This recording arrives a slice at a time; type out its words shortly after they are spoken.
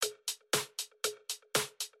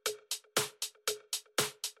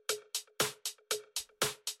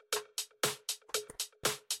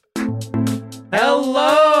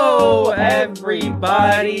Hello,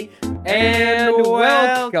 everybody, and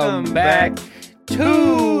welcome back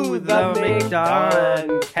to the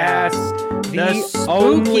McDoncast, the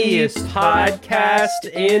spookiest podcast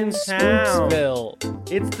in Spooksville.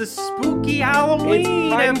 It's the spooky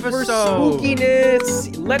Halloween episode. For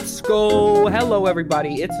spookiness. Let's go. Hello,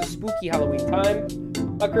 everybody. It's a spooky Halloween time.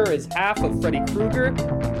 Tucker is half of Freddy Krueger.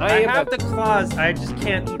 I have the claws. I just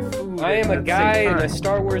can't eat food. I am a guy in a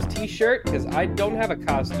Star Wars t-shirt because I don't have a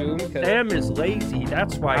costume. Sam is lazy.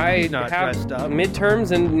 That's why he's not dressed up.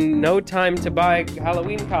 Midterms and no time to buy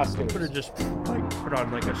Halloween costumes. Could have just put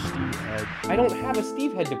on like a Steve head. I don't have a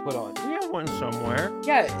Steve head to put on. We have one somewhere.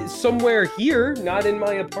 Yeah, somewhere here, not in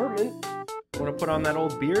my apartment. Want to put on that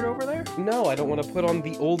old beard over there? No, I don't want to put on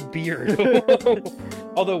the old beard.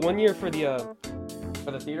 Although one year for the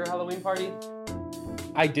theater Halloween party,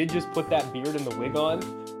 I did just put that beard and the wig on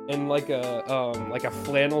and like a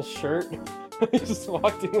flannel shirt. I just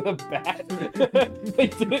walked in with a bat. They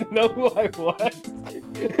didn't know who I was,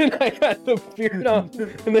 and I had the beard on,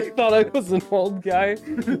 and they thought I was an old guy.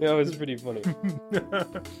 That was pretty funny.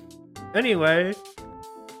 Anyway,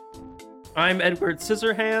 I'm Edward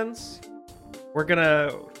Scissorhands. We're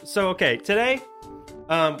gonna. Today,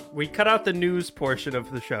 we cut out the news portion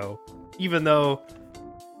of the show, even though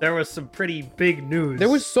there was some pretty big news. There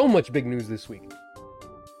was so much big news this week.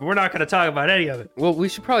 We're not going to talk about any of it. Well, we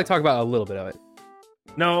should probably talk about a little bit of it.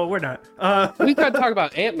 No, we're not. We could talk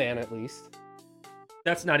about Ant-Man at least.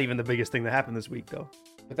 That's not even the biggest thing that happened this week, though.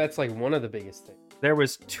 But that's like one of the biggest things. There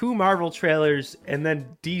was 2 Marvel trailers, and then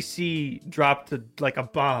DC dropped like a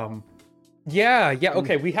bomb. Yeah.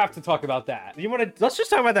 Okay, we have to talk about that. Let's just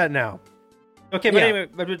talk about that now. Okay, but anyway,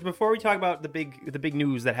 but before we talk about the big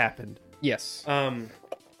news that happened. Yes.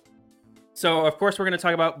 So of course we're going to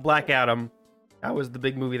talk about Black Adam. That was the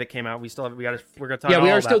big movie that came out. We're going to talk. Yeah, we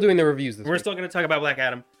are still doing the reviews this week. We're still going to talk about Black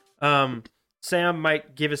Adam. Sam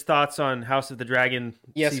might give his thoughts on House of the Dragon.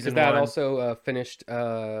 Yes, because that also finished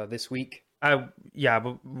this week. But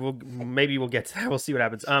we'll get to that. We'll see what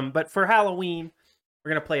happens. But for Halloween, we're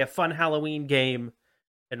going to play a fun Halloween game,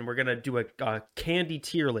 and we're going to do a candy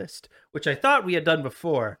tier list, which I thought we had done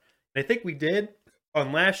before. And I think we did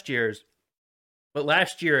on last year's. But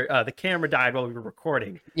last year, the camera died while we were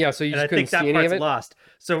recording. Yeah, so you just couldn't see any of it? And I think that part's lost.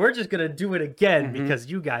 So we're just going to do it again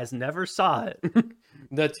because you guys never saw it.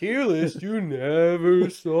 The tier list you never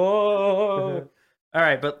saw. All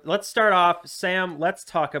right, but let's start off. Sam, let's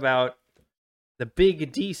talk about the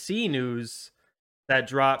big DC news that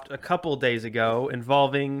dropped a couple days ago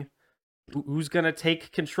involving who's going to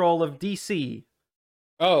take control of DC.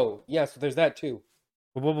 Oh, yeah, so there's that too.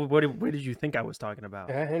 What did you think I was talking about?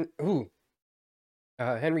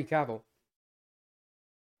 Henry Cavill.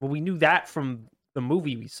 Well, we knew that from the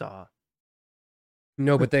movie we saw.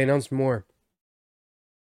 No, but they announced more.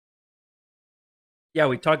 Yeah,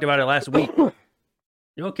 we talked about it last week.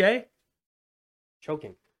 You okay?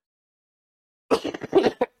 Choking. There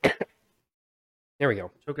we go.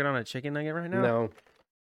 Choking on a chicken nugget right now? No.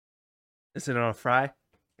 Is it on a fry?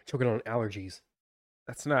 Choking on allergies.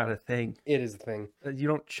 That's not a thing. It is a thing. You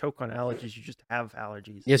don't choke on allergies. You just have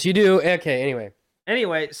allergies. Yes, you do. Okay,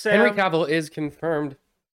 Anyway, Sam... Henry Cavill is confirmed.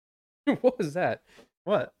 What was that?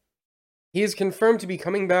 What? He is confirmed to be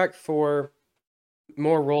coming back for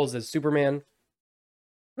more roles as Superman.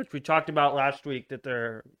 Which we talked about last week, that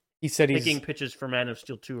they're he's taking pitches for Man of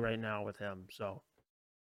Steel 2 right now with him. So,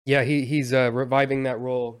 yeah, he's reviving that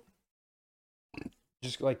role.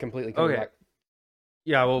 Just like completely coming back.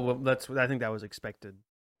 Yeah, well, I think that was expected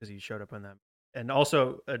because he showed up on that. And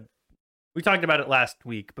also, we talked about it last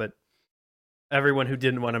week, but everyone who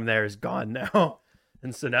didn't want him there is gone now.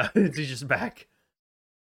 And so now he's just back.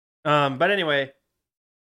 But anyway,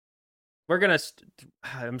 we're going to...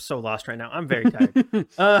 I'm so lost right now. I'm very tired.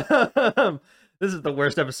 This is the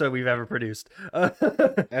worst episode we've ever produced.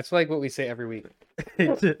 That's like what we say every week.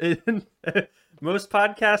 Most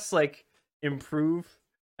podcasts like improve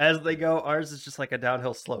as they go. Ours is just like a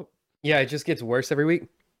downhill slope. Yeah, it just gets worse every week.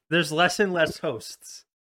 There's less and less hosts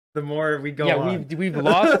the more we go on. Yeah, we've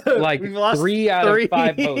lost like 3 out of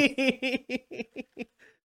 5 hosts.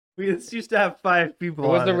 We used to have 5 people. It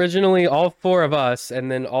was originally all 4 of us,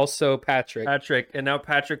 and then also Patrick, and now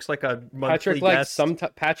Patrick's like a monthly guest.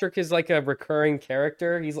 Patrick is like a recurring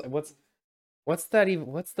character. He's like, what's that even?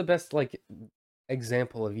 What's the best like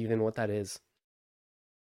example of even what that is?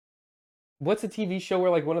 What's a TV show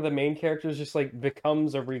where like one of the main characters just like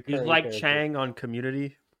becomes a recurring? He's like character? Chang on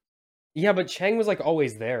Community. Yeah, but Chang was like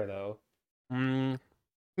always there though. He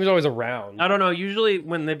was always around. I don't know. Usually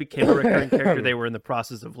when they became a recurring character, they were in the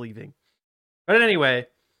process of leaving. But anyway,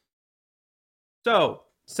 so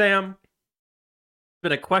Sam,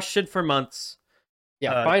 been a question for months.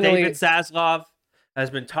 Yeah, finally. David Zaslav has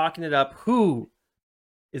been talking it up. Who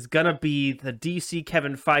is going to be the DC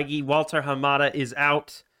Kevin Feige? Walter Hamada is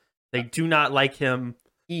out. They do not like him.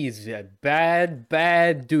 He's a bad,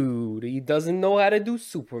 bad dude. He doesn't know how to do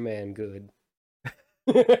Superman good.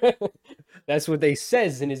 That's what they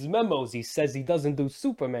says in his memos. He says he doesn't do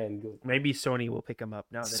Superman good. Maybe Sony will pick him up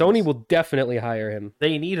now. Sony will definitely hire him.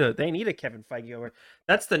 They need a Kevin Feige over.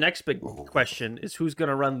 That's the next big question: is who's going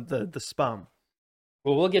to run the spum?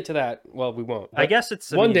 Well, we'll get to that. Well, we won't. I guess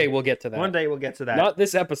it's one day we'll get to that. One day we'll get to that. Not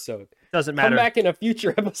this episode. Doesn't matter. Come back in a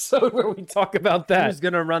future episode where we talk about that. Who's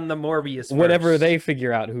gonna run the Morbius? Whenever they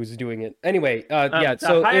figure out who's doing it. Anyway, yeah.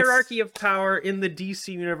 The hierarchy of power in the DC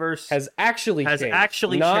universe has actually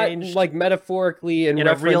changed. Not like metaphorically in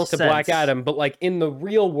reference to Black Adam, but like in the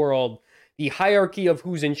real world, the hierarchy of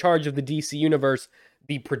who's in charge of the DC universe,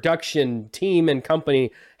 the production team and company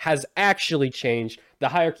has actually changed. The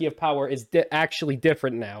hierarchy of power is actually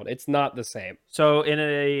different now. It's not the same. So in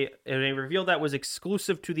a reveal that was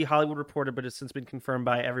exclusive to the Hollywood Reporter, but has since been confirmed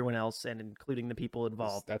by everyone else and including the people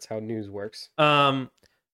involved. That's how news works.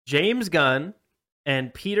 James Gunn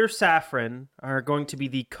and Peter Safran are going to be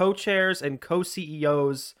the co-chairs and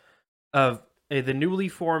co-CEOs of the newly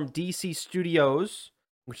formed DC Studios,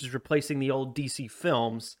 which is replacing the old DC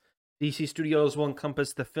Films. DC Studios will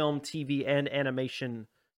encompass the film, TV, and animation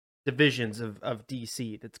divisions of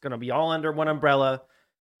DC. That's going to be all under one umbrella,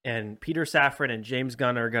 and Peter Safran and James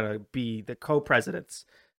Gunn are going to be the co-presidents.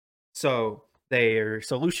 So their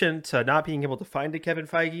solution to not being able to find a Kevin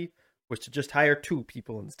Feige was to just hire 2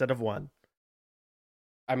 people instead of 1.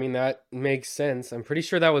 I mean, that makes sense. I'm pretty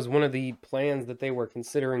sure that was one of the plans that they were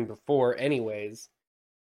considering before anyways.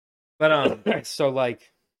 But so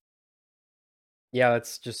like, yeah,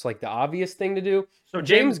 that's just like the obvious thing to do. So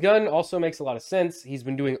James Gunn also makes a lot of sense. He's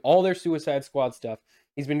been doing all their Suicide Squad stuff.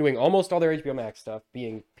 He's been doing almost all their HBO Max stuff,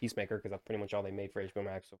 being Peacemaker, because that's pretty much all they made for HBO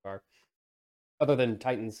Max so far. Other than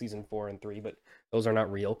Titans season 4 and 3, but those are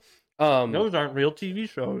not real. Those aren't real TV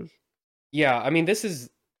shows. Yeah, I mean,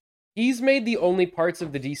 he's made the only parts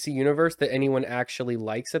of the DC universe that anyone actually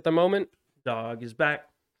likes at the moment. Dog is back.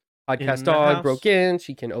 Podcast dog broke in.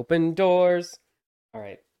 She can open doors. All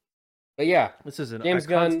right. But yeah, this is James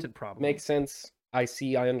Gunn constant problem. Makes sense. I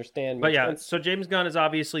understand. But yeah, sense. So James Gunn is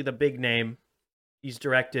obviously the big name. He's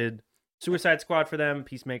directed Suicide Squad for them,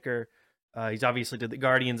 Peacemaker. He's obviously did the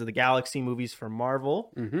Guardians of the Galaxy movies for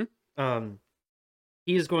Marvel. Mm-hmm.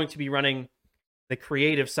 He is going to be running the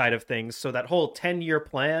creative side of things. So that whole 10-year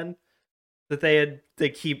plan that they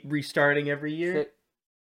keep restarting every year.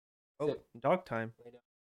 Sit. Dog time.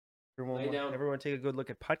 Everyone take a good look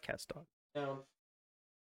at Podcast Dog. Down.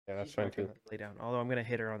 Yeah, that's fine too. Lay down. Although I'm gonna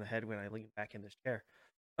hit her on the head when I lean back in this chair.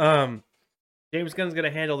 James Gunn's gonna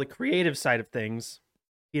handle the creative side of things.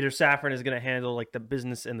 Peter Safran is gonna handle like the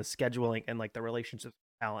business and the scheduling and like the relationships with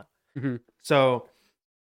talent. Mm-hmm. So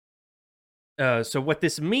what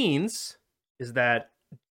this means is that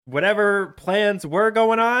whatever plans were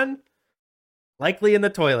going on, likely in the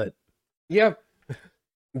toilet. Yeah.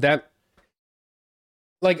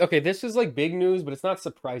 Okay, this is like big news, but it's not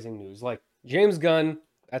surprising news. Like James Gunn,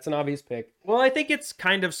 that's an obvious pick. Well, I think it's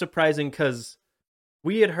kind of surprising because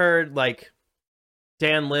we had heard like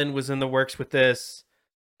Dan Lin was in the works with this,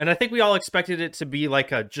 and I think we all expected it to be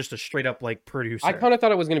like just a straight up like producer. I kind of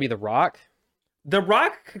thought it was going to be The Rock. The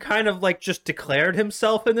Rock kind of like just declared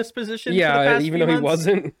himself in this position. Yeah, even though he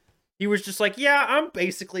wasn't. He was just like, yeah, I'm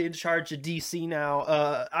basically in charge of DC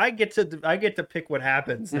now. I get to pick what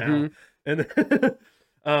happens now. Mm-hmm.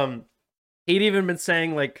 And he'd even been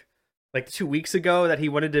saying like 2 weeks ago that he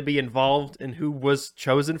wanted to be involved in who was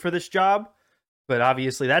chosen for this job, but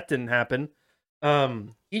obviously that didn't happen.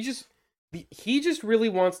 He just really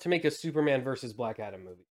wants to make a Superman versus Black Adam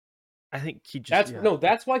movie. I think he just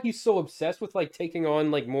that's why he's so obsessed with like taking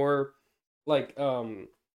on like more like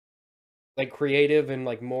creative and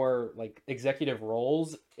like more like executive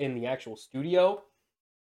roles in the actual studio.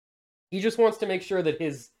 He just wants to make sure that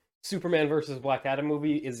his Superman versus Black Adam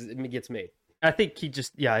movie gets made. I think he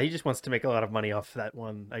just wants to make a lot of money off that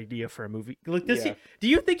one idea for a movie. Like, do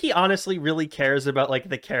you think he honestly really cares about like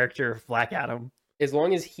the character of Black Adam? As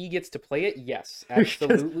long as he gets to play it, yes,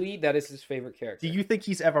 absolutely. That is his favorite character. Do you think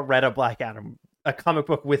he's ever read a comic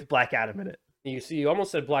book with Black Adam in it? You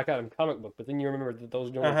almost said Black Adam comic book, but then you remember that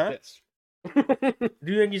those don't exist.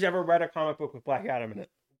 Do you think he's ever read a comic book with Black Adam in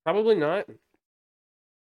it? Probably not.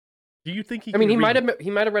 Do you think he? I mean, he might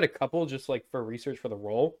have read a couple just like for research for the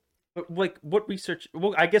role. But like, what research?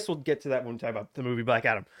 Well, I guess we'll get to that one time about the movie Black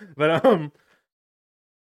Adam. But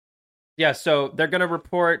yeah. So they're gonna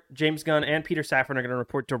report. James Gunn and Peter Safran are gonna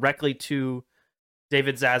report directly to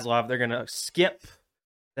David Zaslav. They're gonna skip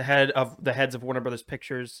the heads of Warner Brothers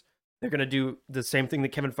Pictures. They're gonna do the same thing that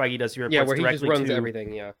Kevin Feige does. He reports where he just directly runs to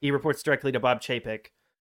everything. Yeah, he reports directly to Bob Chapek.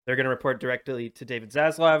 They're gonna report directly to David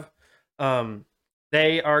Zaslav.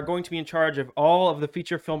 They are going to be in charge of all of the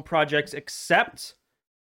feature film projects except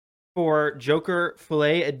for Joker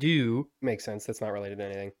Filet Adieu. Makes sense. That's not related to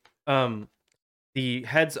anything. The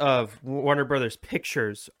heads of Warner Brothers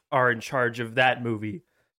Pictures are in charge of that movie.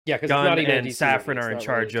 Yeah, because Gunn not even and Safran are in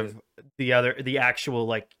charge of the actual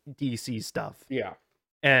like DC stuff. Yeah,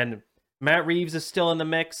 and Matt Reeves is still in the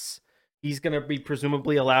mix. He's gonna be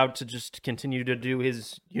presumably allowed to just continue to do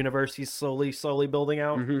his universe. He's slowly building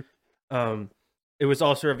out. Mm-hmm. It was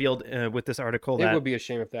also revealed with this article that it would be a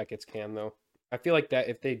shame if that gets canned, though. I feel like that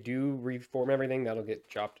if they do reform everything, that'll get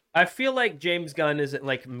chopped. I feel like James Gunn isn't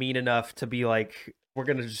like mean enough to be like, we're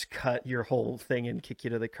gonna just cut your whole thing and kick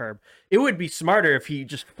you to the curb. It would be smarter if he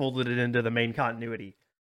just folded it into the main continuity.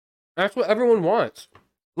 That's what everyone wants.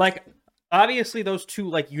 Like, obviously, those two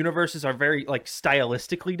like universes are very like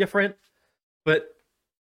stylistically different, but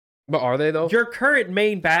are they though? Your current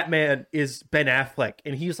main Batman is Ben Affleck,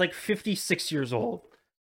 and he's like 56 years old.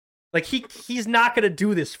 Like he's not gonna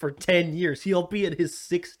do this for 10 years. He'll be in his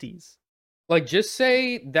 60s. Like, just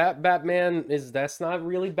say that that's not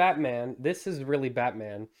really Batman. This is really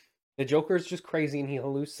Batman. The Joker's just crazy and he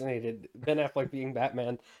hallucinated Ben Affleck being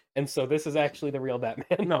Batman. And so this is actually the real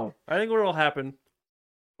Batman. No, I think what will happen,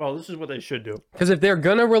 well, this is what they should do. Because if they're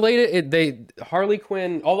gonna relate Harley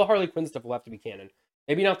Quinn, all the Harley Quinn stuff will have to be canon.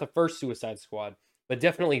 Maybe not the first Suicide Squad, but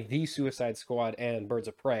definitely the Suicide Squad and Birds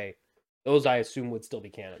of Prey. Those I assume would still be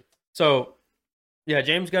canon. So, yeah,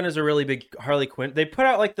 James Gunn is a really big Harley Quinn. They put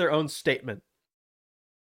out like their own statement.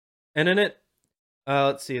 And in it,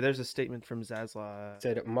 let's see, there's a statement from Zaslav.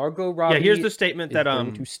 Said Margot Robbie. Yeah, here's the statement that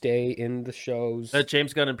going to stay in the shows that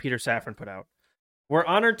James Gunn and Peter Safran put out. We're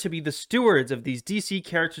honored to be the stewards of these DC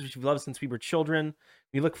characters which we've loved since we were children.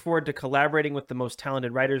 We look forward to collaborating with the most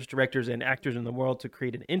talented writers, directors, and actors in the world to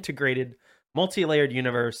create an integrated, multi-layered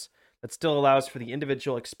universe that still allows for the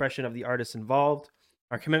individual expression of the artists involved.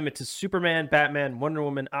 Our commitment to Superman, Batman, Wonder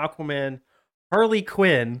Woman, Aquaman, Harley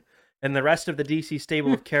Quinn, and the rest of the DC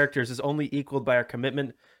stable of characters is only equaled by our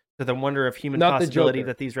commitment to the wonder of human possibility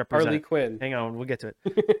that these represent. Harley Quinn. Hang on, we'll get to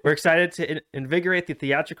it. We're excited to invigorate the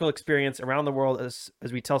theatrical experience around the world as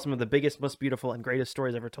we tell some of the biggest, most beautiful, and greatest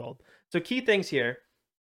stories ever told. So key things here.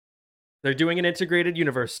 They're doing an integrated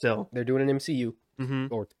universe still. They're doing an MCU.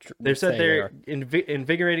 Mm-hmm. They said they're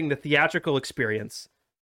invigorating the theatrical experience.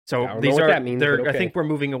 So I don't these know are, what that means, okay. I think we're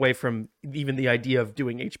moving away from even the idea of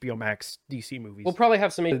doing HBO Max DC movies. We'll probably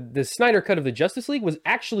have some. The Snyder cut of the Justice League was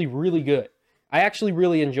actually really good. I actually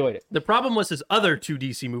really enjoyed it. The problem was his other two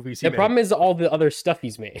DC movies. The problem is all the other stuff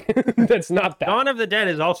he's made. That's not that. Dawn of the Dead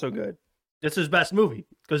is also good. It's his best movie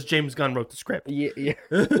because James Gunn wrote the script. Yeah.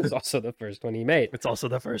 It's also the first one he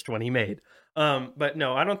made. But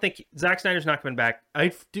no, I don't think Zack Snyder's not coming back.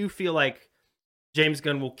 I do feel like James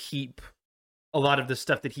Gunn will keep a lot of the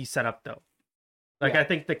stuff that he set up, though. Like, I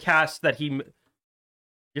think the cast that you're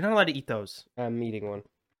not allowed to eat those. I'm eating one.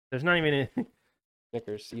 There's not even any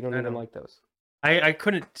Snickers. You don't even like those. I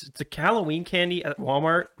couldn't. The Halloween candy at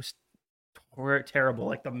Walmart was terrible.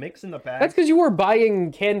 Like, the mix in the bag. That's because you were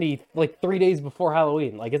buying candy like 3 days before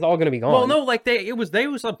Halloween. Like, it's all gonna be gone. Well, no, like there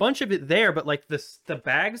was a bunch of it there, but like the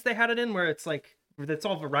bags they had it in, where it's like that's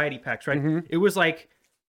all variety packs, right? Mm-hmm. It was like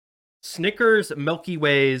Snickers, Milky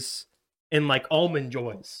Ways, and like Almond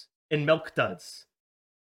Joys and Milk Duds.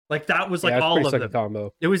 Like that was like all of them.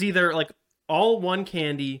 Combo. It was either like all one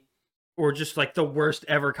candy or just like the worst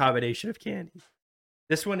ever combination of candy.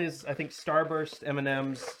 This one is, I think, Starburst,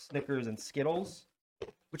 M&M's, Snickers, and Skittles,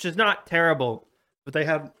 which is not terrible, but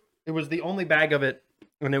it was the only bag of it,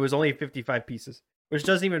 and it was only 55 pieces, which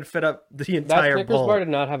doesn't even fit up the entire That Snickers bowl. bar did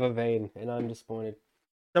not have a vein, and I'm disappointed.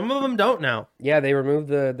 Some of them don't now. Yeah, they removed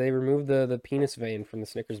the penis vein from the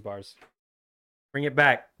Snickers bars. Bring it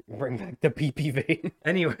back. Bring back the PP vein.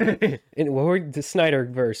 Anyway. And what were the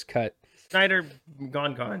Snyderverse cut? Snyder,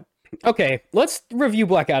 gone. Okay, let's review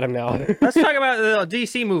Black Adam now. Let's talk about the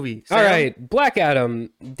DC movie. Sam? All right, Black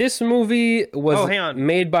Adam. This movie was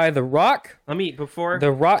made by The Rock. Let me, before...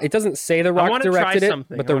 The Rock, it doesn't say The Rock directed it,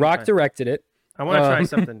 but The Rock directed it. I want to try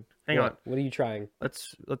something. Hang on. What are you trying?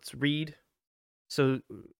 Let's read. So,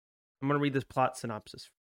 I'm going to read this plot synopsis.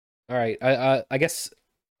 All right, I guess...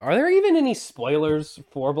 Are there even any spoilers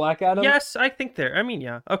for Black Adam? Yes, I think there. I mean,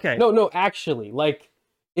 yeah. Okay. No, actually, like,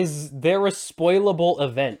 is there a spoilable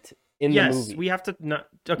event in the movie. Yes, we have to not.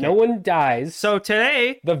 Okay. No one dies. So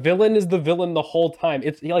today, the villain is the villain the whole time.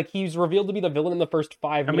 It's like he's revealed to be the villain in the first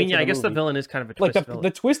 5 minutes. I mean, yeah, of the I guess the movie. villain is kind of a Like twist villain.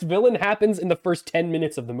 the twist villain happens in the first 10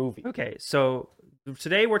 minutes of the movie. Okay, so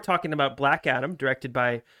today we're talking about Black Adam, directed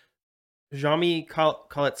by Jaume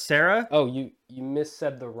Collet-Serra, Oh, you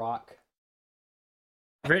missaid The Rock.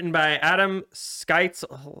 written by Adam Skeitz,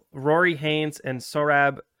 Rory Haynes, and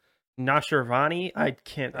Sorab Nashirvani. I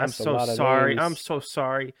can't. That's a I'm lot so of sorry. names. I'm so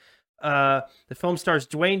sorry. The film stars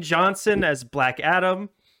Dwayne Johnson as Black Adam.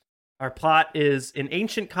 Our plot is in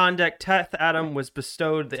ancient conduct. Teth Adam was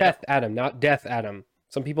bestowed the Teth Adam, not Death Adam.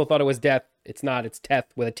 Some people thought it was Death. It's not. It's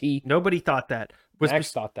Teth with a T. Nobody thought that.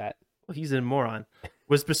 Max thought that. Well, he's a moron.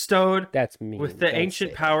 Was bestowed That's mean. with the Don't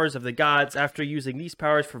ancient say powers of the gods. After using these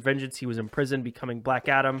powers for vengeance, he was imprisoned, becoming Black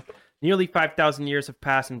Adam. Nearly 5,000 years have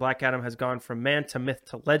passed, and Black Adam has gone from man to myth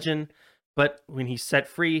to legend. But when he's set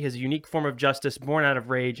free, his unique form of justice, born out of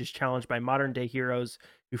rage, is challenged by modern-day heroes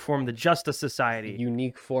who form the Justice Society. that.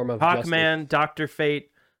 Unique form of Hawkman, Dr.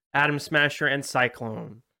 Fate, Atom Smasher, and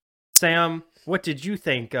Cyclone. Sam, what did you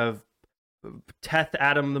think of Teth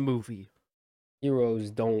Adam the movie? Heroes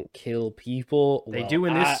don't kill people. They do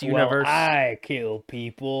in this universe. I kill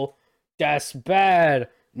people. That's bad.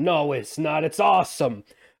 No, it's not. It's awesome.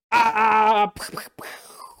 Ah!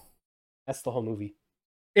 That's the whole movie.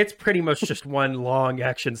 It's pretty much just one long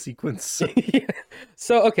action sequence. Yeah.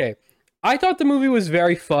 So, okay. I thought the movie was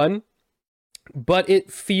very fun, but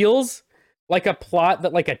it feels like a plot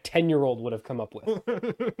that like a 10-year-old would have come up with.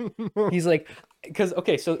 He's like, because,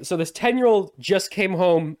 okay, so this 10-year-old just came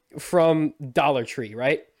home from Dollar Tree,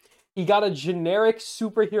 right? He got a generic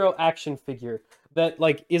superhero action figure that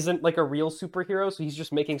like isn't like a real superhero, so he's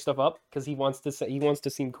just making stuff up because he wants to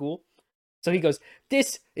seem cool. So he goes,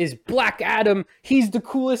 "This is Black Adam. He's the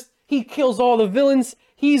coolest. He kills all the villains.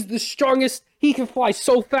 He's the strongest. He can fly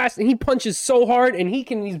so fast and he punches so hard and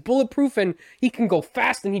he's bulletproof and he can go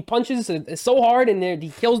fast and he punches so hard and he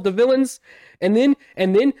kills the villains." And then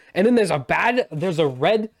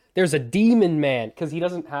there's a demon man because he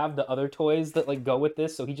doesn't have the other toys that like go with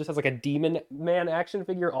this, so he just has like a demon man action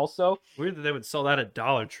figure also. Weird that they would sell that at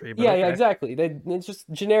Dollar Tree. But Yeah, okay. yeah, exactly. It's just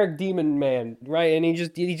generic demon man, right? And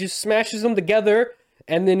he just smashes them together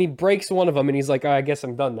and then he breaks one of them and he's like, "Oh, I guess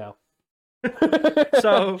I'm done now."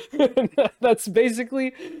 So that's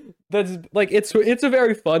like it's a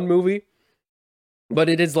very fun movie, but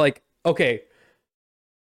it is like, okay,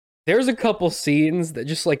 there's a couple scenes that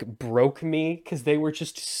just like broke me because they were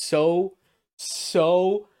just so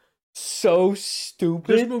stupid.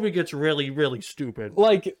 This movie gets really, really stupid.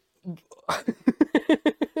 Like,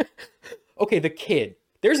 okay, the kid.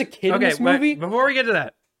 There's a kid in this movie. Before we get to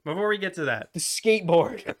that, The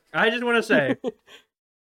skateboard. I just want to say,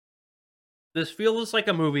 this feels like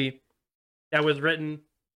a movie that was written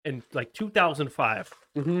in like 2005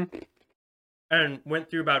 Mm-hmm. and went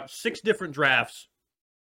through about 6 different drafts,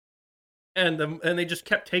 and they just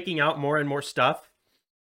kept taking out more and more stuff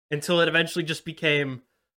until it eventually just became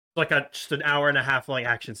like just an hour and a half long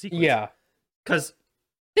action sequence. Yeah, because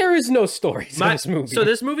there is no stories in this movie. So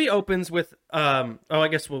this movie opens with I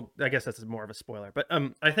guess that's more of a spoiler, but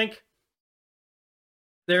I think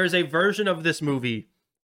there is a version of this movie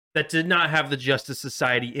that did not have the Justice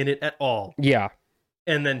Society in it at all. Yeah.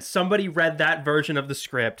 And then somebody read that version of the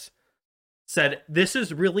script, said, "This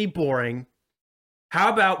is really boring. How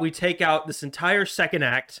about we take out this entire second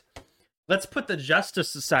act? Let's put the Justice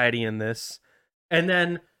Society in this. And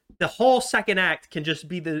then the whole second act can just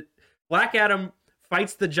be the Black Adam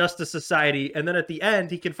fights the Justice Society, and then at the end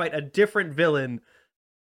he can fight a different villain,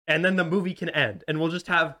 and then the movie can end, and we'll just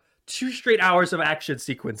have 2 straight hours of action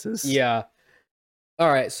sequences." Yeah. All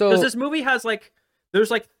right. So because this movie has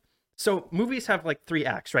movies have like 3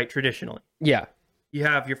 acts, right? Traditionally, yeah. you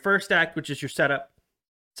have your first act, which is your setup.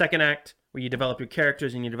 Second act, where you develop your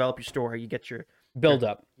characters and you develop your story. You get your Build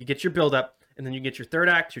up. and then you get your third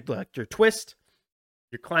act, your twist,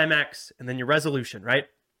 your climax, and then your resolution, right?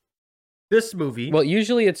 This movie, Well,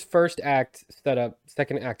 usually it's first act setup,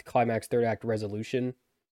 second act climax, third act resolution.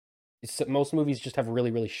 Most movies just have really,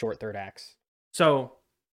 really short third acts. so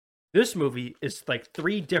this movie is like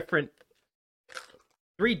 3 different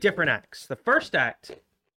acts. The first act,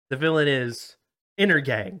 the villain is Inner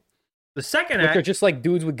Gang. The second Like, act, they're just like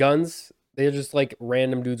dudes with guns. They're just like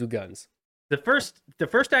random dudes with guns. the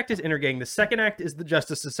first act is Inner Gang. The second act is the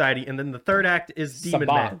Justice Society, and then the third act is Demon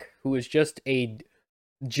Man. Sabak, who is just a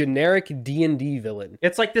generic D&D villain.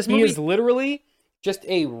 It's like this He movie is literally just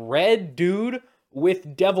a red dude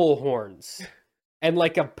with devil horns and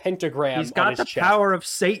like a pentagram. He's on got his the chest. power of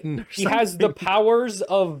Satan. Or He has the powers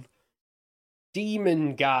of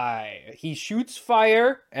Demon guy. He shoots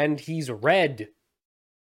fire and he's red.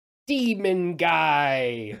 Demon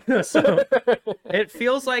guy. So it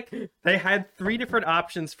feels like they had 3 different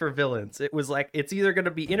options for villains. It was like, it's either going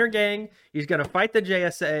to be Inner Gang, he's going to fight the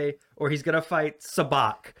JSA, or he's going to fight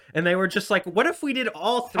Sabak. And they were just like, what if we did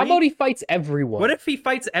all 3? How about he fights everyone? What if he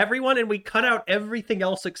fights everyone and we cut out everything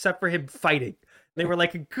else except for him fighting? They were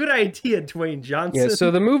like, a good idea, Dwayne Johnson. Yeah,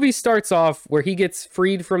 so the movie starts off where he gets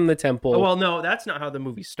freed from the temple. Oh, well, no, that's not how the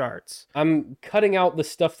movie starts. I'm cutting out the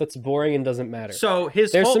stuff that's boring and doesn't matter. So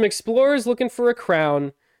there's some explorers looking for a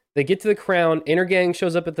crown. They get to the crown. Inner Gang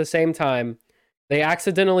shows up at the same time. They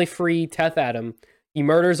accidentally free Teth Adam. He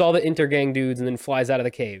murders all the Inter Gang dudes and then flies out of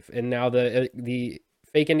the cave. And now the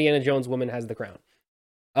fake Indiana Jones woman has the crown.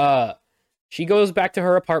 She goes back to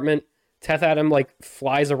her apartment. Teth Adam like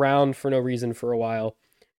flies around for no reason for a while.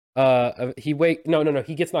 He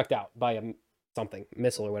gets knocked out by a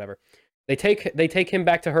missile or whatever. They take him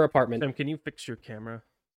back to her apartment. Tim, can you fix your camera?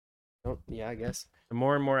 Oh, yeah, I guess. The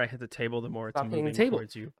more and more I hit the table, the more it's moving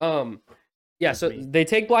towards you. Yeah, so they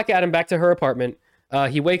take Black Adam back to her apartment.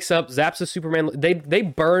 He wakes up, zaps a Superman. They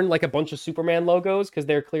burn like a bunch of Superman logos because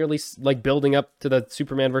they're clearly like building up to the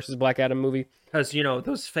Superman versus Black Adam movie. Because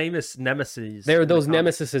those famous nemesis. They're those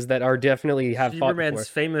nemesises that are definitely have Superman's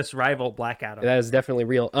famous rival, Black Adam. That is definitely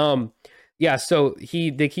real. Yeah. So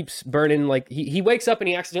they keep burning like he wakes up and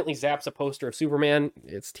he accidentally zaps a poster of Superman.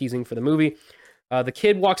 It's teasing for the movie. The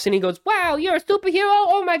kid walks in. He goes, "Wow, you're a superhero!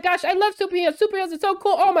 Oh my gosh, I love superheroes. Superheroes are so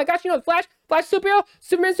cool. Oh my gosh, Flash superhero,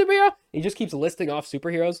 Superman superhero." He just keeps listing off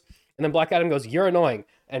superheroes, and then Black Adam goes, "You're annoying,"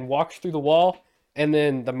 and walks through the wall. And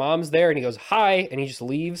then the mom's there, and he goes, "Hi," and he just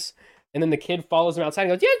leaves. And then the kid follows him outside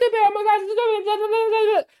and goes, "Yes, superhero! Oh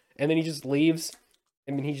my gosh!" And then he just leaves.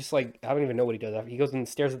 I mean, he just like I don't even know what he does. He goes and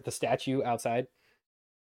stares at the statue outside.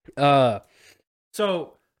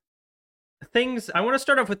 So things I want to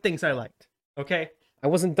start off with things I liked. Okay. I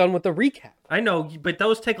wasn't done with the recap. I know, but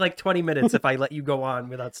those take like 20 minutes if I let you go on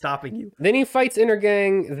without stopping you. Then he fights Inner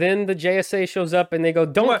Gang. Then the JSA shows up and they go,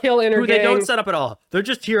 "Don't kill Inner Gang." They don't set up at all. They're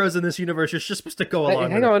just heroes in this universe. You're just supposed to go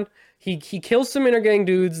along. Hang on. He kills some Inner Gang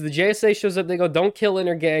dudes. The JSA shows up. They go, "Don't kill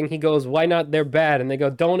Inner Gang." He goes, "Why not? They're bad." And they go,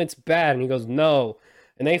 "Don't. It's bad." And he goes, "No."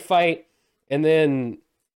 And they fight. And then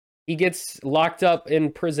he gets locked up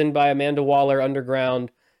in prison by Amanda Waller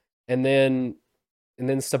underground. And then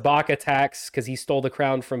Sabak attacks because he stole the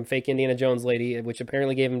crown from fake Indiana Jones lady, which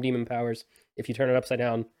apparently gave him demon powers if you turn it upside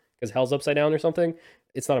down, because hell's upside down or something.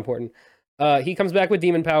 It's not important. He comes back with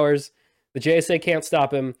demon powers. The JSA can't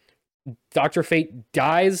stop him. Dr. Fate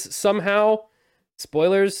dies somehow.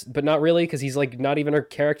 Spoilers, but not really, because he's like not even a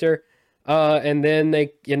character. And then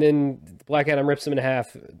Black Adam rips him in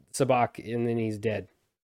half, Sabak, and then he's dead.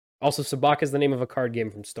 Also, Sabak is the name of a card game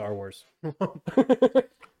from Star Wars.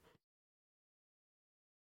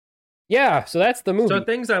 Yeah, so that's the movie. So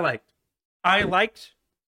things I liked. I liked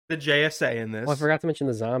the JSA in this. Oh, I forgot to mention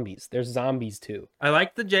the zombies. There's zombies too. I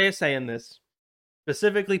liked the JSA in this.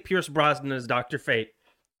 Specifically, Pierce Brosnan as Dr. Fate.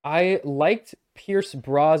 I liked Pierce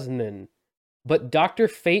Brosnan, but Dr.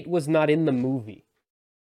 Fate was not in the movie.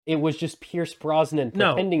 It was just Pierce Brosnan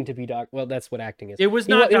pretending to be Well, that's what acting is. It was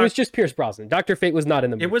not. It was just Pierce Brosnan. Dr. Fate was not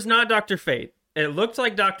in the movie. It was not Dr. Fate. It looked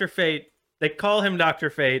like Dr. Fate. They call him Dr.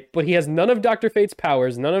 Fate. But he has none of Dr. Fate's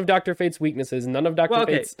powers, none of Dr. Fate's weaknesses, none of Dr.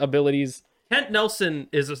 Fate's abilities. Kent Nelson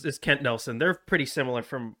is Kent Nelson. They're pretty similar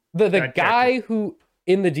from... The guy who,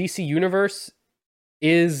 in the DC universe,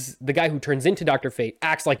 is the guy who turns into Dr. Fate,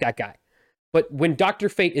 acts like that guy. But when Dr.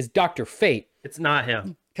 Fate is Dr. Fate... It's not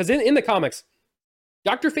him. Because in the comics,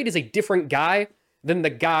 Dr. Fate is a different guy than the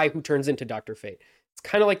guy who turns into Dr. Fate. It's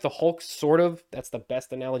kind of like the Hulk, sort of. That's the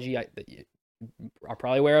best analogy that you are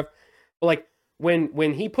probably aware of. But like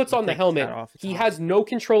when he puts on the helmet, he has no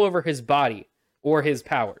control over his body or his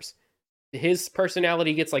powers. His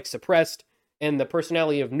personality gets like suppressed, and the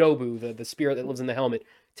personality of Nobu, the spirit that lives in the helmet,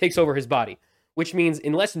 takes over his body. Which means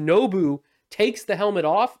unless Nobu takes the helmet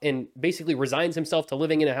off and basically resigns himself to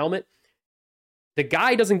living in a helmet, the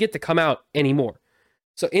guy doesn't get to come out anymore.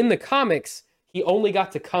 So in the comics, he only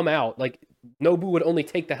got to come out, like Nobu would only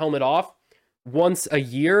take the helmet off once a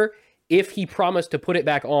year if he promised to put it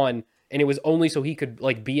back on. And it was only so he could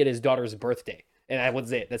like be at his daughter's birthday. And that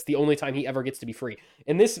was it. That's the only time he ever gets to be free.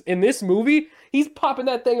 In this movie, he's popping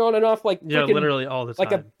that thing on and off like literally all the time.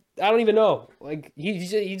 Like I don't even know. Like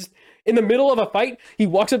he's just in the middle of a fight, he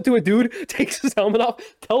walks up to a dude, takes his helmet off,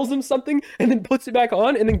 tells him something, and then puts it back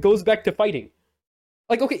on, and then goes back to fighting.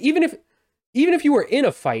 Like, okay, even if you were in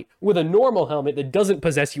a fight with a normal helmet that doesn't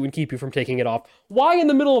possess you and keep you from taking it off, why in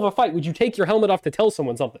the middle of a fight would you take your helmet off to tell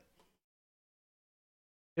someone something?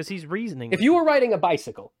 Because he's reasoning. If you were riding a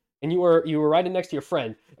bicycle and you were riding next to your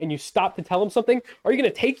friend, and you stopped to tell him something, are you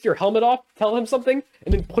gonna take your helmet off, tell him something,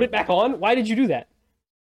 and then put it back on? Why did you do that?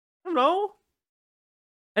 I don't know.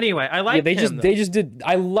 Anyway, I like they just did.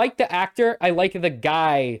 I like the actor. I like the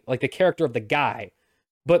guy, like the character of the guy,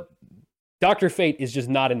 but Dr. Fate is just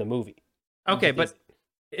not in the movie. Okay, but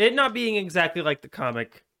it not being exactly like the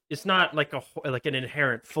comic, it's not like an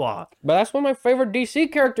inherent flaw. But that's one of my favorite DC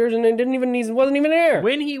characters, and it wasn't even there.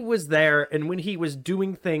 When he was there and when he was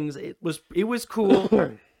doing things, it was cool.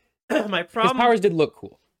 My problem, his powers did look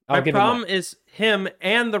cool. My problem is him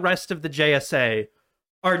and the rest of the JSA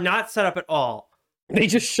are not set up at all. They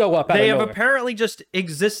just show up. They have apparently just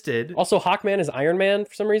existed. Also, Hawkman is Iron Man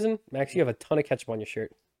for some reason. Max, you have a ton of ketchup on your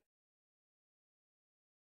shirt.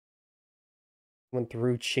 Went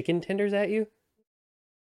through chicken tenders at you.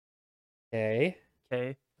 Okay.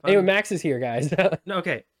 Anyway, Max is here, guys. No,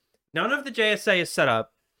 okay. None of the JSA is set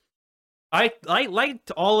up. I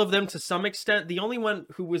liked all of them to some extent. The only one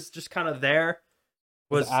who was just kind of there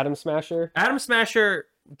was Atom Smasher. Atom Smasher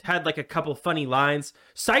had like a couple funny lines.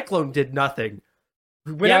 Cyclone did nothing.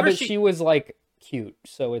 Whenever she was like cute,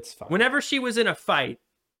 so it's fine. Whenever she was in a fight,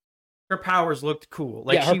 her powers looked cool.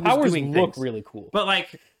 Like her she powers was doing look things. really cool. But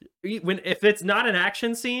like if it's not an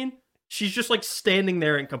action scene, she's just like standing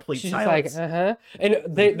there in complete silence. She's like, And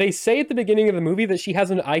they say at the beginning of the movie that she has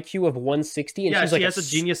an IQ of 160, and she has a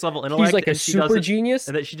genius level intellect. She's like a super genius,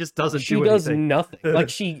 and that she just doesn't. She does nothing. Like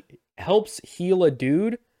she helps heal a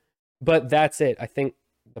dude, but that's it. I think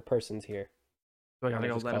the person's here. I gotta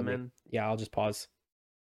go let him in. Yeah, I'll just pause.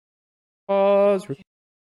 Pause.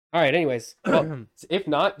 All right. Anyways, well, if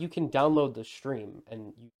not, you can download the stream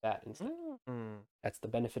and use that instead. That's the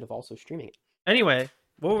benefit of also streaming it. Anyway,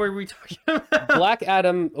 what were we talking about? Black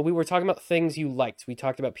Adam. We were talking about things you liked. We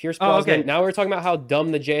talked about Pierce Brosnan. Okay. Now we're talking about how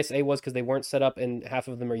dumb the JSA was because they weren't set up and half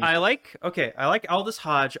of them are. I like Aldous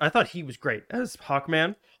Hodge. I thought he was great as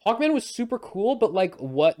Hawkman. Hawkman was super cool, but like,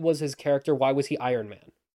 what was his character? Why was he Iron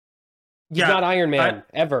Man? He's not Iron Man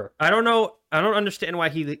ever. I don't know. I don't understand why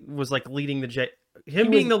he was like leading the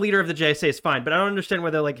being the leader of the JSA is fine, but I don't understand why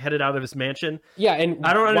they're like headed out of his mansion. Yeah, and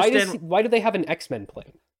I don't understand why do they have an X-Men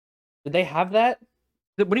plane? Did they have that?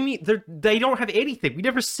 What do you mean? They don't have anything. We've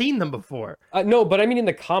never seen them before. No, but I mean in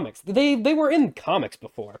the comics. They were in comics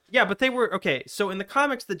before. Yeah, but they were okay. So in the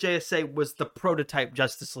comics, the JSA was the prototype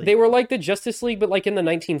Justice League. They were like the Justice League, but like in the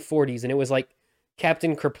 1940s, and it was like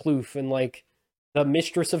Captain Kerplouf and like the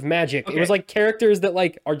Mistress of Magic. Okay. It was like characters that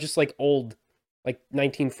like are just like old, like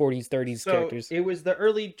 1940s, 30s characters. It was the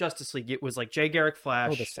early Justice League. It was like Jay Garrick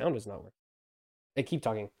Flash. Oh, the sound is not working. Hey, keep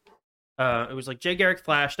talking. It was like Jay Garrick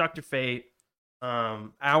Flash, Dr. Fate,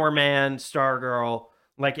 Hourman, Stargirl.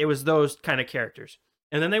 Like it was those kind of characters.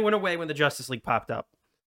 And then they went away when the Justice League popped up.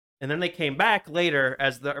 And then they came back later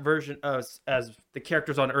as the version as the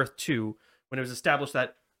characters on Earth 2 when it was established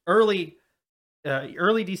that early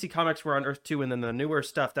DC comics were on Earth 2, and then the newer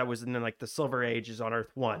stuff that was in like the Silver Age is on Earth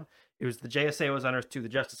 1. It was the JSA was on Earth 2, the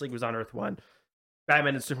Justice League was on Earth 1.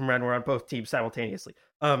 Batman and Superman were on both teams simultaneously.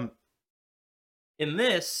 In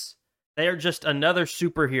this, they are just another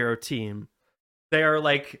superhero team. They are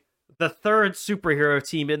like the third superhero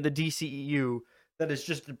team in the DCEU that has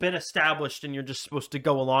just been established and you're just supposed to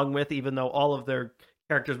go along with, even though all of their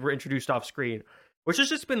characters were introduced off screen, which has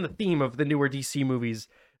just been the theme of the newer DC movies.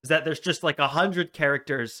 Is that there's just like 100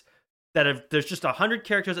 characters there's just 100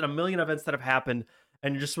 characters and a million events that have happened,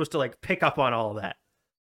 and you're just supposed to like pick up on all of that.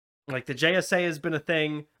 Like the JSA has been a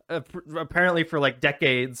thing apparently for like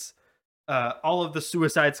decades. All of the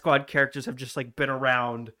Suicide Squad characters have just like been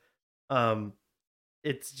around.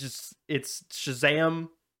 It's Shazam.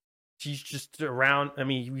 She's just around. I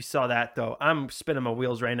mean, we saw that though. I'm spinning my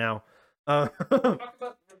wheels right now.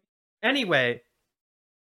 Anyway,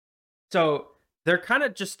 so they're kind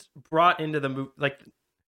of just brought into the movie. Like,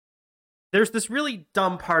 there's this really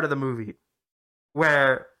dumb part of the movie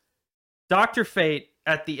where Dr. Fate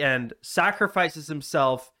at the end sacrifices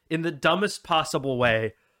himself in the dumbest possible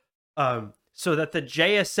way, so that the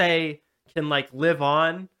JSA can like live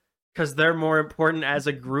on because they're more important as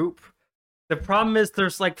a group. The problem is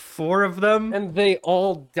there's like 4 of them, and they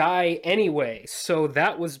all die anyway, so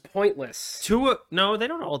that was pointless. No, they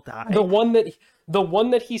don't all die. The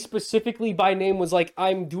one that he specifically by name was like,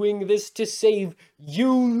 I'm doing this to save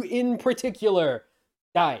you in particular,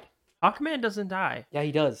 died. Hawkman doesn't die. Yeah,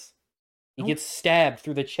 he does. He gets stabbed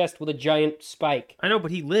through the chest with a giant spike. I know,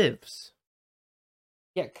 but he lives.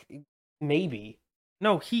 Yeah, maybe.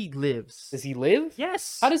 No, he lives. Does he live?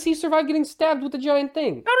 Yes. How does he survive getting stabbed with a giant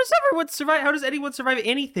thing? How does everyone survive? How does anyone survive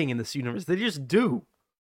anything in this universe? They just do.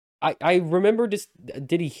 I remember just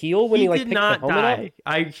did he heal when he like did picked not the helmet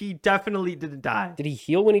die. up? He definitely didn't die. Did he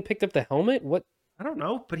heal when he picked up the helmet? What I don't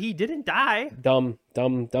know, but he didn't die. dumb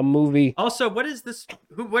movie. Also, what is this?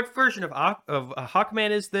 What version of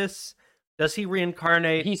Hawkman is this? Does he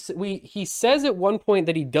reincarnate? He says at one point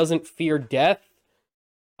that he doesn't fear death.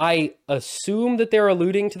 I assume that they're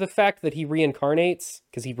alluding to the fact that he reincarnates,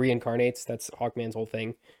 because he reincarnates. That's Hawkman's whole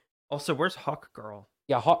thing. Also, where's Hawk Girl?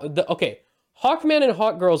 Yeah, okay. Hawkman and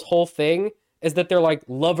Hawkgirl's whole thing is that they're like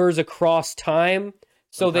lovers across time.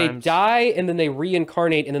 So Sometimes. they die and then they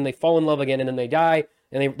reincarnate and then they fall in love again and then they die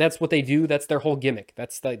and that's what they do. That's their whole gimmick.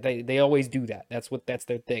 They always do that. That's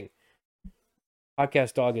their thing.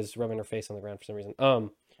 Podcast dog is rubbing her face on the ground for some reason. And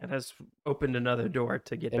has opened another door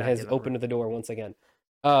to get and back has in opened the door once again.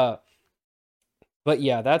 But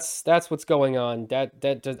yeah, that's what's going on. That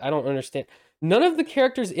does, I don't understand. None of the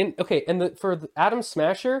characters in for Adam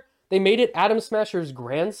Smasher, they made it Adam Smasher's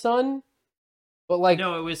grandson, but like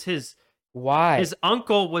no, it was his. Why? His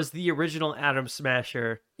uncle was the original Atom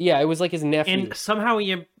Smasher. Yeah, it was like his nephew. And somehow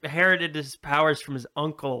he inherited his powers from his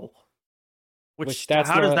uncle. Which that's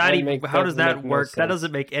how does that make work? No that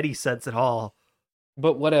doesn't make any sense at all.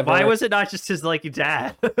 But whatever. Why was it not just his like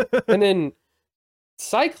dad? And then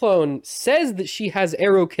Cyclone says that she has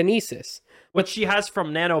aerokinesis. Which she has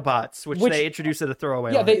from nanobots, which they introduced at a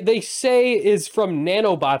throwaway. Yeah, they say is from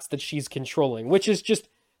nanobots that she's controlling, which is just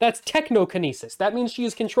that's technokinesis. That means she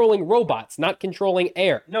is controlling robots, not controlling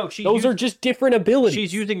air. No, those are just different abilities.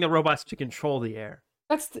 She's using the robots to control the air.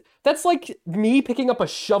 That's like me picking up a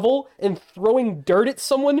shovel and throwing dirt at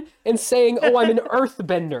someone and saying, "Oh, I'm an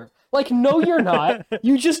earthbender." Like, no, you're not.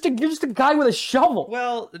 You're just a guy with a shovel.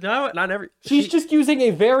 Well, no, not every. She's just using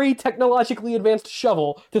a very technologically advanced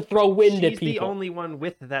shovel to throw wind at people. She's the only one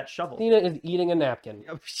with that shovel. Tina is eating a napkin.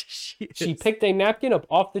 She picked a napkin up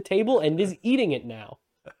off the table and is eating it now.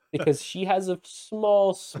 Because she has a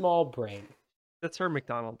small brain. That's her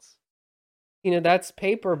McDonald's. That's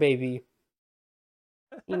paper, baby.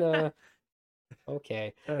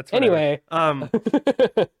 Okay. Anyway,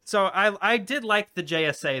 so I did like the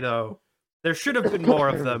JSA though. There should have been more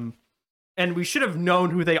of them, and we should have known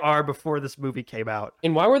who they are before this movie came out.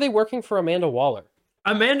 And why were they working for Amanda Waller?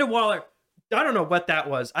 Amanda Waller, I don't know what that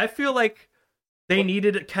was. I feel like they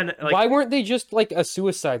needed kind of like. Why weren't they just like a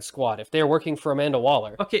Suicide Squad if they're working for Amanda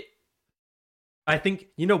Waller? Okay, I think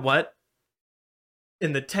you know what.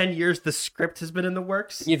 In the 10 years the script has been in the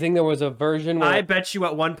works, you think there was a version where I bet you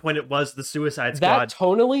at one point it was the Suicide Squad. That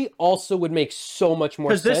tonally also would make so much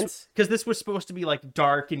more sense. Because this was supposed to be like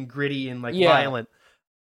dark and gritty and like violent.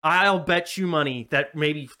 I'll bet you money that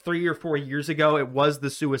maybe 3 or 4 years ago it was the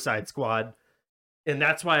Suicide Squad. And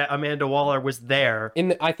that's why Amanda Waller was there.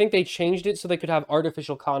 I think they changed it so they could have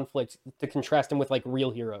artificial conflict to contrast him with like real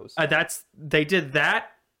heroes. They did that.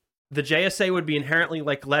 The JSA would be inherently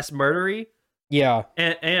like less murdery. Yeah,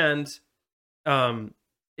 and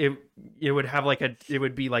it would have like it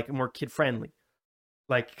would be like more kid friendly,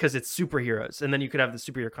 like because it's superheroes, and then you could have the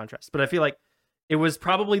superhero contrast. But I feel like it was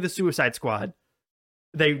probably the Suicide Squad.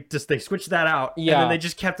 They switched that out, and then they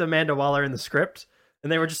just kept Amanda Waller in the script, and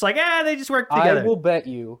they were just like, they just worked together. I will bet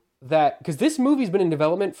you that because this movie's been in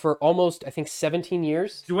development for almost, I think, 17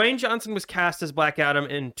 years. Dwayne Johnson was cast as Black Adam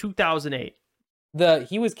in 2008.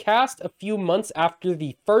 He was cast a few months after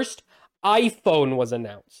the first iPhone was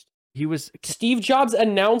announced. Steve Jobs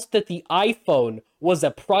announced that the iPhone was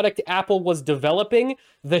a product Apple was developing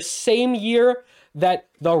the same year that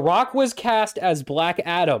The Rock was cast as Black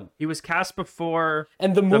Adam. He was cast before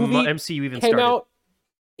and the movie MCU even came started. Out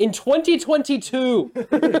in 2022.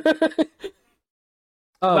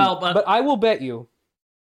 But I will bet you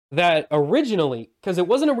that originally, because it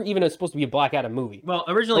wasn't even supposed to be a Black Adam movie. Well,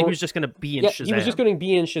 originally he was just going to be in Shazam. He was just going to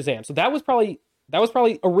be in Shazam. So that was probably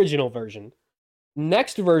original version.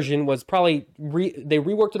 Next version was probably they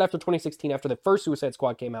reworked it after 2016 after the first Suicide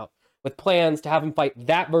Squad came out with plans to have him fight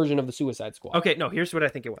that version of the Suicide Squad. Okay, no, here's what I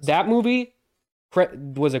think it was. That movie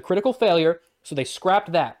was a critical failure, so they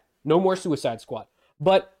scrapped that. No more Suicide Squad.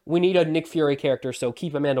 But we need a Nick Fury character, so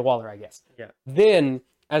keep Amanda Waller, I guess. Yeah. Then,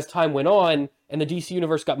 as time went on and the DC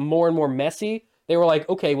universe got more and more messy, they were like,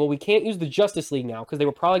 okay, well, we can't use the Justice League now because they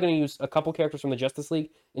were probably going to use a couple characters from the Justice League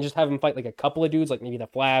and just have them fight like a couple of dudes, like maybe the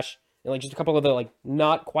Flash and like just a couple of the like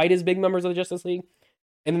not quite as big members of the Justice League.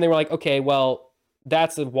 And then they were like, okay, well,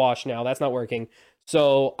 that's a wash now. That's not working.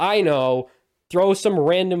 So I know, throw some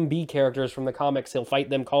random B characters from the comics. He'll fight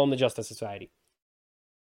them, call them the Justice Society.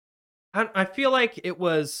 I feel like it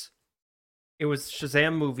was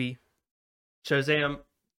Shazam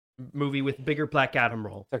movie with bigger Black Adam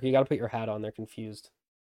role. Okay, you got to put your hat on. They're confused.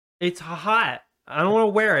 It's hot. I don't want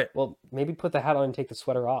to wear it. Well, maybe put the hat on and take the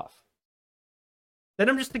sweater off. Then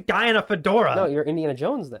I'm just a guy in a fedora. No, you're Indiana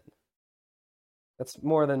Jones then. That's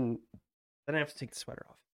more than. Then I have to take the sweater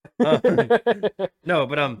off. No,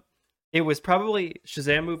 but it was probably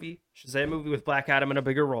Shazam movie with Black Adam in a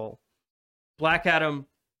bigger role. Black Adam,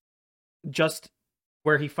 just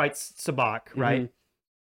where he fights Sabak, right? Mm-hmm.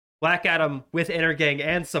 Black Adam with Intergang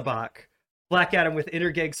and Sabak. Black Adam with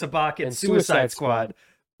Intergang, Sabak, and Suicide Squad.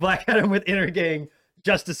 Black Adam with Intergang,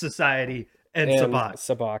 Justice Society, and Sabak.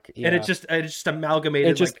 Sabak, yeah. And it just amalgamated.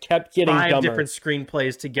 It just kept getting 5 dumber. different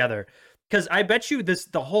screenplays together. Because I bet you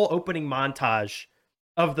the whole opening montage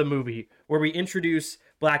of the movie where we introduce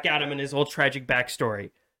Black Adam and his whole tragic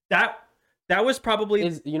backstory. That was probably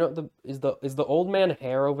is the old man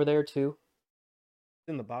hair over there too?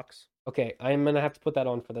 in the box. Okay, I'm gonna have to put that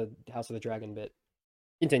on for the House of the Dragon bit.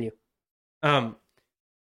 Continue. Now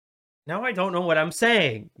I don't know what I'm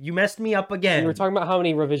saying. You messed me up again. You were talking about how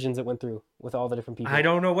many revisions it went through with all the different people. I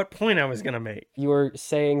don't know what point I was gonna make. You were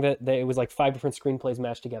saying that it was like 5 different screenplays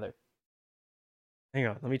mashed together. Hang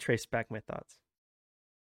on, let me trace back my thoughts.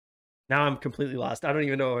 Now I'm completely lost. I don't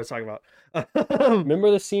even know what I was talking about.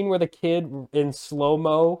 Remember the scene where the kid in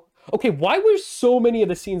slow-mo? Okay, why were so many of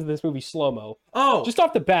the scenes in this movie slow-mo? Oh! Just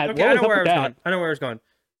off the bat. Okay, I know where I was going.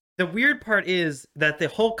 The weird part is that the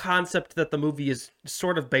whole concept that the movie is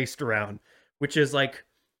sort of based around, which is like,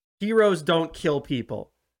 heroes don't kill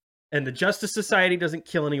people. And the Justice Society doesn't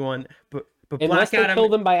kill anyone, but unless Black Adam... they kill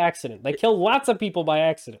them by accident. They kill lots of people by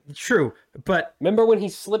accident. True, but... Remember when he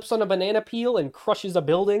slips on a banana peel and crushes a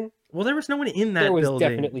building? Well, there was no one in that building. building. There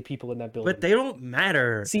was definitely people in that building. But they don't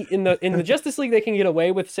matter. See, in the Justice League, they can get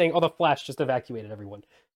away with saying, oh, the Flash just evacuated everyone.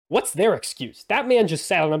 What's their excuse? That man just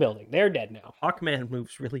sat on a building. They're dead now. Hawkman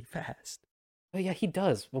moves really fast. Oh, yeah, he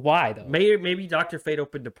does. But why, though? Maybe Dr. Fate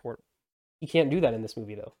opened a portal. He can't do that in this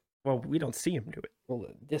movie, though. Well, we don't see him do it. Well,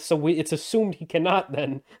 so it's assumed he cannot,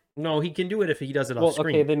 then. No, he can do it if he does it off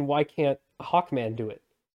screen. Okay, then why can't Hawkman do it?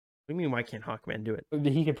 What do you mean, why can't Hawkman do it?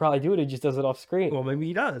 He could probably do it, he just does it off screen. Well, maybe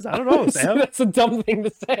he does. I don't know, Sam. That's a dumb thing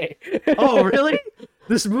to say. Oh, really?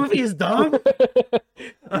 This movie is dumb?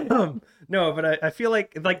 No, but I feel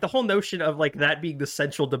like the whole notion of like that being the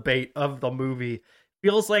central debate of the movie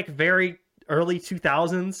feels like very early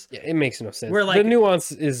 2000s. Yeah, it makes no sense. Where like the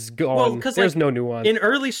nuance is gone. Well, because there's no nuance. In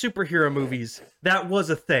early superhero movies, that was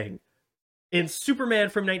a thing. In Superman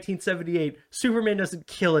from 1978, Superman doesn't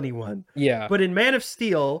kill anyone. Yeah. But in Man of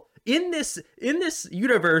Steel, in this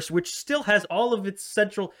universe, which still has all of its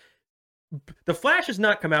central... The Flash has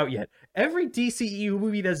not come out yet. Every DCEU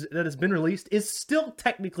movie that has been released is still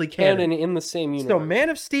technically canon. In the same universe. So Man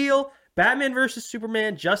of Steel, Batman vs.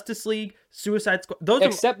 Superman, Justice League, Suicide Squad...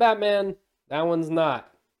 Except Batman, that one's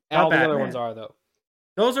not. All the other ones are, though.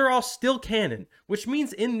 Those are all still canon, which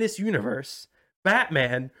means in this universe...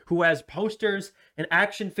 Batman, who has posters and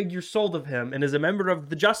action figures sold of him and is a member of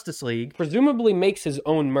the Justice League... Presumably makes his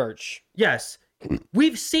own merch. Yes.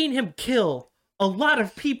 We've seen him kill a lot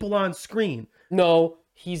of people on screen. No,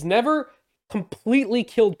 he's never completely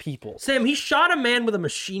killed people. Sam, he shot a man with a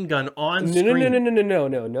machine gun on screen.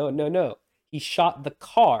 No. He shot the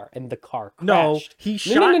car, and the car crashed. No, he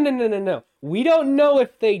shot... No. We don't know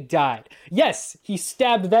if they died. Yes, he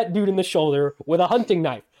stabbed that dude in the shoulder with a hunting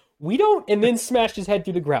knife. We don't, and then smashed his head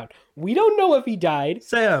through the ground. We don't know if he died.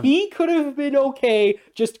 Sam. He could have been okay,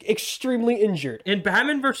 just extremely injured. In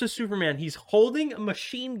Batman vs. Superman, he's holding a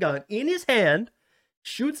machine gun in his hand,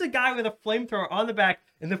 shoots a guy with a flamethrower on the back,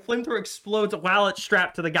 and the flamethrower explodes while it's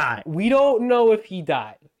strapped to the guy. We don't know if he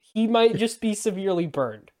died. He might just be severely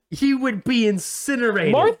burned. He would be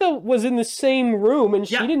incinerated. Martha was in the same room and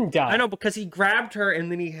she didn't die. I know, because he grabbed her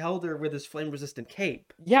and then he held her with his flame-resistant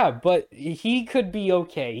cape. Yeah, but he could be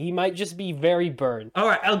okay. He might just be very burned. All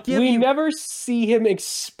right, I'll give you... We never see him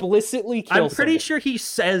explicitly kill I'm pretty sure he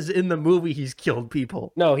says in the movie he's killed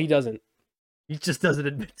people. No, he doesn't. He just doesn't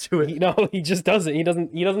admit to it. He just doesn't. He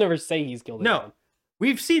doesn't ever say he's killed anyone. No.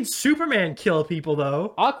 We've seen Superman kill people,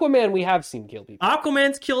 though. Aquaman, we have seen kill people.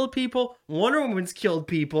 Aquaman's killed people. Wonder Woman's killed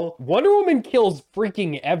people. Wonder Woman kills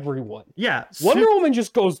freaking everyone. Yeah. Wonder Woman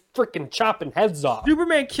just goes freaking chopping heads off.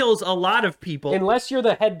 Superman kills a lot of people. Unless you're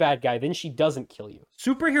the head bad guy, then she doesn't kill you.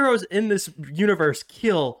 Superheroes in this universe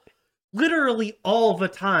kill literally all the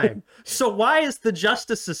time. So why is the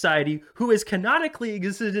Justice Society, who has canonically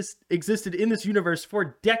existed in this universe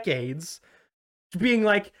for decades... being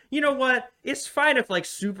like, you know what, it's fine if like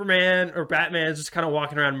Superman or Batman is just kind of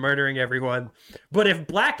walking around murdering everyone, but if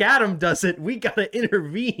Black Adam does it, we gotta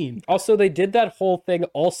intervene. Also, they did that whole thing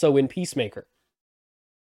also in Peacemaker.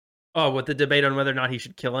 Oh, with the debate on whether or not he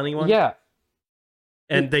should kill anyone? Yeah.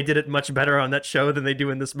 and they did it much better on that show than they do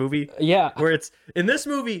in this movie. Yeah. Where it's in this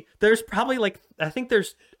movie, there's probably like I think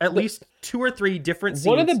there's at least 2 or 3 different scenes.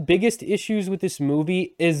 One of the biggest issues with this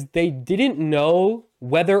movie is they didn't know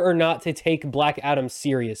whether or not to take Black Adam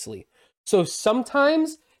seriously. So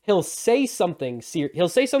sometimes he'll say something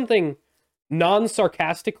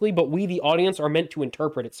non-sarcastically, but we, the audience, are meant to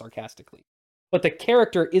interpret it sarcastically. But the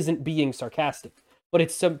character isn't being sarcastic. But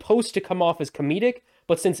it's supposed to come off as comedic.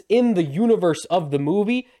 But since in the universe of the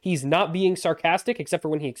movie, he's not being sarcastic, except for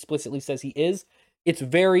when he explicitly says he is, it's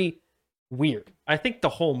very weird. I think the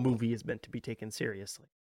whole movie is meant to be taken seriously.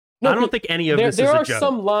 No, I don't think any of this is a joke. There are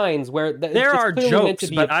some lines where there are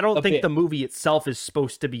jokes, but I don't think bit. the movie itself is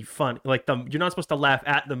supposed to be fun. Like you're not supposed to laugh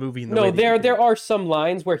at the movie. There are some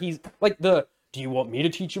lines where he's like do you want me to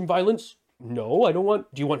teach him violence? No, I don't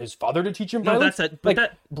want. Do you want his father to teach him violence?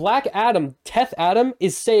 Black Adam, Teth Adam,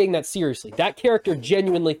 is saying that seriously. That character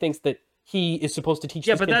genuinely thinks that he is supposed to teach.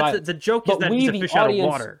 Yeah, but that's the joke is that he's a fish out of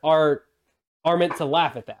water. Are meant to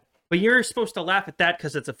laugh at that. But you're supposed to laugh at that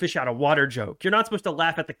because it's a fish out of water joke. You're not supposed to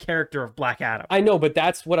laugh at the character of Black Adam. I know, but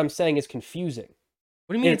that's what I'm saying is confusing.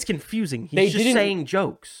 What do you mean it's confusing? He's just saying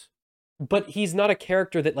jokes. But he's not a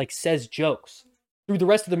character that like says jokes. Through the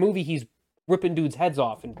rest of the movie, he's ripping dudes' heads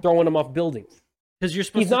off and throwing them off buildings. Because you're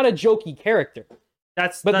supposed. He's not a jokey character.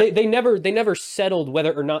 But they never settled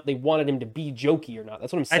whether or not they wanted him to be jokey or not.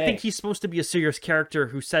 That's what I'm saying. I think he's supposed to be a serious character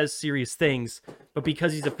who says serious things, but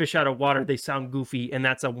because he's a fish out of water, they sound goofy, and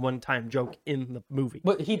that's a one-time joke in the movie.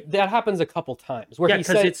 But that happens a couple times where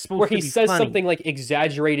he says something like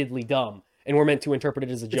exaggeratedly dumb, and we're meant to interpret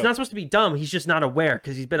it as a joke. It's not supposed to be dumb. He's just not aware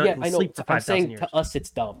because he's been asleep for 5,000 years. To us, it's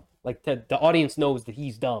dumb. Like the audience knows that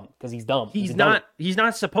he's dumb because he's dumb. He's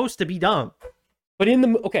not supposed to be dumb. But in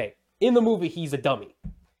the movie, he's a dummy.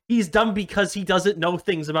 He's dumb because he doesn't know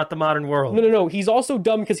things about the modern world. No. He's also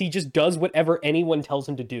dumb because he just does whatever anyone tells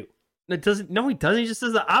him to do. No, he doesn't. He just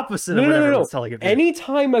does the opposite of whatever everyone's telling him to do.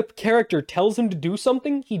 Anytime a character tells him to do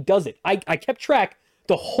something, he does it. I kept track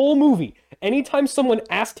the whole movie. Anytime someone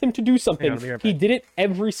asked him to do something, he did it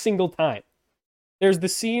every single time. There's the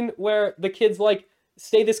scene where the kid's like,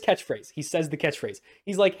 say this catchphrase. He says the catchphrase.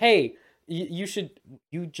 He's like, hey, you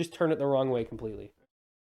just turn it the wrong way completely.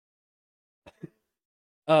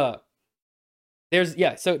 So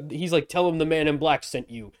he's like, tell him the man in black sent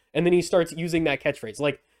you. And then he starts using that catchphrase.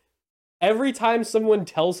 Like, every time someone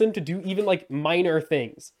tells him to do even like minor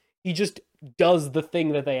things, he just does the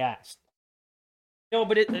thing that they asked. No,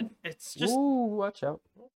 but it's just... Ooh, watch out.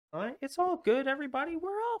 It's all good, everybody. We're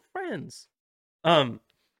all friends.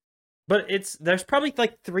 But there's probably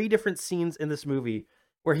like 3 different scenes in this movie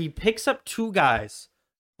where he picks up 2 guys,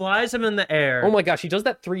 flies them in the air. Oh my gosh, he does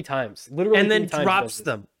that 3 times. Literally, and then drops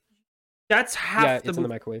them. That's half the movie. It's in the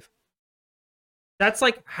microwave. That's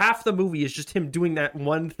like half the movie is just him doing that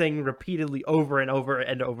one thing repeatedly over and over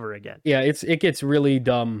and over again. Yeah, it gets really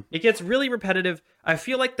dumb. It gets really repetitive. I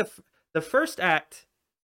feel like the first act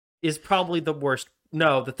is probably the worst.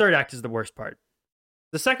 No, the third act is the worst part.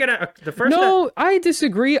 The second act, the first. No, I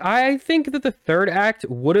disagree. I think that the third act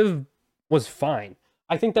was fine.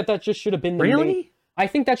 I think that just should have been the main. I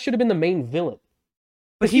think that should have been the main villain.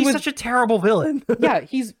 But he's such a terrible villain. Yeah,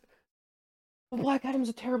 Black Adam's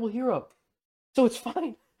a terrible hero, so it's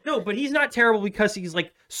fine. No, but he's not terrible because he's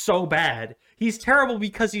like so bad. He's terrible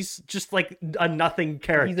because he's just like a nothing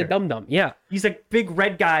character. He's a dum-dum, yeah. He's a big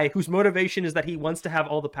red guy whose motivation is that he wants to have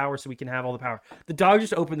all the power so he can have all the power. The dog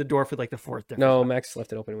just opened the door for like the 4th difference. No, Max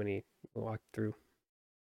left it open when he walked through.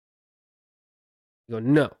 You go,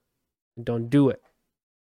 no, don't do it.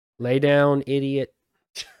 Lay down, idiot.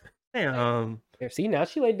 Damn. Here, see, now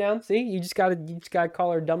she laid down. See, you just gotta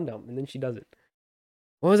call her dum-dum, and then she does it.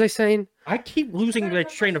 What was I saying? I keep losing my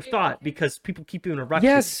train of thought because people keep interrupting.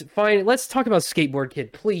 Yes, fine. Let's talk about Skateboard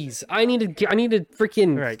Kid, please. I need to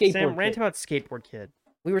freaking Skateboard Sam, Kid. rant about Skateboard Kid.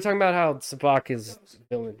 We were talking about how Sabak is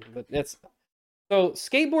villain, but that's so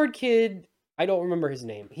Skateboard Kid. I don't remember his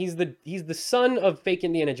name. He's the son of fake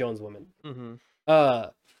Indiana Jones woman. Mm-hmm.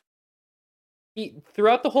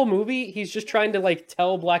 Throughout the whole movie, he's just trying to like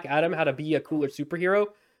tell Black Adam how to be a cooler superhero.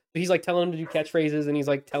 So he's like telling him to do catchphrases, and he's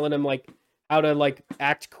like telling him like how to like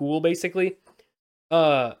act cool, basically.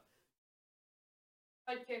 Max,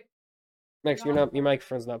 your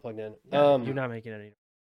microphone's not plugged in. Yeah, you're not making any.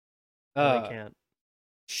 I can't.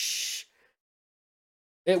 Shh.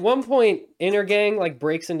 At one point, Intergang like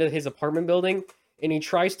breaks into his apartment building, and he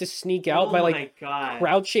tries to sneak out by like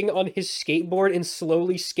crouching on his skateboard and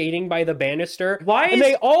slowly skating by the banister.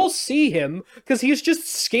 They all see him because he's just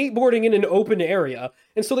skateboarding in an open area,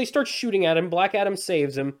 and so they start shooting at him. Black Adam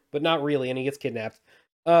saves him, but not really, and he gets kidnapped.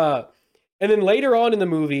 And And then later on in the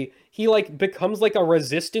movie, he like becomes like a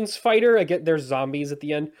resistance fighter. Again, there's zombies at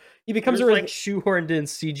the end. He becomes There's like shoehorned in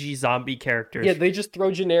CG zombie characters. Yeah, they just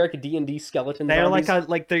throw generic D&D skeleton They're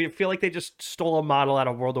zombies. they feel like they just stole a model out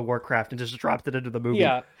of World of Warcraft and just dropped it into the movie.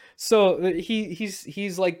 Yeah. So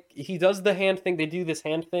he's like, he does the hand thing. They do this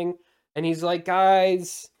hand thing, and he's like,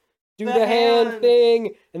 guys, do the hand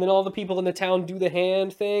thing. And then all the people in the town do the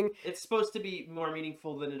hand thing. It's supposed to be more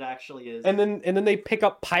meaningful than it actually is. And then they pick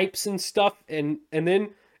up pipes and stuff, and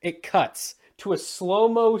then it cuts to a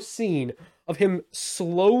slow-mo scene of him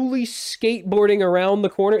slowly skateboarding around the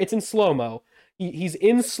corner. It's in slow-mo. He's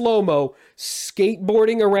in slow-mo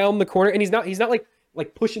skateboarding around the corner, and he's not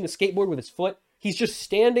like pushing the skateboard with his foot. He's just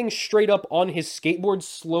standing straight up on his skateboard,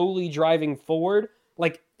 slowly driving forward,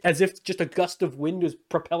 like as if just a gust of wind is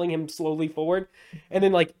propelling him slowly forward. And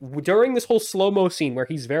then like during this whole slow-mo scene where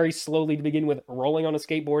he's very slowly to begin with rolling on a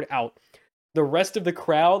skateboard out, the rest of the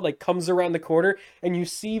crowd like comes around the corner, and you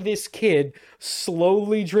see this kid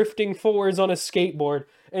slowly drifting forwards on a skateboard,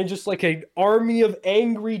 and just like an army of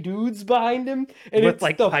angry dudes behind him, and with it's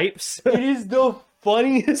like pipes. It is the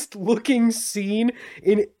funniest looking scene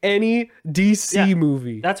in any DC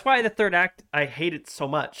movie. That's why the third act I hate it so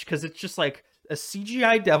much, because it's just like a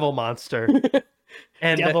CGI devil monster.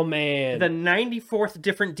 And Devil Man. The 94th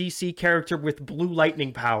different DC character with blue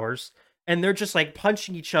lightning powers. And they're just like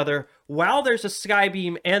punching each other while there's a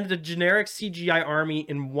skybeam and a generic CGI army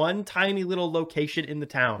in one tiny little location in the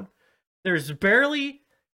town. There's barely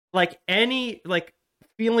like any like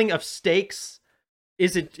feeling of stakes.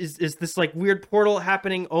 Is this like weird portal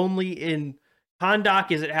happening only in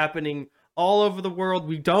Kahndaq? Is it happening all over the world?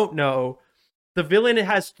 We don't know. The villain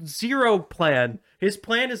has zero plan. His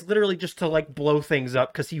plan is literally just to like blow things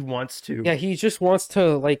up because he wants to. Yeah, he just wants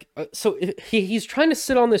to like. So he's trying to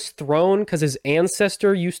sit on this throne because his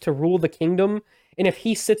ancestor used to rule the kingdom, and if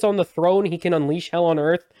he sits on the throne, he can unleash hell on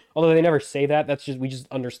Earth. Although they never say that. We just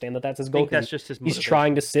understand that that's his goal. I think that's just his motivation. He's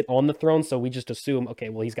trying to sit on the throne, so we just assume, okay,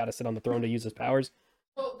 well, he's got to sit on the throne to use his powers.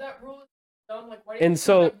 Well, that rule is dumb. Like, why And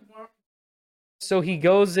so he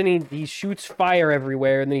goes and he shoots fire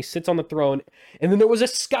everywhere, and then he sits on the throne, and then there was a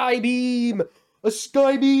sky beam! A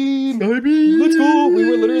sky beam! Sky beam! Let's go! We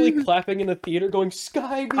were literally clapping in the theater going,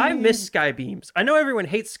 sky beam! I miss sky beams. I know everyone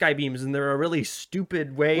hates sky beams, and they're a really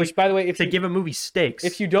stupid way Which, by the way, give a movie stakes.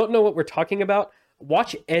 If you don't know what we're talking about,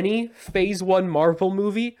 watch any Phase 1 Marvel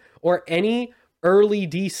movie, or any early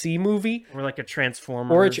DC movie, or like a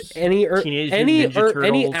Transformers, or any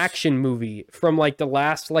Turtles. action movie from like the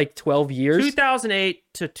last like 12 years. 2008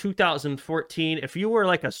 to 2014. If you were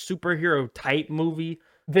like a superhero type movie,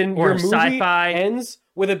 then or your movie sci-fi ends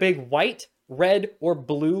with a big white, red, or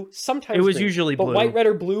blue. Sometimes it was green, usually but blue. White, red,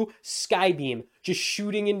 or blue sky beam just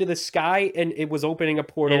shooting into the sky, and it was opening a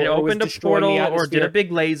portal. And it opened a portal or did a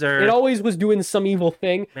big laser. It always was doing some evil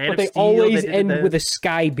thing, but they always end with a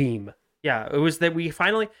sky beam. Yeah, it was that we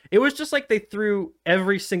finally. It was just like they threw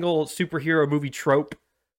every single superhero movie trope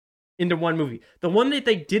into one movie. The one that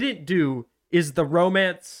they didn't do is the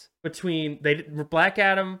romance between Black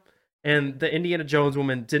Adam and the Indiana Jones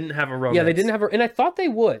woman didn't have a romance. Yeah, they didn't have and I thought they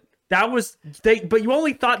would. But you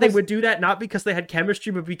only thought they would do that not because they had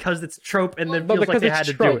chemistry, but because it's trope, and then feels like they had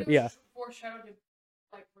to do it. Yeah.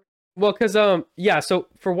 Well, because so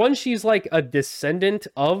for one, she's like a descendant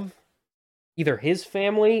of either his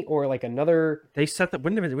family or like another. They set that.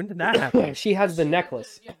 When did that happen? She has the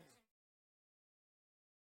necklace.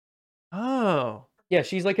 Oh. Yeah,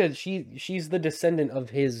 she's like she's the descendant of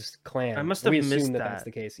his clan. I must have missed that. That's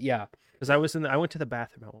the case. Yeah, because I went to the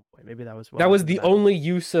bathroom at one point. Maybe that was that was the only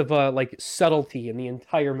use of like subtlety in the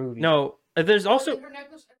entire movie. No, there's also.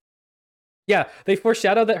 Yeah, they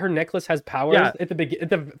foreshadow that her necklace has powers at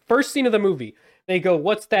the first scene of the movie. They go,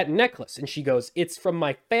 "What's that necklace?" And she goes, "It's from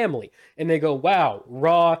my family." And they go, "Wow,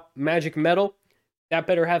 raw magic metal? That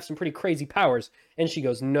better have some pretty crazy powers." And she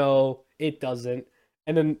goes, "No, it doesn't."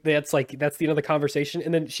 And then that's the end of the conversation.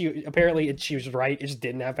 And then she was right. It just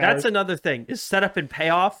didn't have powers. That's another thing. Is setup and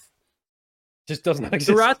payoff. Just does not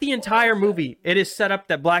exist. Throughout the entire movie, it is set up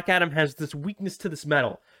that Black Adam has this weakness to this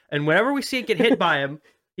metal. And whenever we see it get hit by him,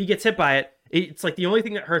 he gets hit by it. It's like the only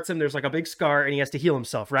thing that hurts him. There's like a big scar and he has to heal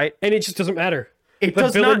himself, right? And it just doesn't matter. The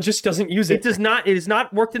villain just doesn't use it. It does not. It is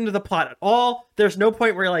not worked into the plot at all. There's no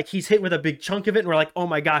point where like he's hit with a big chunk of it and we're like, oh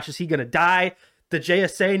my gosh, is he going to die? The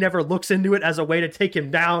JSA never looks into it as a way to take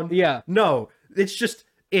him down. Yeah. No, it's just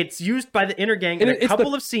It's used by the inner gang And in a it's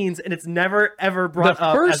couple of scenes, and it's never ever brought the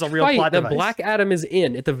up first as a real fight plot that device. Black Adam is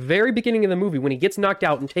in at the very beginning of the movie when he gets knocked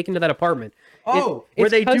out and taken to that apartment. where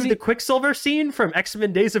it's they 'cause do the Quicksilver scene from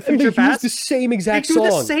X-Men Days of and they Future use Past. the same exact They do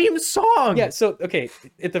song. the same song. Yeah, so okay,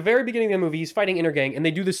 at the very beginning of the movie, he's fighting Intergang, and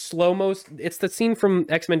they do the slow most. It's the scene from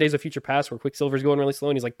X-Men Days of Future Past where Quicksilver's going really slow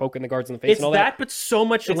and he's like poking the guards in the face It's and all that, but so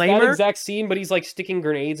much It's that lamer. exact scene, but he's like sticking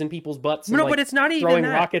grenades in people's butts. And, No, like, but it's not even throwing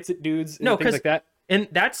that. rockets at dudes. And No, things 'cause like that. And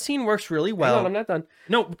that scene works really Hang well. on, I'm not done.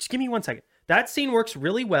 No, just give me 1 second. That scene works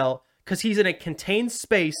really well because he's in a contained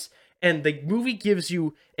space, and the movie gives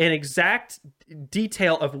you an exact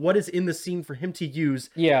detail of what is in the scene for him to use.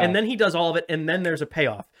 Yeah. And then he does all of it, and then there's a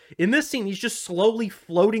payoff. In this scene, he's just slowly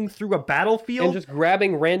floating through a battlefield And just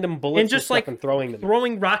grabbing random bullets and just stuff like and throwing them.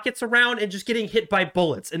 throwing rockets around and just getting hit by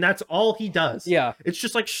bullets, and that's all he does. Yeah. It's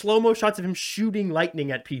just like slow-mo shots of him shooting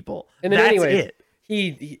lightning at people. And then that's anyways, it.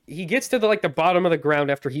 he gets to the bottom of the ground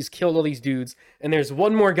after he's killed all these dudes, and there's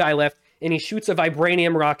one more guy left, and he shoots a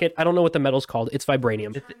vibranium rocket. I don't know what the metal's called. It's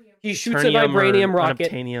vibranium. He shoots a Ternium or vibranium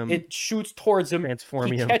rocket. unobtainium. It shoots towards him. He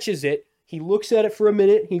Transformium. catches it. He looks at it for a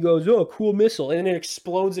minute. He goes, "Oh, cool missile!" And then it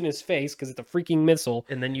explodes in his face because it's a freaking missile.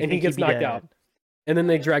 And then you and he think gets he'd be knocked dead. out. And then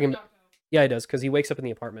they drag him. Yeah, he does because he wakes up in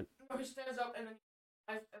the apartment, He stands up and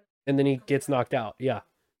then and then he gets knocked out. Yeah,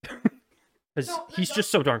 Because No, he's no.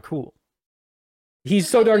 just so darn cool. he's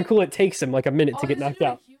so darn cool. It takes him like a minute all to he get has knocked do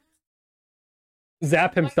out. is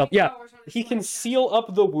Zap himself. lightning Yeah, powers on his he can legs. seal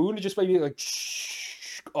up the wound just by being like,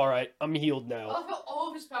 "Shh, all right, I'm healed I now." love how all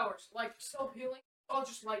of his powers, like self-healing, all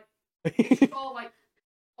just like all like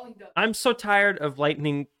all he does. I'm so tired of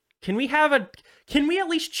lightning. Can we at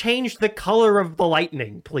least change the color of the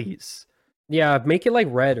lightning, please? Yeah, make it like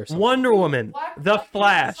red or something. Wonder Woman, Black The Lightning is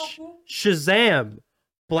Flash, so cool. Shazam,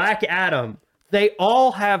 Black Adam. They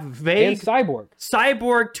all have And vague Cyborg.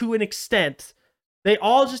 Cyborg to an extent. They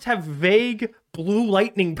all just have vague blue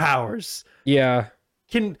lightning powers. Yeah.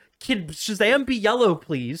 Can Shazam be yellow,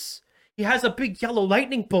 please? He has a big yellow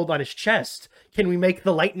lightning bolt on his chest. Can we make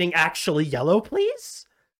the lightning actually yellow, please?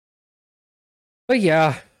 But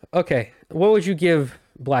yeah, okay. What would you give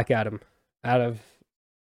Black Adam out of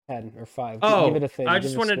 10 or 5? Oh, give it a thing. I give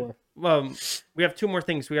just it a wanted. score. We have two more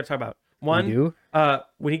things we got to talk about. We One, do?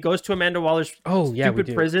 when he goes to Amanda Waller's Oh, yeah, we stupid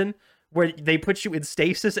do. prison, where they put you in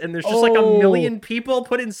stasis, and there's just like a million people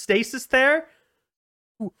put in stasis there.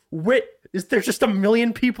 Wait, is there just a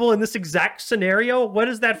million people in this exact scenario? What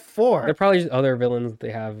is that for? They're probably just other villains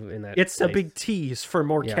they have in that. It's a place. big tease for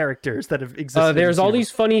more Yeah. characters that have existed. in There's this all universe.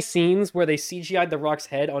 these funny scenes where they CGI'd the Rock's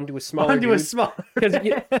head onto a smaller onto a dude. small. Because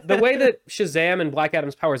the way that Shazam and Black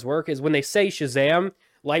Adam's powers work is when they say Shazam,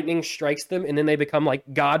 lightning strikes them, and then they become like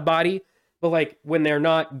God body. But like when they're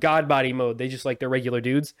not God body mode, they just like they're regular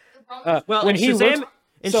dudes. Well, when in he Shazam, looks-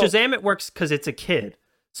 in so- Shazam, it works because it's a kid.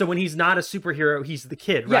 So when he's not a superhero, he's the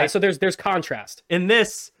kid, right? Yeah, so there's contrast. In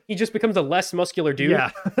this, He just becomes a less muscular dude.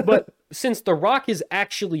 yeah, But since The Rock is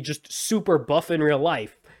actually just super buff in real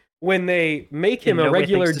life, when they make him in a no way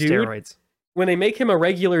regular thanks to dude, steroids. when they make him a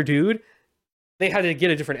regular dude, they had to get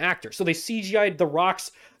a different actor. So they CGI'd The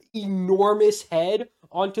Rock's enormous head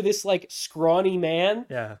onto this like scrawny man,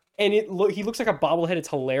 Yeah. and he looks like a bobblehead. It's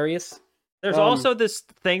hilarious. There's Um, also this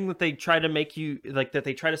thing that they try to make you like that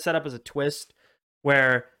they try to set up as a twist,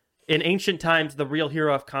 where in ancient times the real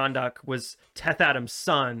hero of Kondak was Teth Adam's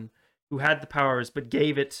son, who had the powers but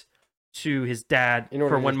gave it to his dad In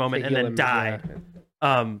order for one to moment and heal then him, died.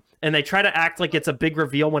 yeah. And they try to act like it's a big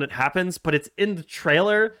reveal when it happens, but it's in the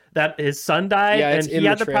trailer that his son died Yeah, and it's in he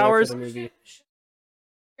had the trailer for powers the movie.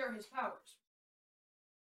 Share his powers.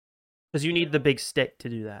 because you need the big stick to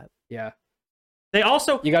do that. Yeah, They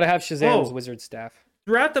also you got to have Shazam's Whoa. wizard staff.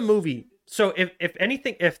 throughout the movie. So if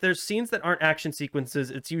anything, if there's scenes that aren't action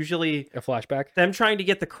sequences, it's usually A flashback. them trying to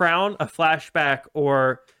get the crown, a flashback,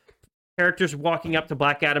 or characters walking up to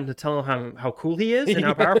Black Adam to tell him how cool he is and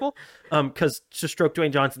how powerful. Because to stroke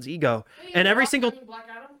Dwayne Johnson's ego. Hey, And every Black- single- I mean, Black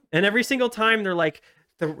Adam. And every single time they're like,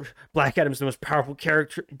 the Black Adam's the most powerful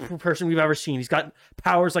person we've ever seen. He's got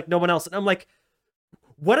powers like no one else. And I'm like,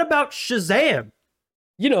 what about Shazam?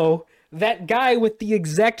 You know, that guy with the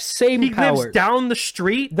exact same He powers lives down the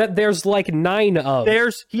street. that there's like 9 of.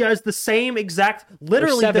 He has the same exact,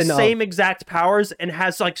 literally the 7 of. same exact powers, and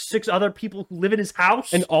has like 6 other people who live in his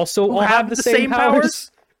house and also who all have the same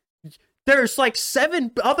powers. There's like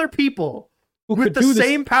 7 other people Who with could the do this-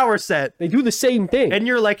 same power set. They do the same thing. And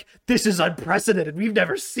you're like, this is unprecedented. We've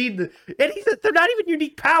never seen the. And they're not even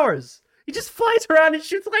unique powers. He just flies around and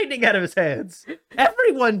shoots lightning out of his hands.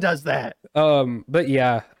 Everyone does that. But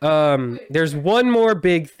yeah, there's one more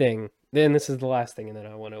big thing. Then this is the last thing, and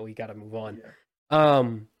then we gotta move on.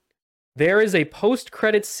 there is a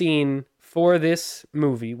post-credit scene for this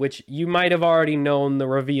movie, which you might have already known the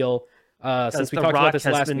reveal since we The talked Rock about this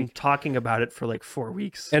has last been week. talking about it for like 4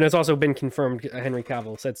 weeks. And it's also been confirmed. Henry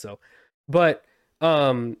Cavill said so. But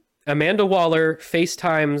Amanda Waller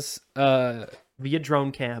FaceTimes Via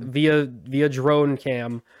drone cam. via drone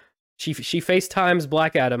cam. She FaceTimes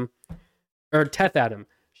Black Adam or Teth Adam.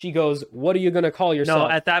 She goes, "What are you gonna call yourself?"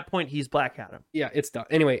 No, at that point he's Black Adam. Yeah, it's done.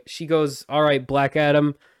 Anyway, she goes, "All right, Black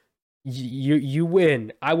Adam, you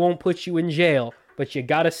win. I won't put you in jail, but you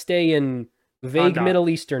gotta stay in vague Kahndaq. Middle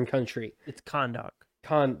Eastern country. It's Kahndaq.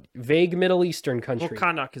 Vague Middle Eastern country." Well,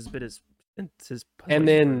 Kahndaq has been his And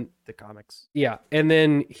then- the comics. Yeah, and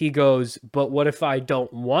then he goes, "But what if I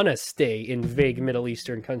don't want to stay in vague Middle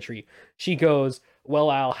Eastern country?" She goes, "Well,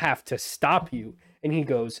 I'll have to stop you." And he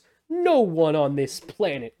goes, "No one on this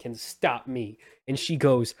planet can stop me." And she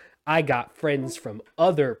goes, "I got friends from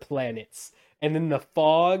other planets." And then the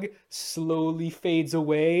fog slowly fades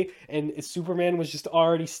away, and Superman was just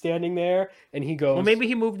already standing there. And he goes, Well, maybe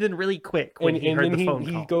he moved in really quick when he heard then the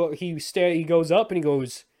phone call. he goes up and he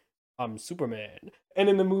goes, "I'm Superman." And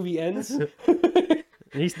then the movie ends.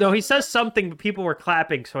 He says something, but people were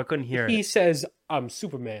clapping, so I couldn't hear He it. says, "I'm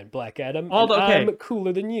Superman, Black Adam. Although, and okay, I'm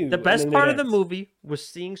cooler than you." The And best then part it of the ends. movie was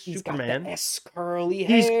seeing He's Superman. got the S curly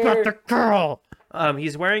hair. He's got the curl.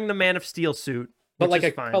 He's wearing the Man of Steel suit, but which like is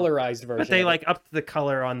a fine. colorized version. But they of it. like upped the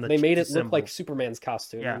color on the. They made the it look like symbol. Superman's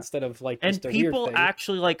costume Yeah. instead of like And just a people weird thing.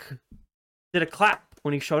 actually like did a clap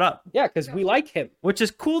when he showed up, Yeah, because we like him. which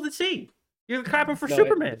is cool to see. You're clapping for No,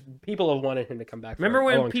 Superman. People have wanted him to come back. For Remember a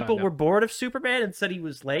when long people time were now. bored of Superman and said he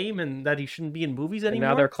was lame and that he shouldn't be in movies And anymore?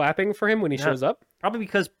 now they're clapping for him when he Yeah. shows up. Probably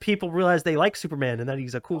because people realize they like Superman and that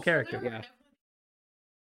he's a cool Also, character. there were Yeah. definitely-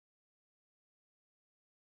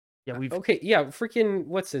 Yeah, we've Okay, yeah, freaking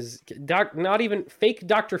what's his not even fake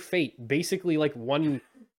Dr. Fate basically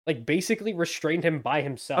basically restrained him by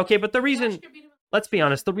himself. okay, but the reason, Flash could beat him- let's be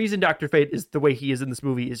honest, the reason Dr. Fate is the way he is in this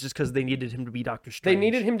movie is just because they needed him to be Doctor They Strange.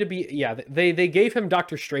 needed him to be they gave him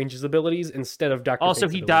Doctor Strange's abilities instead of Dr. Also,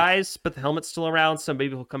 Fate's he abilities. dies, but the helmet's still around. So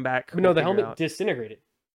maybe he'll come back. But no, We'll the figure helmet out. disintegrated.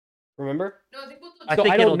 Remember? No, I think what I the So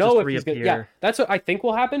think I don't it'll know just if he's gonna. Yeah, reappear. that's what I think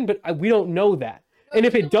will happen, but we don't know that. And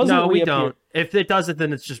if it doesn't No, we reappear, don't. If it does it,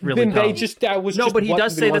 then it's just really then they dumb. just that was No, just but he what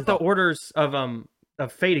does the say was that the about. orders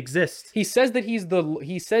of fate exist. He says that he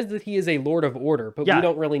says that he is a Lord of Order, but Yeah. we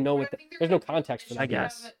don't really know what. I think they're There's no gonna- context for that. I yet.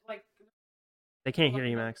 guess. Like, They can't hear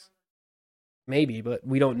you, Max. Maybe, but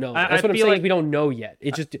we don't know. I That's what I'm feel saying. like- We don't know yet.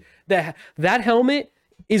 It just that helmet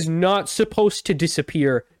is not supposed to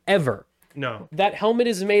disappear ever. No. That helmet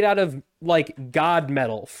is made out of like god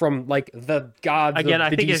metal from like the gods Again, of I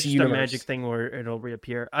the think DC it's just universe. a magic thing where it'll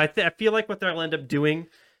reappear. I feel like what they'll end up doing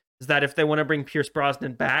is that if they want to bring Pierce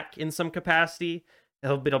Brosnan back in some capacity,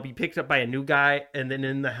 it'll be picked up by a new guy, and then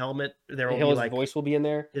in the helmet there will be His like voice will be in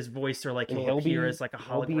there. his voice, or like And he'll appear as like a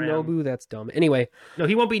he'll be hologram. Nobu. That's dumb. Anyway, No,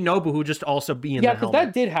 he won't be Nobu. Who just also be in yeah, the because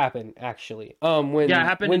helmet. that did happen actually. When Yeah, it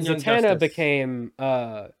happened when in Young Zatanna Justice. became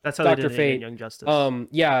That's how Dr. they did it Fate, in Young Justice.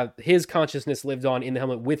 yeah, his consciousness lived on in the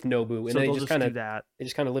helmet with Nobu, and so they they'll just just kind do of that.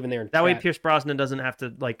 live in there. And That way, chat. Pierce Brosnan doesn't have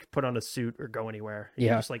to like put on a suit or go anywhere. He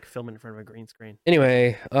Yeah. can just like film in front of a green screen.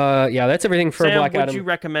 Anyway, yeah, that's everything for Sam, Black would Adam. you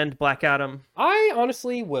recommend Black Adam? I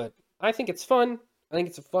honestly would. I think it's fun. I think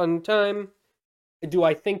it's a fun time. Do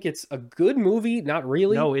I think it's a good movie? Not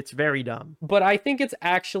really. No, it's very dumb. But I think it's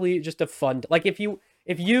actually just a fun. Like if you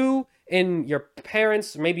and your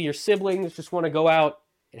parents, maybe your siblings, just want to go out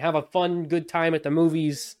and have a fun, good time at the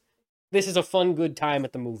movies, this is a fun, good time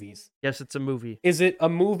at the movies. Yes, it's a movie. Is it a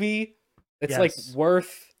movie that's like Yes.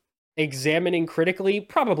 worth examining critically?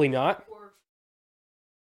 Probably not. or-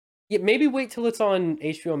 Yeah, maybe wait till it's on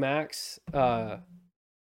HBO Max.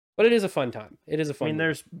 But it is a fun time. It is a I fun. mean, movie.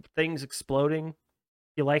 there's things exploding.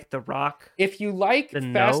 You like The Rock? If you like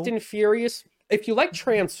Then Fast no. and Furious, if you like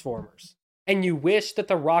Transformers, and you wish that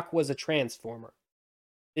The Rock was a Transformer,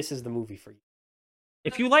 this is the movie for you.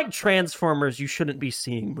 If you like Transformers, you shouldn't be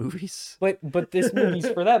seeing movies. But this movie's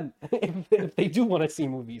for them if they do want to see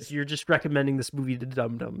movies. You're just recommending this movie to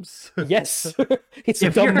dum-dums. Yes, it's a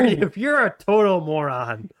if, dumb you're, movie. if you're a total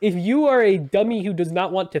moron. If you are a dummy who does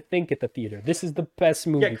not want to think at the theater, this is the best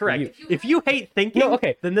movie. Yeah, correct. For you. If you hate thinking, No,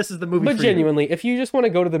 okay. then this is the movie But for you. genuinely, if you just want to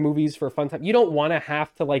go to the movies for a fun time, you don't want to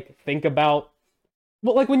have to like think about.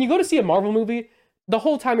 Well, like when you go to see a Marvel movie, the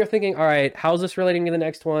whole time you're thinking, all right, how's this relating to the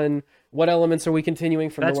next one? What elements are we continuing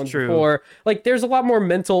from That's the ones true. before? Like, there's a lot more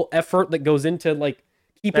mental effort that goes into like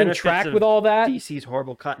keeping Benefits track of with all that. DC's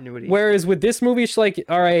horrible continuity. Whereas with this movie, it's like,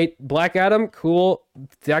 all right, Black Adam, cool.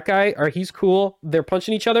 That guy, or he's cool. They're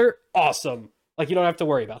punching each other, awesome. Like you don't have to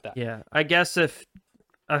worry about that. Yeah, I guess if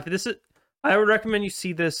this is, I would recommend you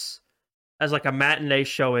see this as like a matinee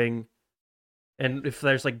showing, and if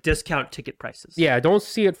there's like discount ticket prices. Yeah, don't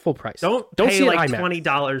see it full price. Don't pay see like IMAX.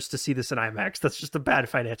 $20 to see this in IMAX. That's just a bad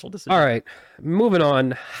financial decision. All right, moving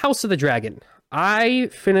on. House of the Dragon. I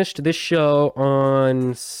finished this show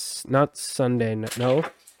on not Sunday. No.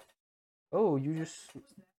 Oh, you just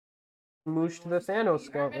mooshed the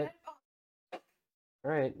Thanos gauntlet. All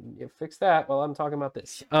right, you fix that while I'm talking about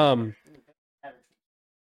this. What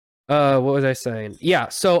was I saying? Yeah,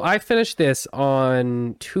 so I finished this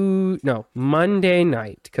on Monday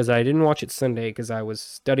night, because I didn't watch it Sunday because I was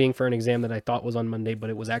studying for an exam that I thought was on Monday, but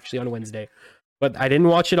it was actually on Wednesday. But I didn't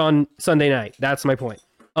watch it on Sunday night. That's my point.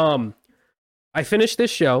 I finished this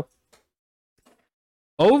show.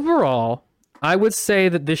 Overall, I would say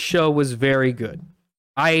that this show was very good.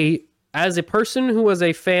 As a person who was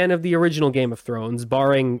a fan of the original Game of Thrones,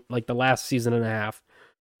 barring like the last season and a half,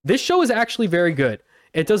 this show is actually very good.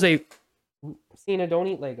 It does Cena, don't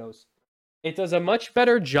eat Legos. It does a much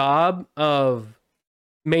better job of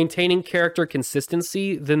maintaining character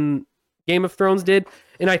consistency than Game of Thrones did.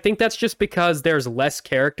 And I think that's just because there's less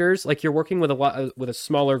characters. Like, you're working with a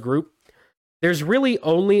smaller group. There's really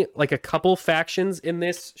only like a couple factions in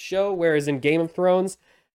this show, whereas in Game of Thrones,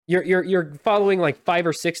 you're following like 5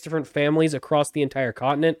 or 6 different families across the entire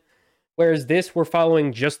continent. Whereas this, we're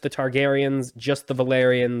following just the Targaryens, just the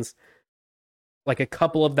Valerians, like a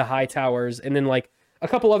couple of the High Towers, and then like a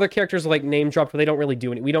couple other characters like name dropped, but they don't really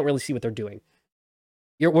do anything. We don't really see what they're doing.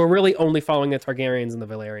 We're really only following the Targaryens and the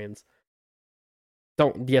Valerians.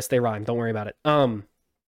 Yes, they rhyme. Don't worry about it.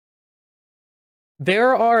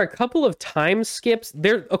 There are a couple of time skips.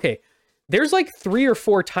 There's like 3 or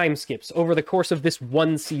 4 time skips over the course of this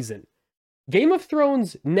one season. Game of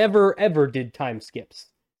Thrones never ever did time skips.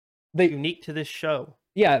 Unique to this show.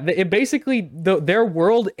 Yeah, it basically their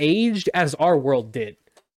world aged as our world did,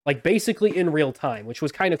 like basically in real time, which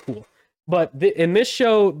was kind of cool. But in this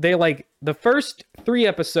show, they like the first 3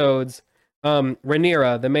 episodes.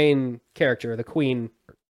 Rhaenyra, the main character, the queen,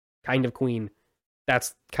 kind of queen,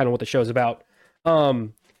 that's kind of what the show's about.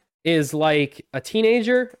 Is like a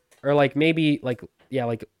teenager, or like maybe like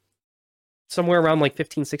somewhere around like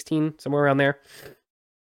 15, 16, somewhere around there.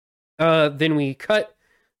 Then we cut.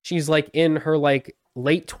 She's like in her like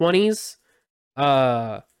late 20s,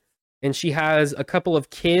 and she has a couple of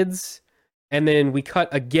kids, and then we cut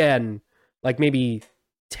again, like maybe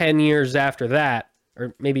 10 years after that,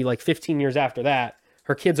 or maybe like 15 years after that.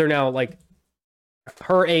 Her kids are now like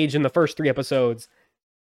her age in the first 3 episodes,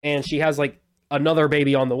 and she has like another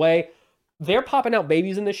baby on the way. They're popping out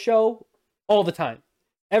babies in this show all the time.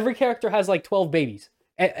 Every character has like 12 babies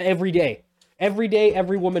every day. Every day,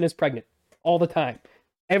 every woman is pregnant all the time.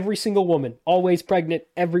 Every single woman, always pregnant.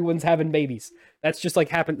 Everyone's having babies. That's just like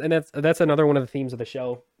happened, and that's another one of the themes of the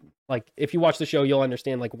show. Like, if you watch the show, you'll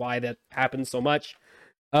understand like why that happens so much.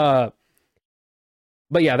 But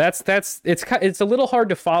yeah, it's a little hard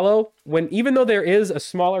to follow even though there is a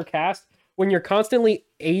smaller cast. When you're constantly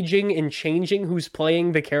aging and changing who's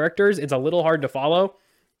playing the characters, it's a little hard to follow.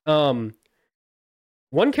 One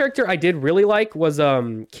character I did really like was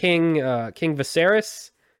King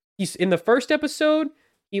Viserys. He's in the first episode.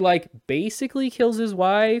 He like basically kills his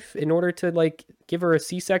wife in order to like give her a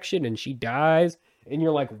C-section, and she dies. And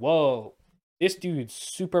you're like, whoa, this dude's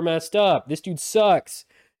super messed up. This dude sucks.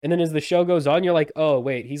 And then as the show goes on, you're like, oh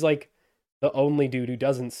wait, he's like the only dude who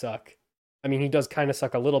doesn't suck. I mean, he does kind of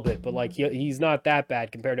suck a little bit, but like he's not that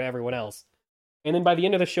bad compared to everyone else. And then by the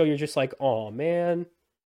end of the show, you're just like, oh man,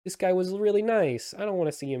 this guy was really nice. I don't want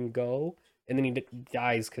to see him go. And then he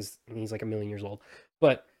dies because he's like 1,000,000 years old.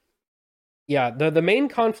 But yeah, the main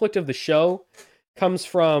conflict of the show comes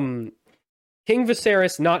from King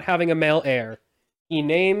Viserys not having a male heir. He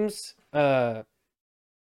names his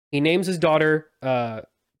daughter the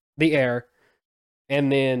heir,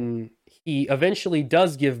 and then he eventually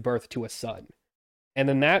does give birth to a son. And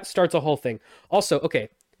then that starts a whole thing. Also, okay,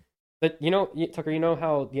 but Tucker, you know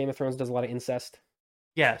how Game of Thrones does a lot of incest?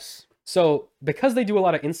 Yes. So because they do a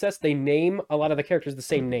lot of incest, they name a lot of the characters the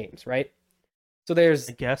same names, right? So there's,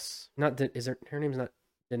 I guess, her name's not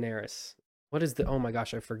Daenerys. What is oh my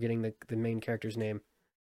gosh, I'm forgetting the main character's name.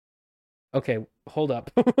 Okay, hold up.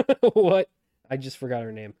 What? I just forgot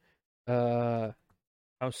her name.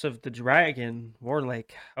 House of the Dragon, more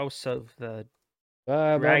like House of the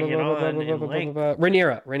Dragon on length.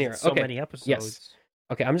 Rhaenyra. So okay. many episodes. Yes.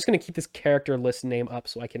 Okay, I'm just going to keep this character list name up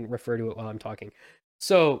so I can refer to it while I'm talking.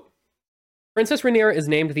 So, Princess Rhaenyra is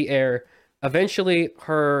named the heir. Eventually,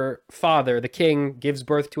 her father, the king, gives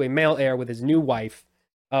birth to a male heir with his new wife,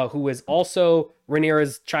 who is also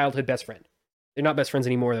Rhaenyra's childhood best friend. They're not best friends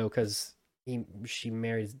anymore, though, because she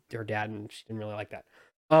marries her dad, and she didn't really like that.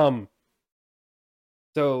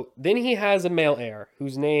 So then he has a male heir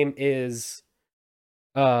whose name is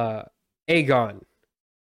Aegon.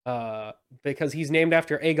 Because he's named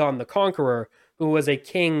after Aegon the Conqueror, who was a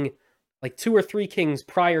king, like 2 or 3 kings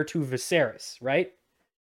prior to Viserys, right?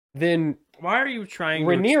 Then Why are you trying to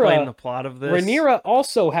Rhaenyra- explain the plot of this? Rhaenyra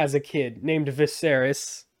also has a kid named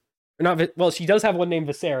Viserys. Or not, well, she does have one named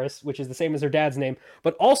Viserys, which is the same as her dad's name,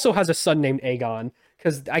 but also has a son named Aegon,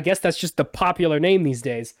 because I guess that's just the popular name these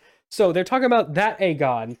days. So they're talking about that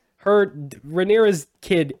Aegon, Rhaenyra's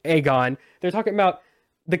kid Aegon. They're talking about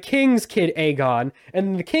the king's kid Aegon,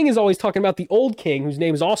 and the king is always talking about the old king, whose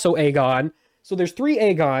name is also Aegon. So there's 3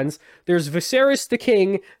 Aegons. There's Viserys the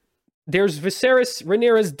king. There's Viserys,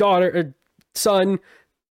 Rhaenyra's daughter, son.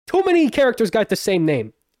 Too many characters got the same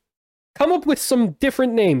name. Come up with some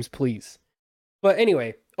different names, please. But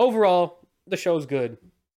anyway, overall, the show's good.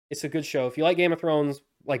 It's a good show. If you like Game of Thrones,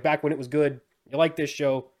 like back when it was good, you like this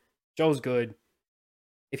show, show's good.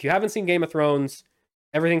 If you haven't seen Game of Thrones,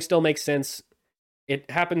 everything still makes sense. It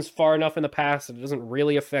happens far enough in the past that it doesn't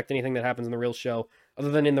really affect anything that happens in the real show.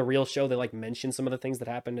 Other than in the real show, they like mention some of the things that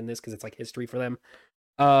happened in this because it's like history for them.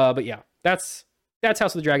 But yeah, that's House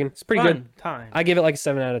of the Dragon. It's pretty good. Time. I give it like a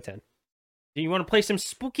 7 out of 10. Do you want to play some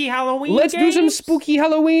spooky Halloween Let's do some games? spooky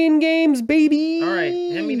Halloween games, baby. All right,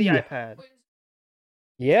 hand me the iPad.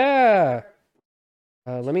 Yeah.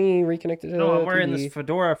 Let me reconnect it to No, the I'm wearing TV. this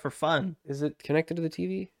fedora for fun. Is it connected to the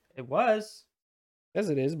TV? It was. Yes,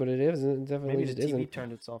 it is, but it isn't. It definitely Maybe the just TV isn't.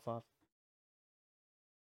 turned itself off.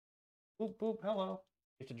 Boop, boop, hello.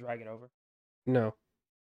 You have to drag it over. No.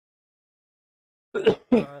 Uh,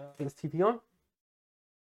 Is TV on?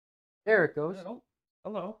 There it goes. oh,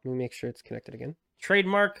 hello. Let me make sure it's connected again.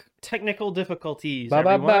 Trademark technical difficulties, Ba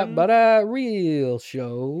ba ba everyone. ba da real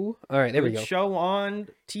show. All right, there we Good go. Show on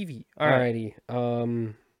TV. All right.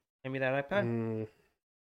 Alrighty. Hand me that iPad.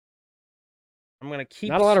 I'm going to keep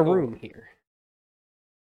Not a lot of score. room here.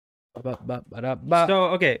 Ba ba ba da ba. So,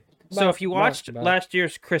 okay. So ba- if you ba- watched ba. last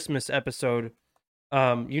year's Christmas episode,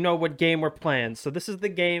 you know what game we're playing. So this is the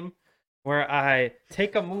game where I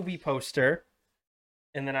take a movie poster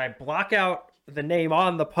and then I block out the name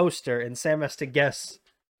on the poster and Sam has to guess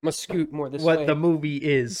I'm gonna scoot more this what way. the movie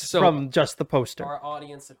is So- from just the poster. Our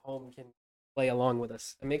audience at home can play along with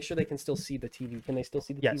us and make sure they can still see the TV. Can they still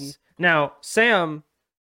see the Yes. TV? Now, Sam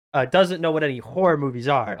doesn't know what any horror movies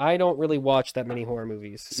are. I don't really watch that many horror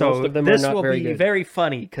movies. So most of them this are not will very be good. very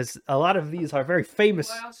funny because a lot of these are very famous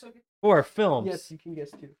Well, I also get horror films. Yes, you can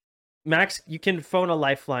guess too. Max, you can phone a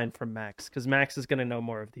lifeline from Max because Max is going to know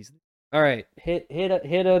more of these. All right, hit it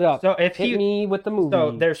up. So if Hit me with the movie.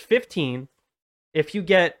 So there's 15. If you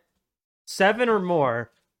get 7 or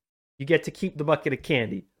more, you get to keep the bucket of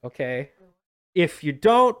candy. Okay. If you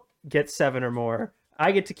don't get 7 or more,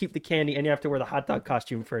 I get to keep the candy and you have to wear the hot dog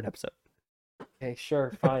costume for an episode. Okay,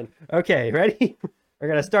 sure, fine. Okay, ready? We're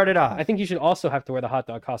going to start it off. I think you should also have to wear the hot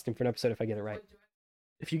dog costume for an episode if I get it right.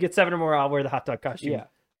 If you get 7 or more, I'll wear the hot dog costume Yeah.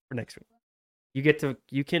 for next week.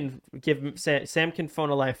 You can give Sam can phone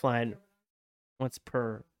a lifeline once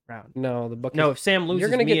per round. No, the bucket. No, if Sam loses, you're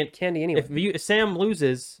gonna me get candy anyway. if Sam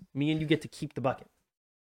loses, me and you get to keep the bucket.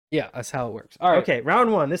 Yeah, that's how it works. All right. Okay,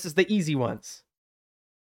 round 1. This is the easy ones.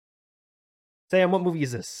 Sam, what movie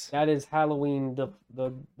is this? That is Halloween,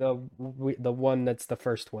 the one that's the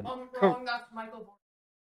first one. wrong. That's Michael. Vortier.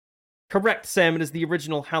 Correct, Sam. It is the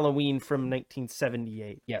original Halloween from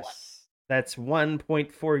 1978. Yes. That's 1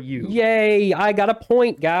 point for you. Yay! I got a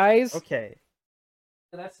point, guys. Okay.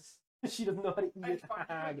 That's she doesn't know how to eat it.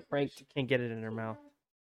 Get pranked. Can't get it in her mouth.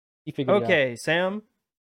 You figured it out. Okay, Sam.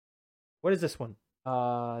 What is this one?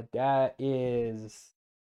 That is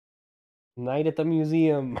Night at the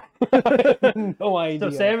Museum. No idea. So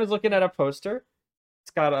Sam is looking at a poster.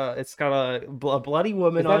 It's got a bloody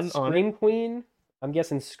woman is that on it. Scream Queen? I'm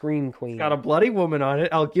guessing Scream Queen. It's got a bloody woman on it.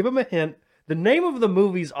 I'll give him a hint. The name of the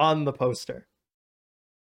movie's on the poster.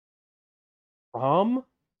 Prom?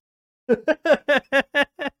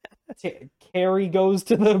 Carrie goes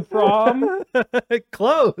to the prom?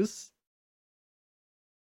 Close.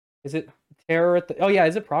 Is it Terror at the... Oh yeah,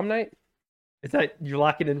 is it prom night? Is that you're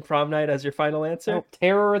locking in prom night as your final answer? Oh,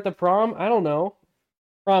 Terror at the prom? I don't know.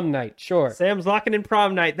 Prom night, sure. Sam's locking in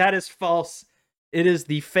prom night. That is false. It is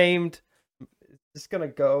the famed. It's gonna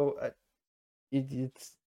go.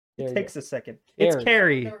 It's It takes a second. Carrie. It's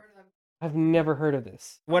Carrie, I've never heard of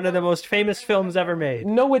this. one of the most famous films ever made.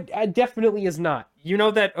 No, it definitely is not. You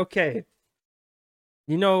know that? Okay.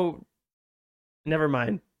 You know. Never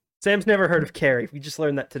mind. Sam's never heard of Carrie. We just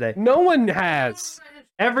learned that today. No one has.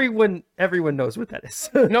 Everyone knows what that is.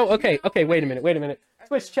 No, okay, wait a minute.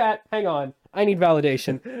 Twitch chat, hang on. I need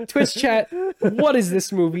validation. Twitch chat, what is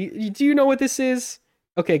this movie? Do you know what this is?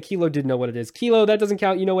 Okay, Kilo did know what it is. Kilo, that doesn't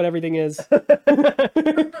count. You know what everything is.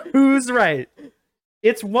 Who's right?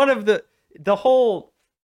 It's one of the whole.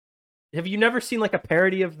 Have you never seen like a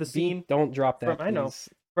parody of the scene? Don't drop that. I know. Please.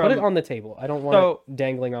 Put it on the table. I don't want it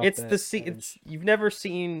dangling off. It's the scene. You've never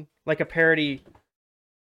seen like a parody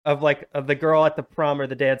of the girl at the prom where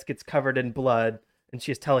the dance gets covered in blood and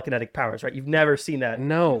she has telekinetic powers, right? You've never seen that.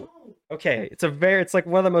 No. Okay, it's like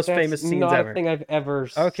one of the most famous scenes not ever. A thing I've ever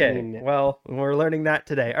seen. Okay, well, we're learning that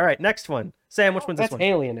today. All right, next one. Sam, which one's this one? That's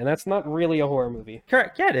Alien, and that's not really a horror movie.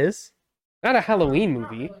 Correct. Yeah, it is. Not a Halloween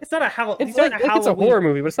movie. It's not a Halloween. It's a horror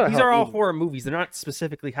movie, but it's not. These are all horror movies. They're not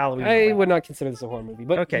specifically Halloween. I would not consider this a horror movie,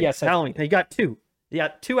 but okay, yes, Halloween. You got 2. You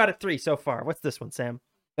got 2 out of 3 so far. What's this one, Sam?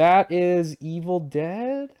 That is Evil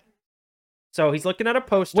Dead. So he's looking at a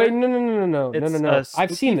poster. Wait, no.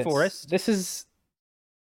 I've seen this. Forest. This is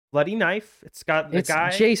Bloody Knife. It's got the guy.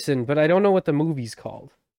 It's Jason, but I don't know what the movie's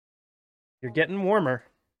called. You're getting warmer.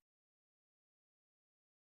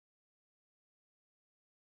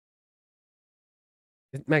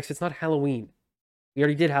 Max, it's not Halloween. We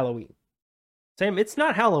already did Halloween. Sam, it's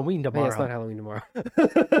not Halloween tomorrow. Hey, it's not Halloween tomorrow.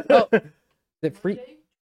 Oh, the free.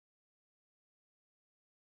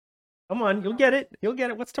 Come on, you'll get it. You'll get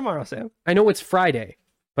it. What's tomorrow, Sam? I know it's Friday,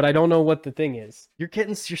 but I don't know what the thing is. You're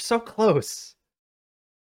so close.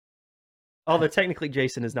 Although technically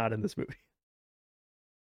Jason is not in this movie.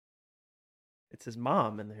 It's his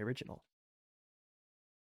mom in the original.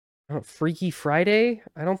 Oh, Freaky Friday?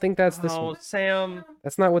 I don't think that's this one. Oh, Sam.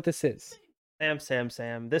 That's not what this is.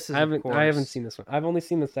 Sam. This is. I haven't seen this one. I've only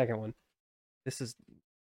seen the second one. This is.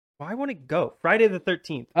 Why won't it go? Friday the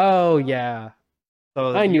 13th. Oh yeah.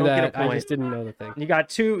 So I knew that. I just didn't know the thing. You got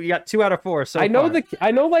 2 out of 4. So I know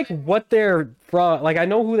like what they're from. Like I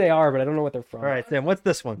know who they are, but I don't know what they're from. All right, Sam. What's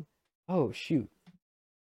this one? Oh shoot.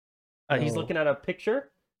 He's looking at a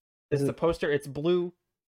picture. This is the poster. It's blue.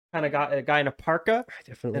 Kind of got a guy in a parka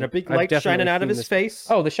and a big light shining out of his face.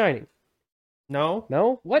 Oh, The Shining. No.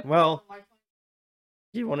 What? Well,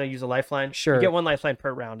 you want to use a lifeline? Sure. You get 1 lifeline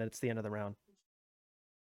per round, and it's the end of the round.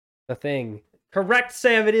 The Thing. Correct,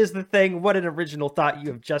 Sam. It is The Thing. What an original thought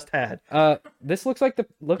you have just had. This looks like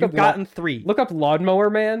You've gotten 3. Look up Lawnmower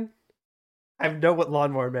Man. I know what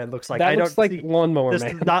Lawnmower Man looks like. That looks like Lawnmower Man.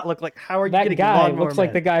 This does not look like. How are you that getting guy Lawnmower looks Man?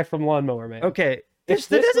 like the guy from Lawnmower Man. Okay. That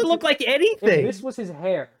doesn't look like anything. If this was his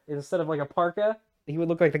hair instead of like a parka, he would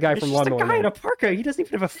look like the guy from Lawnmower Man. It's just a guy in a parka. He doesn't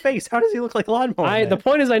even have a face. How does he look like Lawnmower Man? The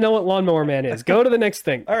point is, I know what Lawnmower Man is. Go to the next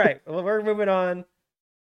thing. All right. Well, we're moving on.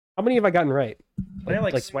 How many have I gotten right? Can I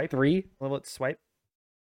like swipe? 3? Well, let's swipe.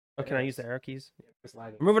 Oh, can I use the arrow keys?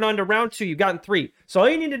 We're moving on to round 2. You've gotten 3. So all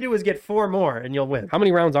you need to do is get 4 more, and you'll win. How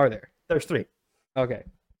many rounds are there? There's 3. Okay.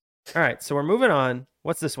 All right. So we're moving on.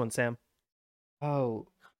 What's this one, Sam? Oh.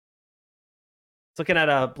 It's looking at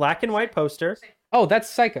a black and white poster. Oh, that's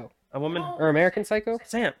Psycho. A woman or American Psycho?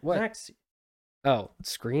 Sam, what? Next. Oh,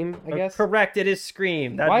 Scream, I guess. Correct. It is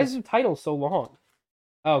Scream. Why is the title so long?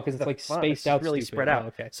 Oh, because it's like spaced out, really stupid. spread out. Oh,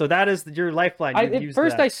 okay. So that is your lifeline. At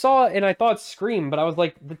first, I saw it and I thought Scream, but I was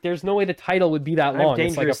like, "There's no way the title would be that long." I'm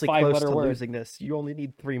dangerously it's like a close 5-letter to word. losing this. You only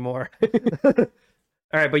need 3 more.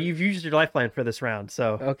 All right, but you've used your lifeline for this round,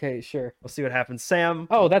 so okay, sure. We'll see what happens. Sam.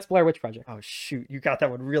 Oh, that's Blair Witch Project. Oh shoot, you got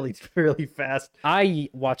that one really, really fast. I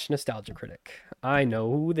watch Nostalgia Critic. I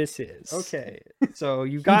know who this is. Okay, so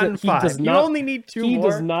you've gotten 5. You only need 2 more. He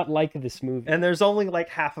does not like this movie, and there's only like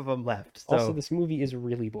half of them left. So. Also, this movie is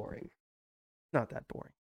really boring. Not that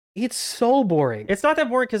boring. It's so boring. It's not that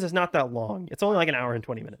boring because it's not that long. It's only like an hour and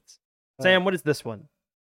 20 minutes. Sam, what is this one?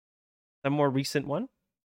 A more recent one?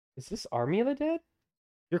 Is this Army of the Dead?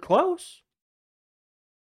 You're close.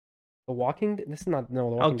 The Walking Dead? This is not.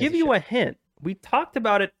 No, I'll give you a hint. We talked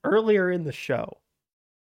about it earlier in the show.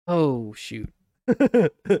 Oh shoot.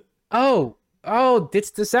 oh,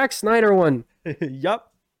 it's the Zack Snyder one.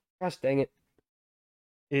 Yup. Gosh dang it.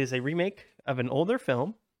 It is a remake of an older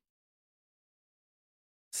film.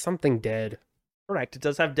 Something Dead. Correct. It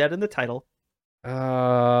does have Dead in the title.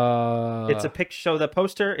 It's a picture. So the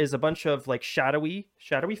poster is a bunch of like shadowy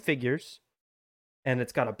figures, and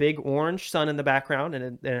it's got a big orange sun in the background,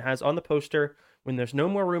 and it has on the poster, "When there's no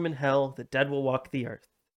more room in hell, the dead will walk the earth."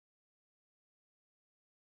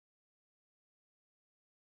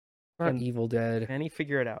 Not Evil Dead. Can he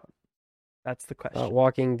figure it out? That's the question.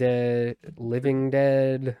 Walking Dead, Living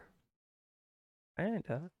Dead, and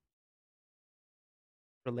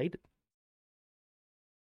related.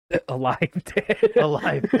 Alive Dead.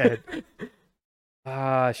 Alive Dead.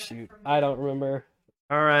 Shoot. I don't remember.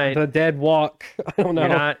 All right. The Dead Walk. I don't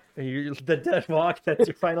know. You're the Dead Walk. That's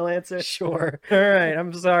your final answer? Sure. All right.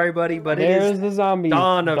 I'm sorry, buddy, but There's it is the zombie.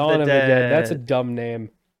 Dawn of the Dead. That's a dumb name.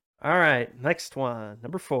 All right, next one,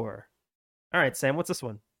 number 4. All right, Sam, what's this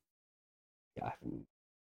one? Yeah.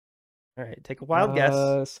 All right, take a wild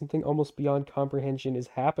guess. Something almost beyond comprehension is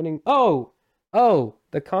happening. Oh,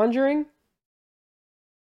 The Conjuring.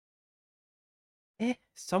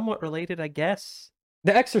 Somewhat related, I guess.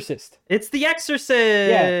 The Exorcist. It's The Exorcist.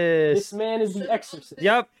 This man is the Exorcist.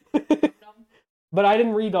 Yep. But I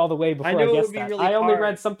didn't read all the way before I knew it guessed would be that. really I only hard.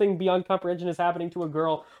 read something beyond comprehension is happening to a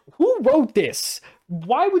girl. Who wrote this?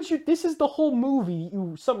 Why would you? This is the whole movie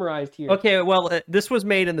you summarized here. Okay, well, this was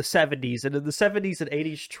made in the 70s, and in the 70s and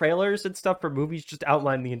 80s, trailers and stuff for movies just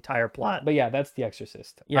outline the entire plot. But yeah, that's The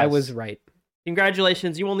Exorcist. I Yes. was right.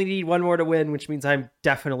 Congratulations, you only need one more to win, which means I'm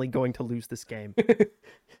definitely going to lose this game.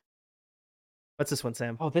 What's this one,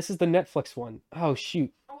 Sam? Oh, this is the Netflix one. Oh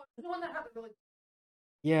shoot. Oh, the one that happened really.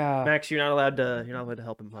 Yeah. Max, you're not allowed to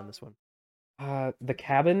help him on this one. The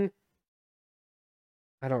Cabin.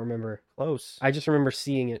 I don't remember. Close. I just remember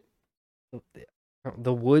seeing it.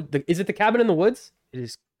 The wood. Is it The Cabin in the Woods? It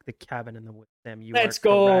is The Cabin in the Woods, Sam. You Let's are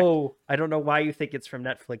correct. go. I don't know why you think it's from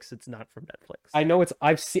Netflix. It's not from Netflix. I know it's.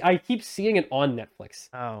 I keep seeing it on Netflix.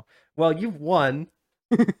 Oh, well, you've won.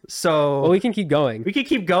 So Well, we can keep going. we can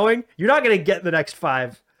keep going. You're not gonna get the next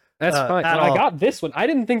 5. That's fine. at But I all. got this one. I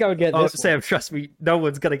didn't think I would get Oh, this Sam, trust me, no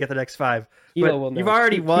one's gonna get the next 5. Kilo but will know. you've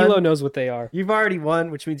already won. Kilo knows what they are. You've already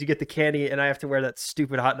won, which means you get the candy, and I have to wear that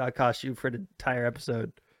stupid hot dog costume for the entire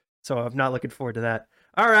episode. So I'm not looking forward to that.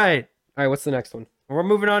 All right, All right, what's the next one? we're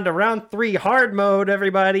moving on to round 3, hard mode,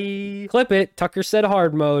 everybody. Clip it. Tucker said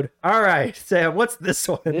hard mode. All right, Sam, what's this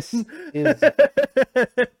one? This is.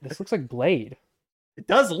 This looks like Blade. It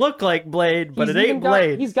does look like Blade, but He's it ain't even got-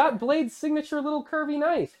 Blade. He's got Blade's signature little curvy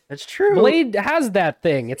knife. That's true. Blade has that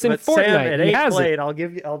thing. It's in but Fortnite. Sam, it he ain't has Blade. it.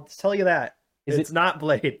 I'll tell you that. Is It's not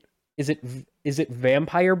Blade. Is it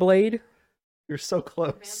Vampire Blade? You're so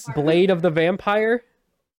close. Vampire. Blade of the Vampire?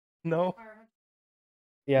 No,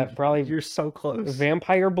 Yeah, probably you're so close.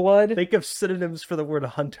 Vampire Blood? Think of synonyms for the word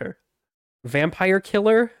hunter. Vampire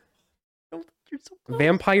Killer? You're so close.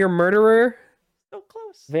 Vampire Murderer? So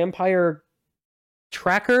close. Vampire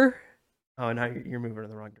Tracker? Oh, now you're moving in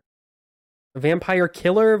the wrong direction. Vampire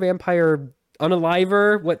Killer? Vampire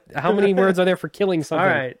Unaliver? What? How many words are there for killing something? All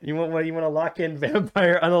right, you want to lock in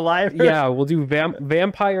vampire unalive? Yeah, we'll do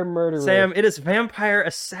Vampire Murderer. Sam, it is vampire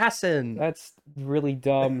assassin. That's really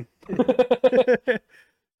dumb.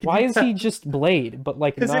 Why is he just Blade, but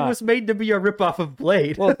like Because not? it was made to be a ripoff of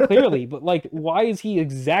Blade. Well, clearly, but like, why is he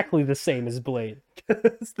exactly the same as Blade?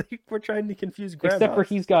 We're trying to confuse grandma. Except for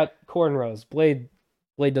he's got cornrows. Blade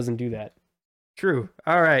doesn't do that. True.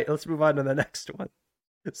 All right, let's move on to the next one.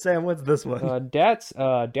 Sam, what's this one? Das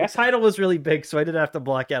The title was really big, so I didn't have to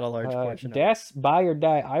block out a large portion of it. Das Buy or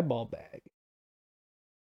Die eyeball bag.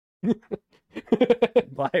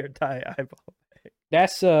 Buy or die eyeball.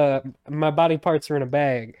 That's my body parts are in a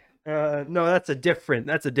bag. No, that's a different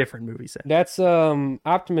movie, Sam. That's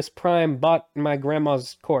Optimus Prime bought my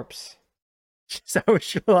grandma's corpse. Is that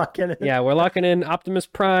what you're locking in? Yeah, we're locking in Optimus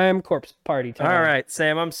Prime corpse party time. All right,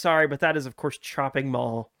 Sam, I'm sorry, but that is, of course, Chopping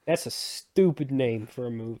Mall. That's a stupid name for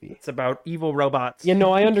a movie. It's about evil robots. You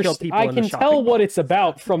know, I who kill understand. people I in the can shopping tell mall. what it's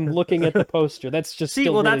about from looking at the poster. That's just See,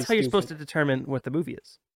 still well, really that's how you're supposed to stupid. determine what the movie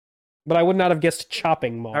is. But I would not have guessed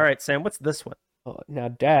Chopping Mall. All right, Sam, what's this one? Oh, now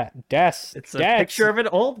Das. It's a picture of an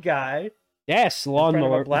old guy Das in front of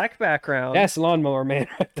lawnmower. a black background. Das lawnmower man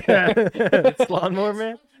right there. It's Lawnmower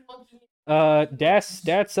Man.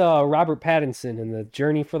 That's Robert Pattinson in the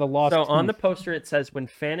Journey for the Lost. So on the Tooth. poster it says, "When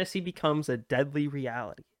fantasy becomes a deadly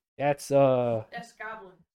reality." That's That's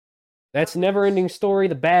Goblin. that's Never Ending Story,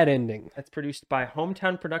 the bad ending. That's produced by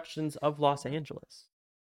Hometown Productions of Los Angeles.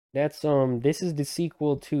 That's this is the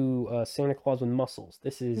sequel to Santa Claus with muscles.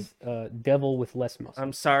 This is Devil with less muscles.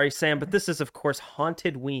 I'm sorry, Sam, but this is, of course,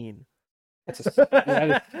 Haunted Ween. That is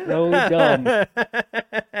so dumb.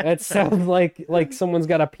 That sounds like someone's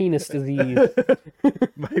got a penis disease.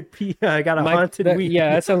 I got a haunted ween.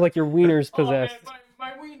 Yeah, that sounds like your wiener's Oh, man, possessed.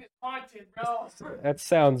 my ween is haunted, bro. That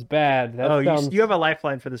sounds bad. That Oh, sounds, you have a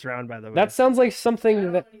lifeline for this round, by the way. that sounds like I something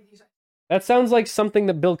don't that know any of these. that sounds like something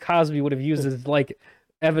that Bill Cosby would have used as like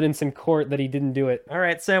evidence in court that he didn't do it. All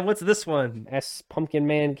right, Sam, what's this one? S Pumpkin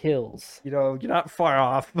Man kills. You know, you're not far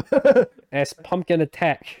off. S Pumpkin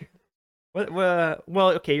Attack. Well,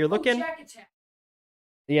 okay, you're looking. Jack Attack.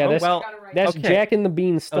 Yeah, Oh, that's well, Got it right. that's okay. Jack and the I'll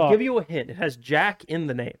Beanstalk. give you a hint. It has Jack in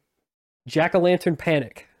the name. Jack-o'-lantern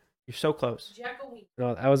Panic. You're so close. Jack-o'-ween.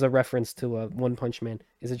 No, that was a reference to One Punch Man.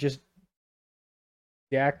 Is it just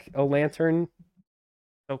Jack-o'-lantern?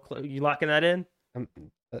 So close. You locking that in?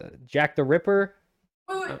 Jack the Ripper?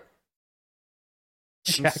 Wait, wait. I'm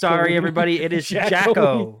Jack-o'- sorry, everybody. It is Jack-o'-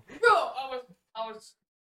 Jacko. Bro, I was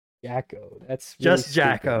Jacko. That's really Just stupid.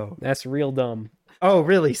 Jacko. That's real dumb. Oh,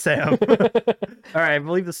 really, Sam? All right, I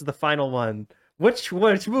believe this is the final one. Which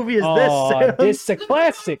movie is this, Sam? This is a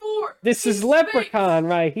classic. This is Leprechaun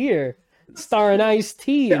right here, starring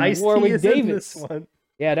Ice-T and Ice-T Warwick is in Davis. this one.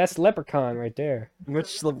 Yeah, that's Leprechaun right there.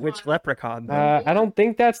 Which leprechaun? Then? I don't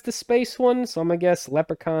think that's the space one, so I'm gonna guess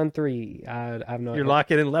Leprechaun 3. I'm not. You're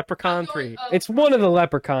locking in Leprechaun 3. It's one of the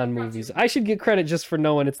Leprechaun movies. I should get credit just for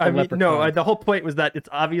knowing it's the Leprechaun. No, the whole point was that it's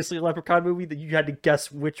obviously a Leprechaun movie that you had to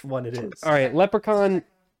guess which one it is. All right, Leprechaun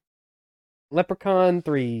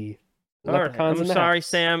 3. All right, Leprechauns I'm in the sorry, house.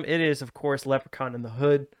 Sam. It is, of course, Leprechaun in the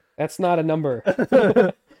Hood. That's not a number.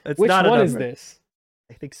 It's Which not a one is number. this?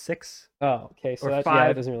 I think 6. Oh, okay, so Or that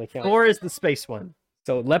 5. doesn't really count. 4 is the space one.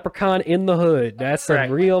 So Leprechaun in the Hood. That's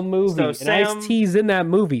Correct. a real movie. So and Sam- Ice-T's in that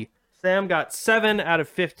movie. Sam got 7 out of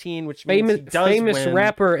 15, which means he does Famous win.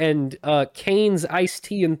 rapper and Kane's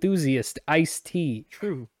Ice-T enthusiast, Ice-T.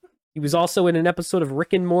 True. He was also in an episode of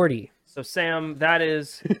Rick and Morty. So Sam, that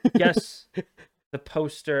is guess the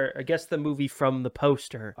poster. I guess the movie from the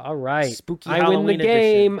poster. All right. Spooky I Halloween win the edition.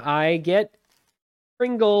 game. I get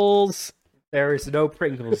Pringles. There is no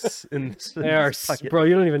Pringles in this. Bucket. Bro,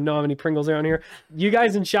 you don't even know how many Pringles are on here. You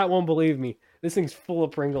guys in chat won't believe me. This thing's full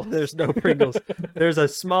of Pringles. There's no Pringles. There's a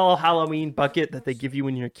small Halloween bucket that they give you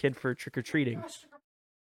when you're a kid for trick-or-treating.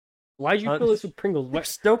 Why'd you fill this with Pringles? What?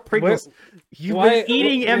 There's no Pringles. You've why- been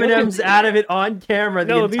eating what- M&Ms out of it on camera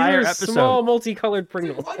the No, entire these are episode. small multicolored Dude,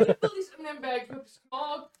 Pringles. why do you fill these M&M bags with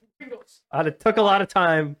small Pringles? It took a lot of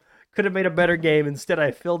time. Could have made a better game. Instead,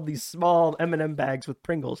 I filled these small M&M bags with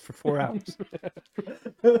Pringles for 4 hours.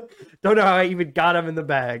 Don't know how I even got them in the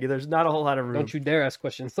bag. There's not a whole lot of room. Don't you dare ask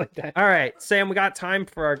questions like that. All right, Sam, we got time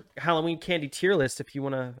for our Halloween candy tier list. If you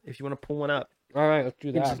wanna pull one up, All right, let's do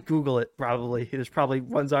you can that. just Google it. Probably there's probably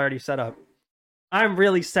ones already set up. I'm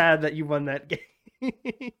really sad that you won that game.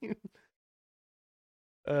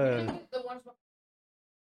 The ones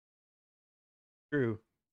True.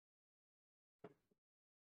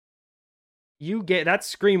 You get that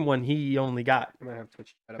Scream one. He only got I'm gonna have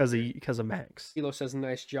Twitch chat up. because of Max. Kilo says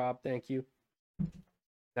nice job, thank you.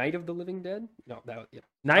 Night of the Living Dead? No, that yeah.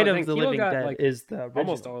 Night then of the Kilo Living got, Dead like, is the original.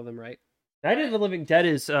 Almost all of them, right? Night of the Living Dead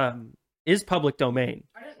is public domain,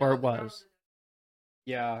 I didn't or know it was.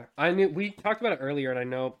 Yeah, I knew we talked about it earlier, and I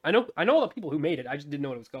know all the people who made it. I just didn't know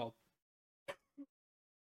what it was called.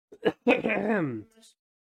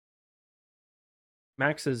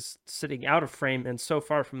 Max is sitting out of frame and so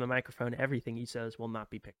far from the microphone, everything he says will not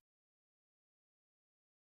be picked.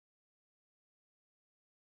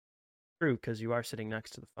 True, because you are sitting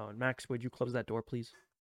next to the phone. Max, would you close that door, please?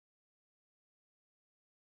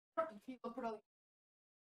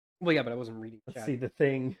 Well, yeah, but I wasn't reading. Let's chat. see the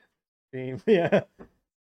thing. Yeah.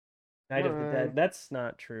 Night of the Alright. Dead. That's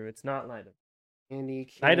not true. It's not Night of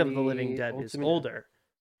Night Night of the Living Dead is Ultimate- older.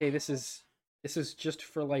 Okay, this is just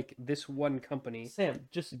for like this one company. Sam,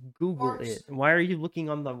 just Google it. Why are you looking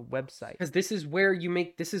on the website? Because this is where you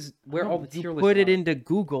make. This is where all the you tier lists put it are. into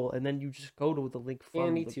Google and then you just go to the link from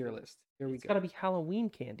Candy the tier list. Here we It's go. gotta be Halloween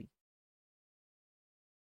candy.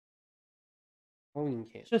 Halloween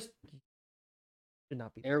candy. It's just should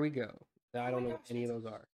not be. There we go. I don't know what any of those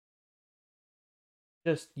are.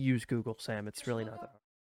 Just use Google, Sam. It's really not that hard.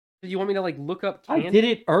 You want me to like look up candy? I did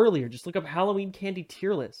it earlier. Just look up Halloween candy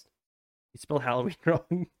tier list. You spelled Halloween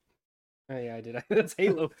wrong. Oh yeah, I did. That's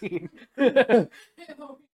Halloween.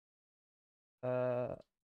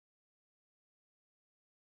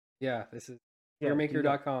 Yeah, this is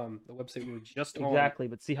fearmaker.com, the website we were just on. Exactly,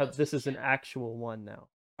 but see how this is an actual one now.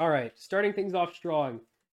 All right, starting things off strong.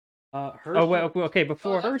 Hershey, Oh wait, okay.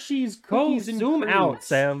 Before Hershey's go cookies and zoom cream. out,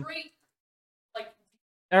 Sam. Straight, like,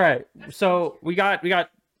 All right, so we got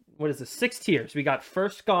what is this? 6 tiers. We got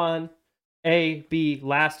first gone, A, B,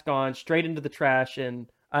 last gone, straight into the trash, and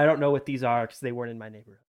I don't know what these are because they weren't in my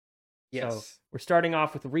neighborhood. Yes. So we're starting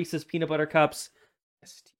off with Reese's peanut butter cups.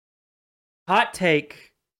 Hot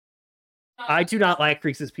take: I do not like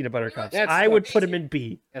Reese's peanut butter cups. That's I would fucking- put them in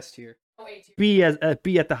B. S tier. oh, A tier. B as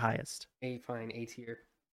B at the highest. A fine, A tier.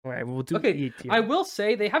 All right, we'll do Okay, E tier. I will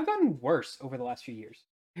say they have gotten worse over the last few years.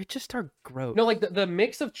 They just are gross. No, like the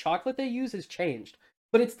mix of chocolate they use has changed,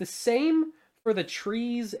 but it's the same for the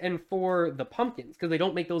trees and for the pumpkins because they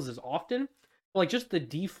don't make those as often. Like just the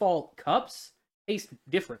default cups taste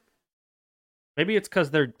different. Maybe it's because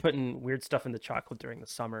they're putting weird stuff in the chocolate during the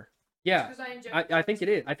summer. Yeah, 'Cause inject I think it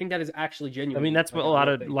is. I think that is actually genuine. I mean, that's what a lot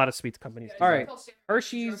of sweets companies do. All right.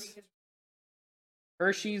 Hershey's.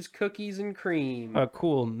 Hershey's cookies and cream.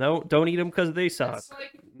 Cool. No, don't eat them because they suck. That's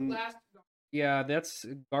like last. Yeah, that's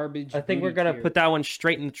garbage. I think we're booty gonna tier. put that one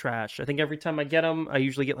straight in the trash. I think every time I get them, I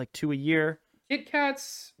usually get like 2 a year. Kit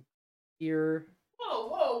Kats. tier. Whoa,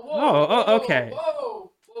 whoa, whoa. Oh, okay.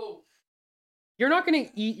 Whoa, whoa. You're not gonna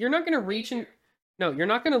eat. You're not gonna reach in. No, you're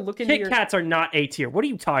not gonna look into Kit your. Kats are not A tier. What are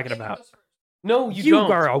you talking about? No, you You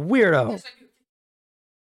don't. are a weirdo. Yes, I do.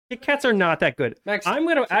 Kit Kats are not that good. Max, I'm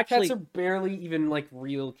gonna Kit actually Kats are barely even like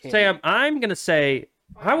real candy. Sam. I'm gonna say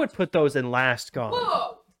I would put those in last gone.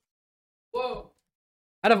 Whoa. Whoa.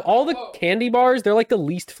 Out of all the Whoa. candy bars, they're like the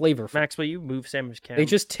least flavorful. Max, will you move Sam's camera? They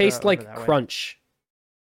just taste over like that way? crunch.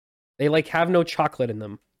 They like have no chocolate in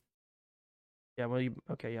them. Yeah. Will you?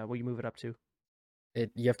 Okay. Yeah. Will you move it up too?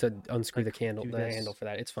 You have to unscrew the candle, do the this. handle for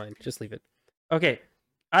that. It's fine. Just leave it. Okay.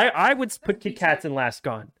 I would put Kit Kats in last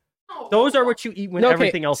gone. No, Those are what you eat when No, okay,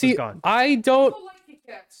 everything else see, is gone. I don't. People like Kit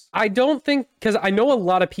Kats. I don't think because I know a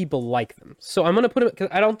lot of people like them, so I'm gonna put them because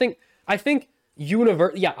I don't think I think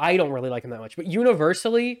Yeah, I don't really like them that much, but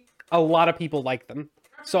universally, a lot of people like them.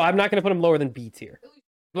 So I'm not gonna put them lower than B tier.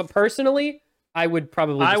 But personally, I would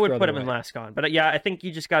probably. I just would throw put them in away. last gone. But yeah, I think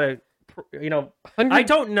you just gotta, you know, 100 I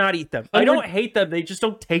don't not eat them. I don't 100 hate them. They just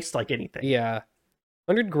don't taste like anything. Yeah,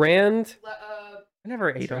 100 grand. I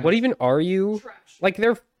never ate them. What even are you? Trash. Like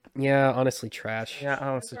they're honestly trash. Yeah,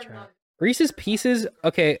 honestly, try. Reese's Pieces.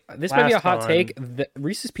 Okay, this might be a Last hot one. take.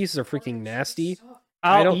 Reese's Pieces are freaking nasty.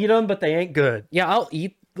 I'll don't- eat them, but they ain't good. Yeah, I'll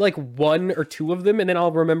eat like one or two of them, and then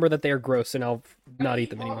I'll remember that they are gross, and I'll not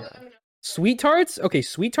eat them anymore. Sweet tarts. Okay,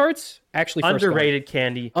 sweet tarts actually first Underrated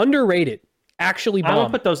candy. gone. Underrated. Actually, I bomb. will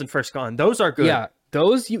put those in first gone. Those are good. Yeah,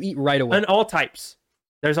 those you eat right away. And all types.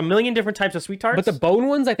 There's a million different types of sweet tarts. But the bone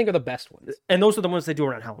ones, I think, are the best ones. and those are the ones they do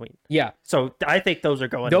around Halloween. Yeah, So I think those are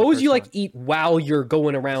going. in the those first you like one. eat while you're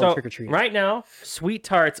going around So trick or treating. right now, sweet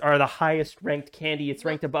tarts are the highest ranked candy. It's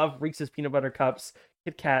ranked above Reese's peanut butter cups,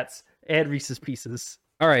 Kit Kats, and Reese's Pieces.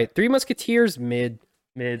 All right, Three Musketeers, mid.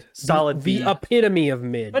 Mid, solid The B. epitome of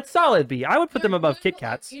mid. But solid B. I would put them above Kit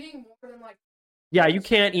Kats. Eating more than like. Yeah, you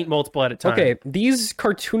can't eat multiple at a time. Okay, these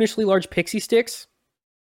cartoonishly large pixie sticks,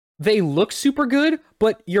 they look super good,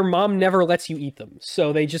 but your mom never lets you eat them,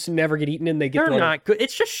 so they just never get eaten and they get They're thrown out. not good.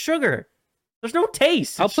 It's just sugar. There's no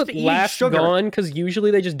taste. I'll It's just put eating last sugar. gone because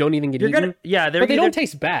usually they just don't even get You're eaten. gonna, yeah, they're But they either- don't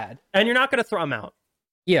taste bad. and you're not gonna throw them out.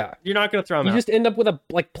 Yeah, You're not gonna throw them you out. just end up with a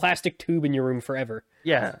like plastic tube in your room forever.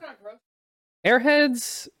 Yeah, Kinda gross.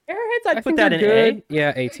 Airheads, Airheads. I I'd put think that they're in good.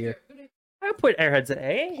 Yeah, A tier. A. I would put Airheads at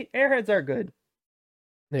A. Airheads are good.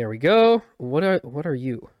 There we go. What are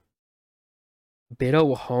you?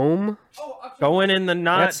 Biddo Home. Oh, okay. Going in the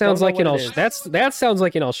not. That sounds don't know like an what it is. that sounds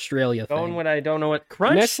like an Australia Going thing. what I don't know what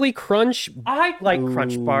crunch. Nestle Crunch. I like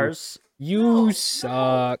crunch Ooh. bars. You No,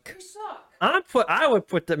 suck. You suck. I would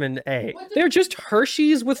put them in A. What the- They're just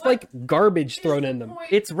Hershey's with like garbage is thrown the in them. point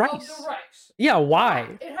It's of rice. the rice? Yeah,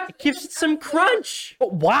 why? It gives it some crunch. But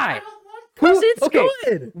I why? don't want. Because Who- it's okay.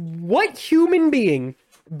 good. What human being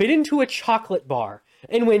bit into a chocolate bar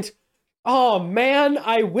and went, "Oh man,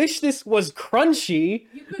 I wish this was crunchy"?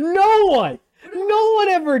 No one. No one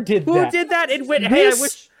ever did Who that. did that? It went. Hey,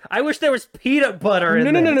 This- I wish there was peanut butter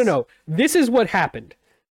in this. No. This is what happened.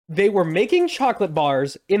 They were making chocolate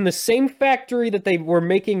bars in the same factory that they were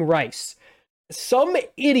making rice. Some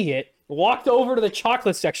idiot walked over to the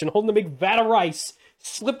chocolate section holding a big vat of rice,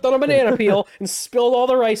 slipped on a banana peel, and spilled all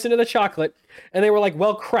the rice into the chocolate. And they were like,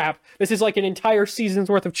 well, crap. This is like an entire season's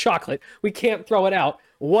worth of chocolate. We can't throw it out.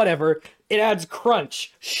 Whatever. It adds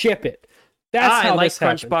crunch. Ship it. That's I how like this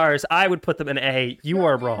crunch happened. bars. I would put them in A. You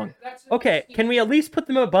are wrong. That's- Okay, can we at least put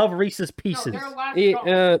them above Reese's No, Pieces? they're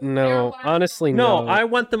last No, gone. honestly, No, no. I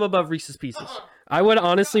want them above Reese's Pieces. I would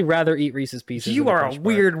honestly rather eat Reese's Pieces. You than are a Crunch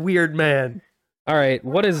bar. weird man. All right,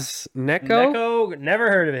 what is Necco? Necco, never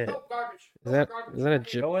heard of it. Oh, garbage. Is that Garbage. is that a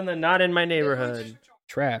j- Go in the not in my neighborhood.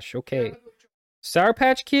 trash? Okay. Sour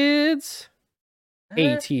Patch Kids,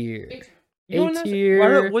 A tier. You want those-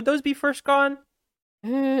 tier. Would those be first gone?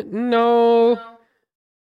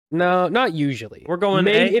 No, not usually. We're going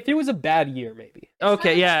maybe A? if it was a bad year, maybe.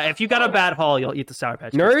 Okay, yeah. If you got a bad haul, you'll eat the Sour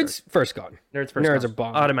Patch Kids Nerds first gone. first. Nerds first. Nerds gone. are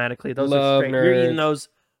bomb. Automatically. Those Love are straight. You're eating nerds. those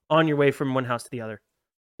on your way from one house to the other.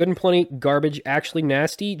 Good and plenty. Garbage. Actually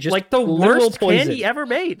nasty. Just Like the literal worst poison. candy ever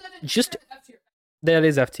made. Just- That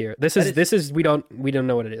is F tier. This That is is- this is we don't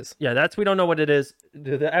know what it is. Yeah, we don't know what it is.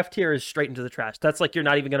 The F tier is straight into the trash. That's like you're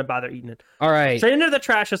not even gonna bother eating it. All right. Straight into the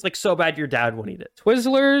trash is like so bad your dad won't eat it.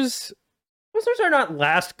 Twizzlers. Twizzlers are not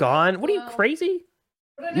last gone. What are you crazy?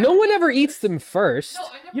 No one ever eats them first.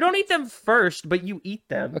 You don't eat them first, but you eat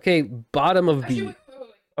them. Okay, bottom of B.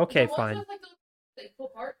 Okay, fine.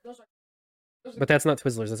 But that's not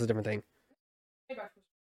Twizzlers. That's a different thing.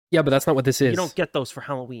 Yeah, but that's not what this is. You don't get those for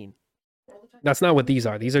Halloween. That's not what these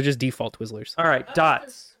are. These are just default Twizzlers. All right,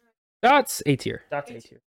 dots. Dots, A tier. Dots A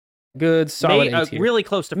tier. Good, solid A tier. Really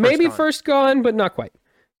close to first Maybe gone. first gone, but not quite.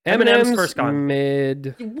 M&M's first gone.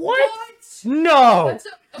 mid. What? No. That's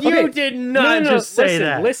a, You Okay. did No, not no, just say listen,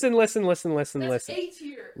 that. Listen. that's A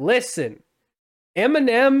tier. Listen.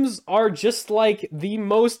 M&M's are just like the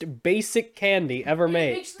most basic candy ever It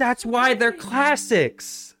made. makes them That's so why they're good.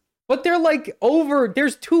 classics. But they're like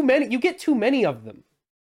there's too many. You get too many of them.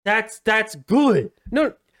 That's good.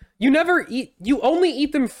 No, you only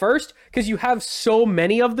eat them first because you have so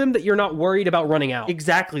many of them that you're not worried about running out.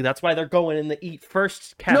 Exactly. That's why they're going in the eat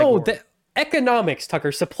first category. No, the economics,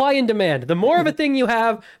 Tucker, supply and demand. The more of a thing you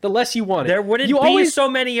have, the less you want it. there wouldn't you be always so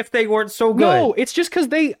many if they weren't so good. No, it's just because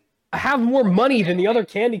they have more money than the other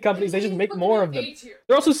candy companies. They just make more of them. A tier.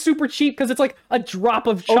 They're also super cheap because it's like a drop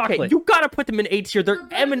of chocolate. Okay, you gotta put them in A tier. They're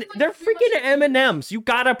they're freaking M&Ms. You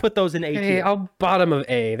gotta put those in A tier. Hey, I'll bottom of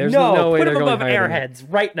A. There's no way put they're them going above higher than that. Airheads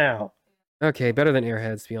right now. Okay, better than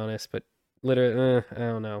Airheads, to be honest, but literally, I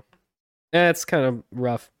don't know. It's kind of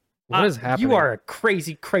rough. What is happening? You are a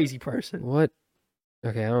crazy person. What?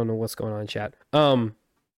 Okay, I don't know what's going on, chat.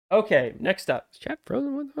 Okay, next up. Is chat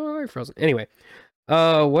frozen? What? Oh, I'm frozen. Anyway,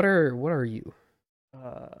 what are you?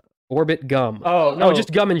 Orbit gum. Oh no,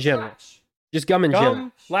 just gum in general. Trash. Just gum in general.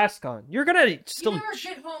 gum. Last gone. You're gonna still. You never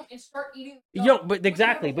get home and start eating. But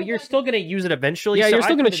exactly. But you're still gonna use it eventually. Yeah, so you're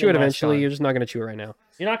still I gonna put chew it in last eventually. gone. You're just not gonna chew it right now.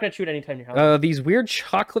 You're not gonna chew it anytime you're hungry. These weird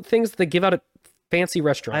chocolate things that they give out at fancy I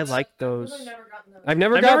restaurants. like those. I've never gotten them. I've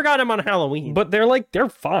never I've got, never got them on Halloween. but they're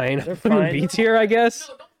fine. They're Put 'em in fine. B tier, I guess.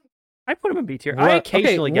 No, don't. I put them in B tier. I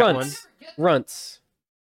occasionally get one. runts. Runts.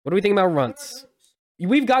 What do we think about runts?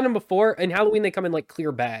 We've gotten them before. In Halloween, they come in like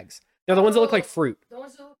clear bags. They're the ones that look like fruit, The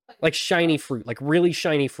ones that look like shiny fruit, like really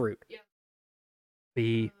shiny fruit.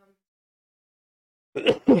 B.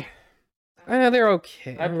 They're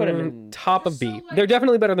okay. I put 'em in- top of B. So, like- They're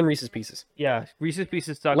definitely better than Reese's Pieces. Yeah, Reese's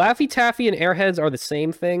Pieces suck. Laffy Taffy and Airheads are the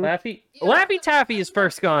same thing. Laffy Taffy is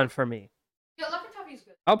first gone for me. Yeah, Laffy Taffy is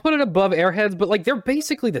good. I'll put it above Airheads, but like they're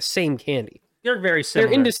basically the same candy. They're very similar.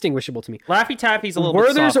 They're indistinguishable to me. Laffy Taffy's a little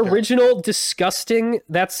Werther's bit softer. original disgusting.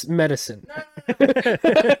 That's medicine. No.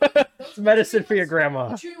 It's medicine for your grandma.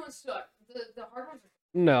 The chewy ones suck. The hard ones are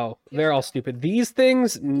No, they're all stupid. These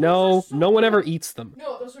things, no one ever eats them.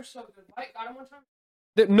 No, those are so good. I got them one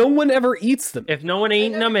time. No one ever eats them. If no one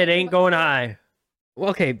ain't them, it ain't going high.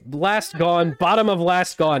 Okay, last gone, bottom of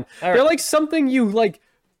last gone. All They're right. like something you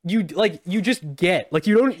just get. Like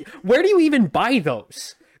you don't. Where do you even buy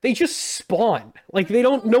those? They just spawn. Like they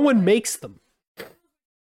don't. No one makes them.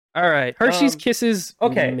 All right. Hershey's Kisses.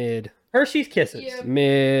 okay. Mid. Hershey's Kisses. Yeah.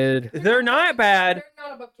 Mid. They're not bad, They're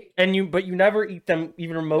not above cake. but you never eat them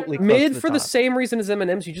even remotely close Mid to for the top. same reason as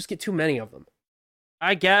M&Ms. You just get too many of them,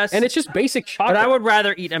 I guess. and it's just basic chocolate. But I would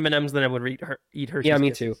rather eat M&Ms than I would eat Hershey's. Yeah, me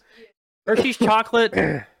Kisses. too. Hershey's chocolate.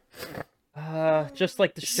 Just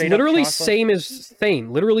like the It's straight literally up chocolate.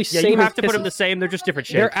 same. Literally Yeah, same. you have as to put them Kisses. the same. They're just different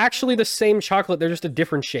shapes. They're actually the same chocolate. They're just a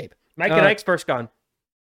different shape. Mike and Ike's first gone.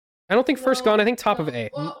 I don't think first gone. I think top of A.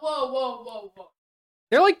 Whoa.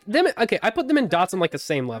 They're like them. Okay, I put them in dots on like the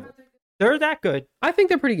same level. They're that good. I think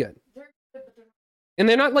they're pretty good, They're good, but they're not. and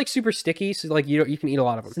they're not like super sticky. So like you can eat a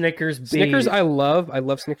lot of them. Snickers B. Snickers, I love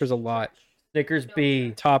Snickers a lot. Snickers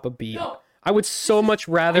B. Top of B. No. I would so much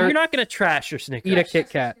rather You're not gonna trash your Snickers. eat a Kit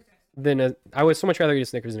Kat than a. I would so much rather eat a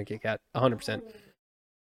Snickers than a Kit Kat. 100%.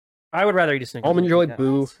 I would rather eat a Snickers. Almond than Joy, a Kit Kat.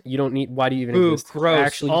 boo. You don't need. Why do you even Boo, exist? gross.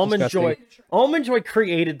 Actually, Almond disgusting. Joy. Almond Joy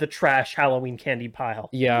created the trash Halloween candy pile.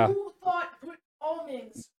 Yeah. Who thought put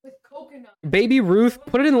almonds with coconut? Baby Ruth,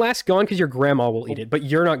 put it in last gone because your grandma will eat it, but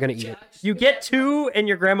you're not gonna eat it. You get two, and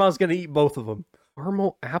your grandma's gonna eat both of them.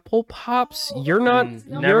 Caramel apple pops. You're not.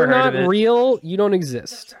 Never You're heard not of it. real. You don't That's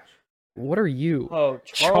exist. trash. What are you? Oh,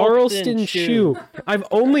 Charleston Chew. I've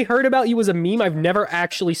only heard about you as a meme. I've never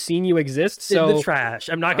actually seen you exist. In the So trash.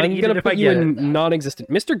 I'm not gonna I'm eat gonna it if I put you get it. in non-existent.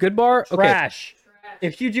 Mr. Goodbar. Okay, Trash.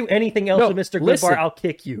 If you do anything else No, with Mr. listen. Goodbar, I'll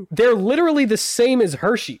kick you. they're literally the same as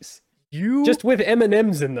Hershey's, You just with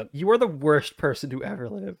M&Ms in them. you are the worst person to ever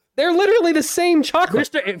live. They're literally the same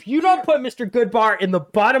chocolate. If you don't put Mr. Goodbar in the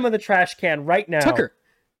bottom of the trash can right now, Tucker,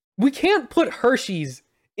 we can't put Hershey's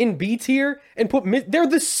in B tier and put. They're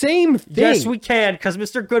the same thing. yes, we can, because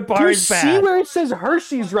Mr. Goodbar Do you is bad. see where it says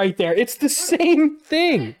Hershey's right there? It's the same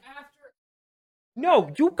thing. After No,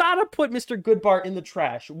 you gotta put Mr. Goodbar in the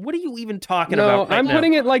trash. What are you even talking No, about? Right I'm now?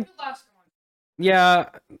 putting it like. the last one. Yeah,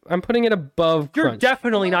 I'm putting it above You're Crunch.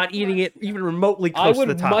 definitely not eating it even remotely I close to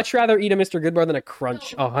would the top. much rather eat a Mr. Goodbar than a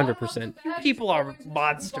Crunch. 100%. People are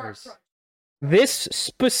monsters. This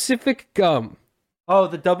specific gum, Oh,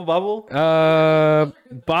 the double bubble?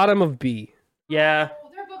 bottom of B. Yeah, Oh,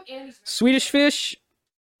 they're above Andy's. Swedish Fish,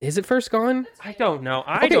 is it first gone? I don't know.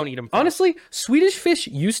 I Okay, don't eat them. Honestly, Swedish Fish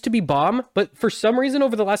used to be bomb, but for some reason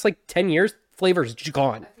over the last like 10 years, flavor's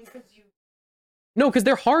gone. No, because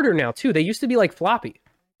they're harder now too. They used to be like floppy.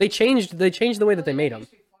 They changed the way that they made them.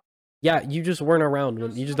 Yeah, you just weren't around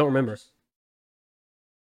when you just don't remember.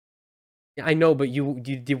 Yeah, I know, but you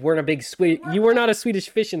weren't a big you were not a Swedish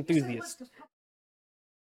fish enthusiast.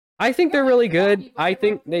 I think they're really good. I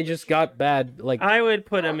think they just got bad. Like I would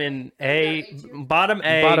put them in bottom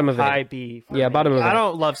A, Bottom of A. high B. Yeah, bottom of A. I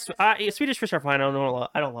don't love Swedish fish are fine. I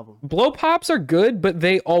don't love them. blow pops are good, but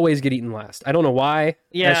they always get eaten last. I don't know why.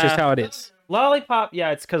 Yeah. That's just how it is. Lollipop,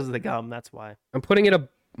 yeah, it's because of the gum. That's why. I'm putting it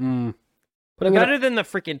Better than the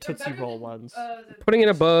freaking Tootsie Roll ones. putting it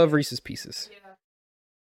above Reese's Pieces.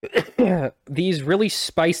 Yeah. These really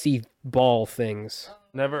spicy ball things.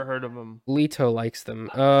 Never heard of them. Lito likes them.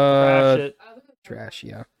 Trash it. Trash,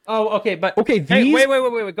 yeah. Oh, okay, but Okay, hey, these.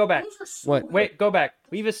 wait, go back. Those are so What? good. Wait, go back.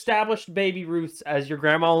 We've established Baby Ruths as your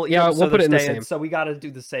grandma will eat Yeah, them, so we'll put they're it in the staying, same. So we got to do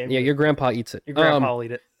the same. Yeah, your grandpa eats it. Your grandpa will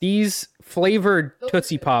eat it. These flavored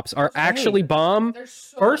Tootsie Pops are actually bomb. They're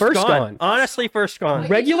so First, First gone. gone. Honestly, first gone.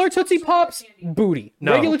 Regular Tootsie Pops, booty.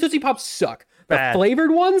 No. Regular Tootsie Pops suck. The Bad.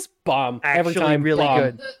 flavored ones, bomb. Every Actually, time, really bomb.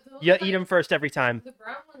 good. You eat them first every time. The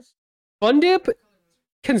brown ones. Fun Dip,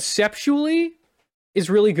 conceptually, is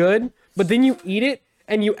really good, but then you eat it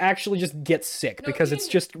and you actually just get sick because it's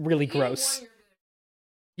just really gross.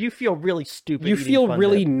 You feel really stupid. You eating feel Fun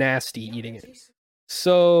really Dip. nasty eating it.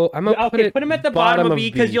 So I'm gonna Okay, put them at the bottom of B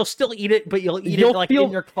because B. you'll still eat it, but you'll eat You'll it like feel-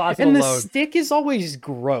 in your closet And the alone. stick is always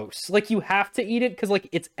gross. Like you have to eat it because like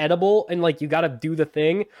it's edible and like you gotta do the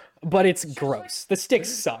thing, but it's gross. The stick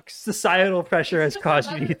sucks. Societal pressure has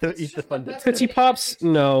caused you to eat the Fun Dip. Tootsie Pops,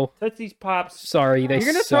 no. Tootsie's Pops. Sorry, they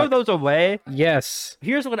You're gonna suck. throw those away. Yes.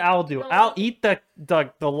 Here's what I'll do. I'll eat the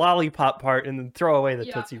lollipop part and then throw away the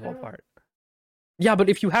Yeah, Tootsie I Roll know. part. Yeah, but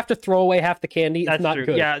if you have to throw away half the candy, That's it's not true.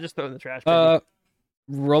 good. Yeah, just throw it in the trash. baby.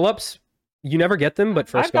 Roll-ups, you never get them, but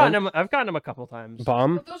first I've gotten them a couple times.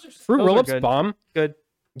 bomb. Those are Fruit Those are roll-ups, good. bomb. Good.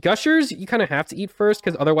 Gushers, you kind of have to eat first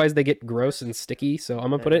because otherwise they get gross and sticky. So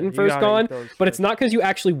I'm gonna put it in You first gotta gone. eat those But it's first. not because you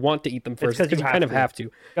actually want to eat them first. 'cause Because you you kind of have have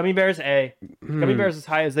to. Gummy bears A. Gummy Hmm. bears as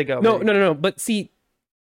high as they go. No, baby. no. But see,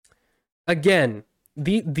 again,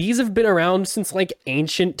 these have been around since like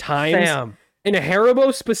ancient times. Sam. And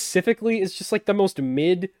Haribo specifically is just like the most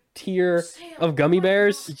mid-tier of gummy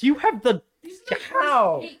bears. You have the. These are the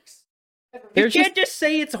How? worst cakes ever. You They're can't just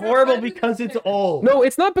say it's horrible because it's old. No,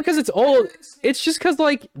 it's not because it's old. It's just because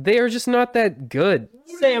like they are just not that good.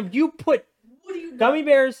 Sam, you put What do you gummy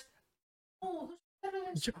bears. know?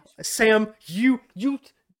 Those are better than Sam, you.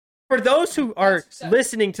 For those who are That's acceptable.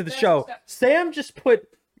 listening to the That's show, acceptable. Sam just put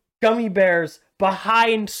gummy bears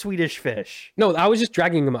behind Swedish fish. No, I was just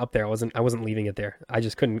dragging them up there. I wasn't leaving it there. I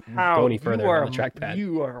just couldn't How go any further you are, on the trackpad.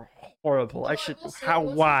 You are horrible. I should. We'll say- How?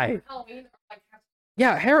 we'll say Why? Halloween are like half-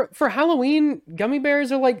 Yeah, for Halloween, gummy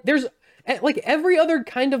bears are like there's like every other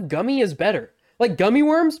kind of gummy is better. Like gummy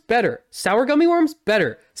worms, better. Sour gummy worms,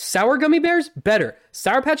 better. Sour gummy bears, better.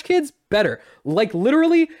 Sour Patch Kids, better. Like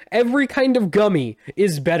literally every kind of gummy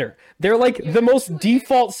is better. They're like the most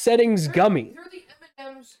default settings gummy. They're the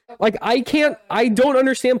M&Ms of- Like I don't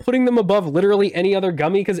understand putting them above literally any other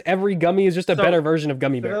gummy because every gummy is just a So, better version of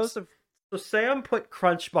gummy For bears. those of, so Sam put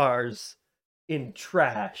Crunch Bars in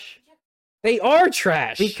trash They are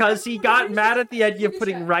trash. because he got mad at the idea of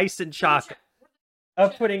putting rice and chocolate.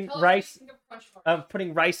 Of putting Tell us rice. what you think of Crunch Bar. Of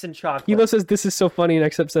putting rice and chocolate. Hilo says this is so funny, and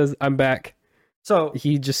Except says I'm back. So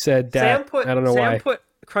He just said Sam that. put I don't know Sam why. put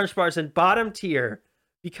Crunch Bars in bottom tier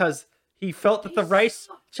because he felt that the rice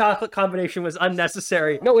chocolate combination was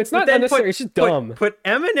unnecessary. No, it's But not then unnecessary. It's just dumb. Put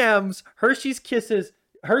M&Ms, Hershey's Kisses,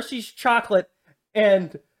 Hershey's chocolate,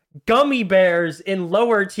 and gummy bears in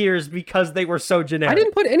lower tiers because they were so generic. I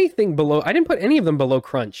didn't put anything below. I didn't put any of them below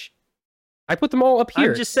Crunch. I put them all up here.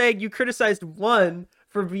 I'm just saying you criticized one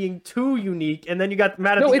for being too unique, and then you got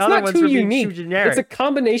mad at No, the it's other not ones too for being unique. too generic. It's a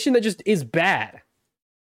combination that just is bad.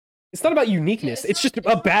 It's not about uniqueness. It's just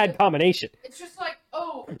a bad combination. It's just like,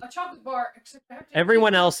 oh, a chocolate bar, except I have to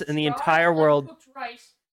Everyone eat else in the raw, entire world- cooked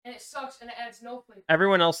rice, and it sucks and it adds no flavor.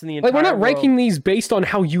 Everyone else in the entire Like we're not world, ranking these based on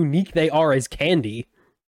how unique they are as candy.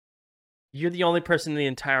 You're the only person in the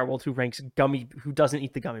entire world who ranks who doesn't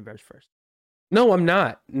eat the gummy bears first. No, I'm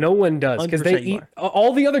not. No one does because they 100% you eat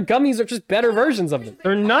all the other gummies are just better versions of them.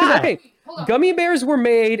 They're 'Cause, not. okay, Hold on. gummy bears were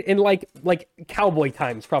made in like cowboy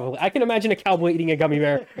times probably. I can imagine a cowboy eating a gummy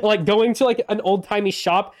bear, or, like going to like an old timey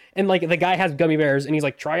shop and like the guy has gummy bears and he's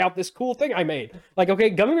like, try out this cool thing I made. Like, okay,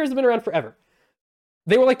 gummy bears have been around forever.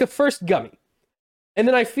 They were like the first gummy. And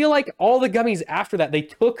then I feel like all the gummies after that, they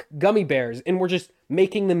took gummy bears and were just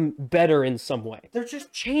making them better in some way. They're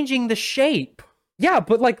just changing the shape. Yeah,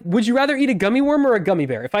 but like, would you rather eat a gummy worm or a gummy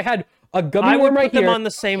bear? If I had a gummy I would worm put right them here, on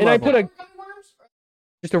the same and level. I put a Gummy worms?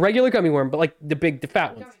 Just a regular gummy worm, but like the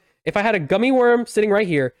fat ones. If I had a gummy worm sitting right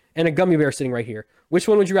here and a gummy bear sitting right here, which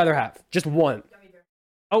one would you rather have? Just one. Gummy bear.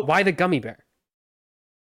 Oh, why the gummy bear?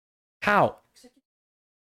 How?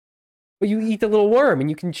 Well, you eat the little worm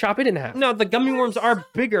and you can chop it in half. No, the gummy worms are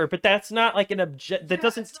bigger, but that's not like an object. That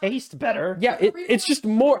doesn't taste better. Yeah, it's just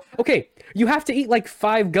more. Okay, you have to eat like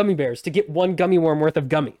 5 gummy bears to get 1 gummy worm worth of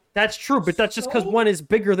gummy. That's true, but that's just because one is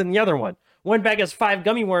bigger than the other one. One bag has 5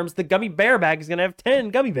 gummy worms. The gummy bear bag is gonna have 10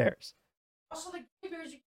 gummy bears. Also, the gummy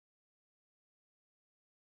bears.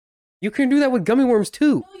 You can do that with gummy worms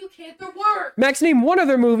too. No, you can't. They're worms. Max, name one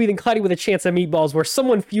other movie than Cloudy with a Chance of Meatballs where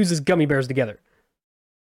someone fuses gummy bears together.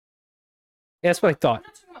 Yeah, that's what I thought. I'm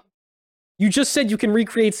not talking about. You just said you can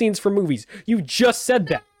recreate scenes from movies. You just said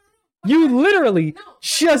that. You literally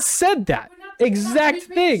just said that exact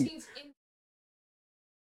thing.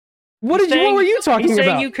 What were you talking He's saying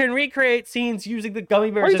about? you can recreate scenes using the gummy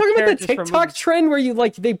bears. Are you as talking about the characters from TikTok movies. trend where you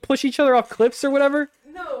like they push each other off cliffs or whatever?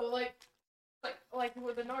 No, like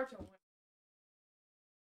with the Naruto one.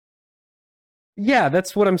 Yeah,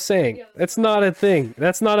 that's what I'm saying. Yeah, That's not a thing.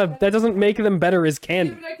 That doesn't make them better as Yeah,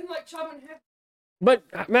 candy. but I can like chop in half.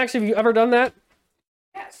 But Max, have you ever done that?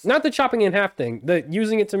 Yes. Not the chopping in half thing, the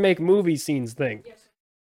using it to make movie scenes thing. Yes.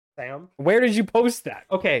 Sam? Where did you post that?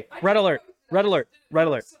 Okay, I red didn't alert. post it. Red alert. Red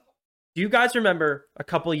alert. So- Do you guys remember a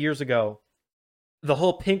couple of years ago the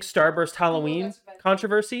whole pink starburst Halloween that's bad.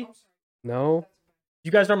 controversy? I'm sorry. No.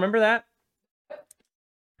 You guys don't remember that?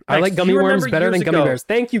 I Max, like do gummy you worms remember better than years gummy ago- bears.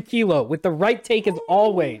 Thank you, Kilo, with the right take as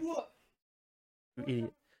always. Ooh. You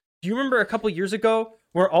idiot. Do you remember a couple years ago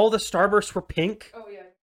where all the starbursts were pink? Oh yeah.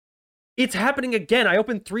 It's happening again. I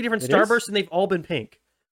opened 3 different It starbursts is? and they've all been pink.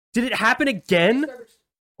 Did it happen again?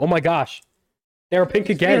 Oh my gosh. They're pink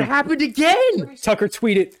It again. happened again. Tucker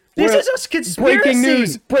tweeted. This "We're- is a conspiracy. breaking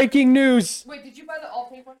news. Breaking news. Wait, did you buy the all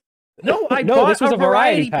pink one? No, I No, bought this was a a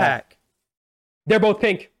variety variety pack. They're both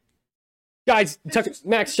pink. Guys, Tucker,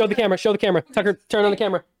 Max, show the camera. Show the camera. Tucker, turn on the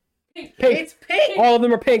camera. Pink. Pink. It's pink. All of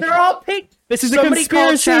them are pink. They're all pink. This is a Somebody called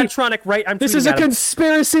conspiracy. Chadtronic, right? I'm This tweeting is a at him.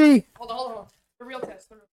 conspiracy. Hold on. The real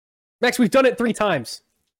test. Max, we've done it 3 times.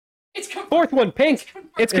 It's confirmed. 4th one, pink. It's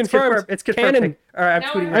It's confirmed. It's confirmed. Canon. Pink. All right, I'm Now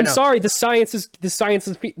tweeting I- right I'm now. sorry. The science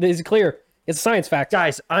is clear. It's a science fact.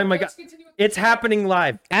 Guys, oh my god. Let's continue with the It's happening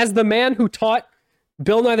live. As the man who taught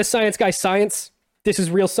Bill Nye the Science Guy science, this is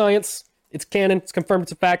real science. It's canon. It's confirmed.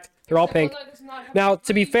 It's a fact. They're all pink. Now,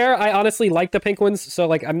 to be fair, I honestly like the pink ones, so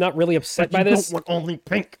like I'm not really upset by You this. don't want only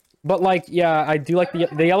pink. But like, yeah, I do like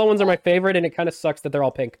the yellow ones are my favorite, and it kind of sucks that they're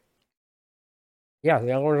all pink. Yeah, the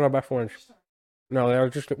yellow ones are my best ones. No, they're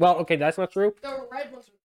just okay. That's not true. The red ones.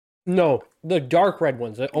 No, the dark red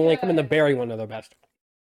ones that only come in the berry one are the best.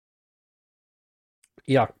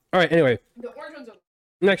 Yeah. All right. Anyway, The orange ones are.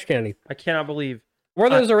 next candy. I cannot believe. Were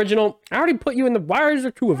those original? I already put you in the. Why is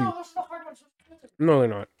there 2 of you? No, those are the hard ones. No, they're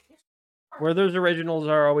not. Where those originals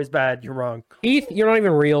are always bad. You're wrong. Heath, you're not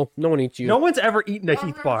even real. No one eats you. No one's ever eaten a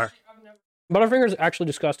Heath bar. Butterfinger's actually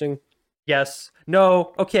disgusting. Yes.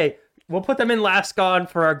 No. Okay. We'll put them in last gone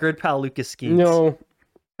for our good pal Lucas Skeens. No.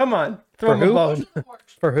 Come on. Throw For him a who? bone.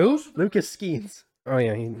 For who? Lucas Skeens. Oh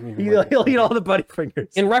yeah, He'll eat all the buddy fingers.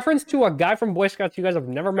 In reference to a guy from Boy Scouts you guys have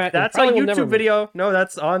never met. and That's a probably will never YouTube meet. video. No,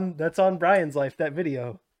 that's on Brian's life. That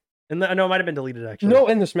video. And no, it might have been deleted actually. No,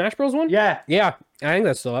 in the Smash Bros one. Yeah. Yeah, I think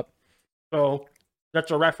that's still up. So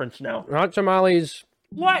that's a reference now. Hot tamales.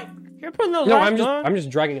 What? You're putting those. No, last I'm on? just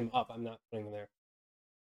dragging him up. I'm not putting them there.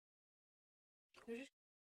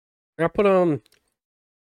 I put them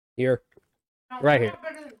here. Right here.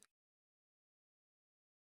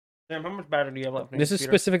 Sam, how much battery do you have left? in your This is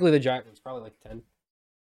computer? specifically the giant ones. Probably like 10.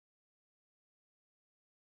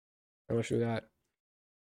 How much we got?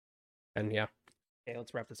 10, yeah. Okay,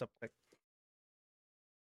 let's wrap this up quick.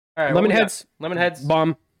 All right, Lemon what we got? heads. Lemon heads.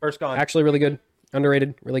 Bomb. First gone. Actually, really good.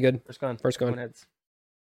 Underrated. Really good. First gone. First gone. Lemon heads.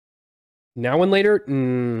 Now and later. I've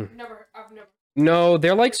never. No,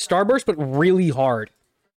 they're like Starburst, but really hard.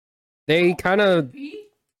 They kind of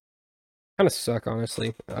suck,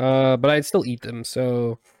 honestly. But I'd still eat them.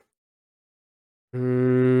 So,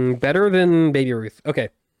 better than Baby Ruth. Okay.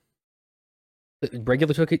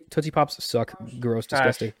 Regular Tootsie Pops suck. Gross, Trash.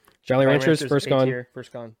 disgusting. Jolly Ranchers, first A gone. tier,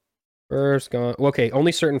 First gone. First gone. Okay,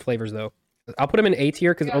 only certain flavors though. I'll put them in A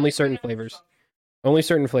tier because only certain flavors. Only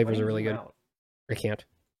certain flavors are really good. I can't.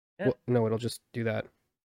 Yeah. Well, no, it'll just do that.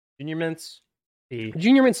 Junior mints. B.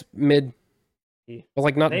 Junior Mint's mid. E. But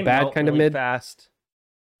like not They bad melt kind of really mid. Fast.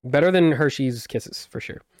 Better than Hershey's Kisses for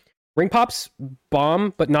sure. Ring Pops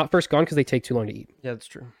bomb, but not first gone because they take too long to eat. Yeah, that's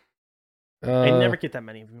true. Uh, I never get that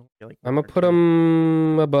many of them. Like I'm gonna put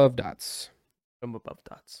them above Dots. I'm above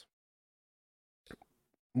dots.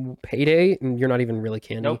 Payday, you're not even really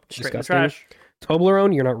candy. Nope. Straight in the Disgusting. trash.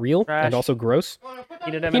 Toblerone, you're not real Trash. and also gross. Oh, no, put that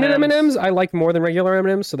Peanut in- Peanut M&Ms, I like more than regular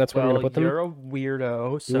M&Ms, so that's where we're Well, gonna put them. you're a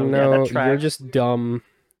weirdo, so yeah, No, that's trash. you're just dumb.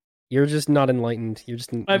 You're just not enlightened. You're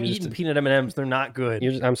just. I've you're eaten just, peanut M&Ms. They're not good.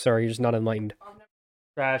 I'm sorry. You're just not enlightened.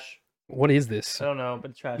 Trash. What is this? I don't know,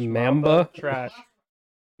 but trash. Mamba? Trash.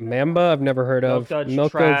 Mamba, I've never heard Milk of. Duds,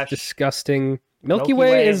 Milk trash. Duds, disgusting. Milky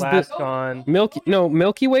Way is last the gone.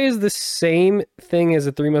 Milky Way is the same thing as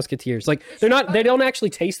the Three Musketeers. Like they're not. They don't actually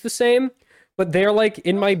taste the same, but they're like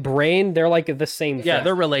in my brain. They're like the same. Yeah, thing.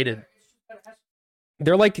 they're related.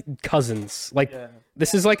 They're like cousins. Like Yeah.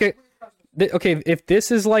 this is like a. Okay, if this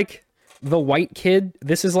is like the white kid,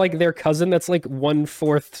 this is like their cousin. That's like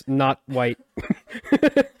 1/4 not white.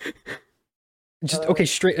 Just okay,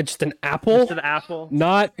 straight. Just an apple. Just an apple.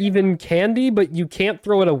 Not even candy, but you can't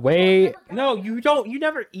throw it away. No, you don't. You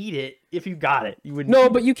never eat it if you got it. You would. No,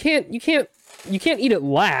 but you can't eat it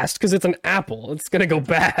last because it's an apple. It's gonna go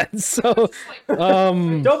bad. So,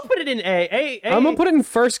 Don't put it in A. I'm gonna put it in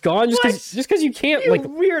first gone just What? because you can't You like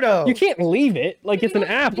weirdo. you can't leave it like it's an You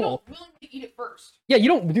apple. don't willingly eat it first. Yeah, you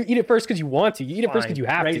don't eat it first because you want to. You eat it first Fine. because you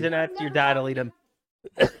have to. Raisinets, your dad will eat them.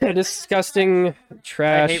 Disgusting I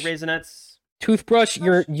trash. hate raisinets. Toothbrush.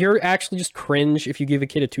 You're actually just cringe if you give a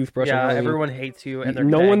kid a toothbrush. on Yeah, Halloween. everyone hates you, and they're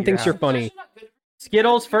No gonna one egg you thinks you're out. funny. It's not good.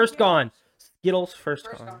 Skittles first gone. Skittles first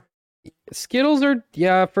First gone. gone. Skittles are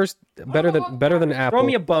first better than apple. Throw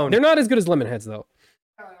me a bone. They're not as good as lemon heads though.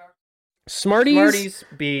 Uh, Smarties. Smarties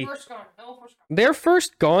B. First gone. Hell, first gone. They're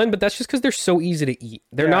first gone, but that's just because they're so easy to eat.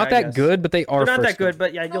 They're Yeah, not I that guess. good, but they are They're not first that good, gone.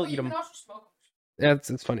 but yeah, No, you'll but eat you them. can also smoke 'em.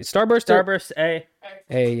 It's funny. Starburst. Starburst A.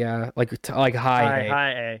 Like high. A.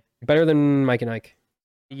 High A. Better than Mike and Ike.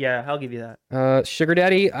 Yeah, I'll give you that. Sugar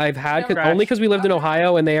Daddy. I've had Trash. only because we lived in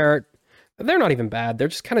Ohio, and they're not even bad. They're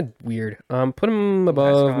just kind of weird. Put them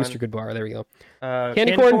above That's Mr. Goodbar. There we go. Candy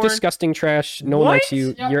Candy corn, disgusting trash. No one What? likes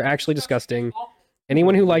you. Yeah, You're actually disgusting. awful.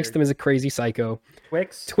 Anyone who likes Weird. them is a crazy psycho.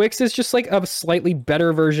 Twix. Twix is just like a slightly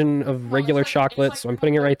better version of regular chocolate, so I'm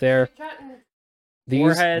putting it right there. Kit Kat and- These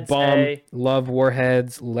Warheads, bomb. A. Love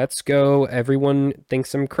Warheads. Let's go. Everyone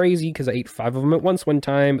thinks I'm crazy because I ate 5 of them at once one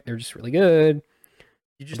time. They're just really good.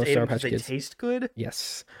 You just About ate Sour them because Patch they Kids. taste good?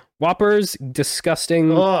 Yes. Whoppers,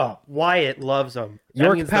 disgusting. Oh, Wyatt loves them. That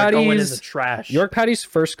York means they're going patties- into trash. York Patty's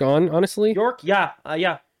first gone, honestly. York, yeah.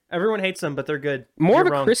 Everyone hates them, but they're good. More You're of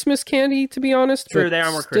a wrong. Christmas candy, to be honest. True, but they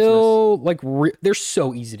are more still, like, they're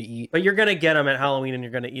so easy to eat. But you're going to get them at Halloween, and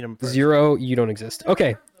you're going to eat them first. 0, you don't exist.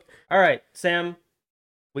 Okay. All right, Sam.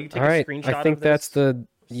 Will you take All right. a screenshot I think of this? that's the.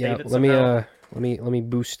 Yeah. Save it Let me somehow. let me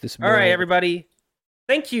boost this. All right, boy. everybody.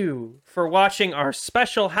 Thank you for watching our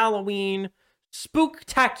special Halloween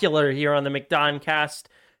Spooktacular here on the McDoncast.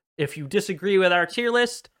 If you disagree with our tier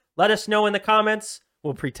list, let us know in the comments.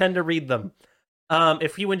 We'll pretend to read them.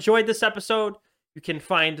 If you enjoyed this episode, you can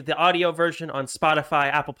find the audio version on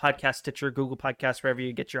Spotify, Apple Podcast, Stitcher, Google Podcasts, wherever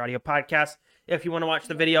you get your audio podcasts. If you want to watch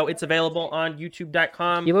the video, it's available on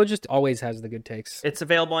youtube.com. Kilo just always has the good takes. It's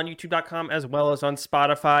available on youtube.com as well as on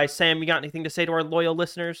Spotify. Sam, you got anything to say to our loyal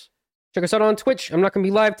listeners? Check us out on Twitch. I'm not going to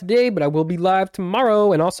be live today, but I will be live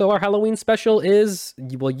tomorrow. And also, our Halloween special is,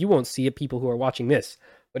 well, you won't see it, people who are watching this,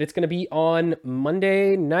 but it's going to be on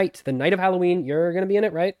Monday night, the night of Halloween. You're going to be in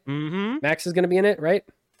it, right? Mm-hmm. Max is going to be in it, right?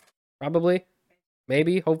 Probably.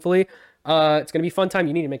 Maybe. Hopefully. It's going to be a fun time.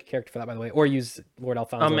 You need to make a character for that, by the way, or use Lord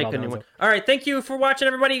Alfonso. I'll make a new Alfonso. one. All right, thank you for watching,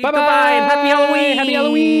 everybody. Bye-bye. Goodbye and happy Halloween. Happy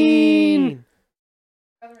Halloween.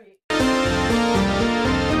 By the way,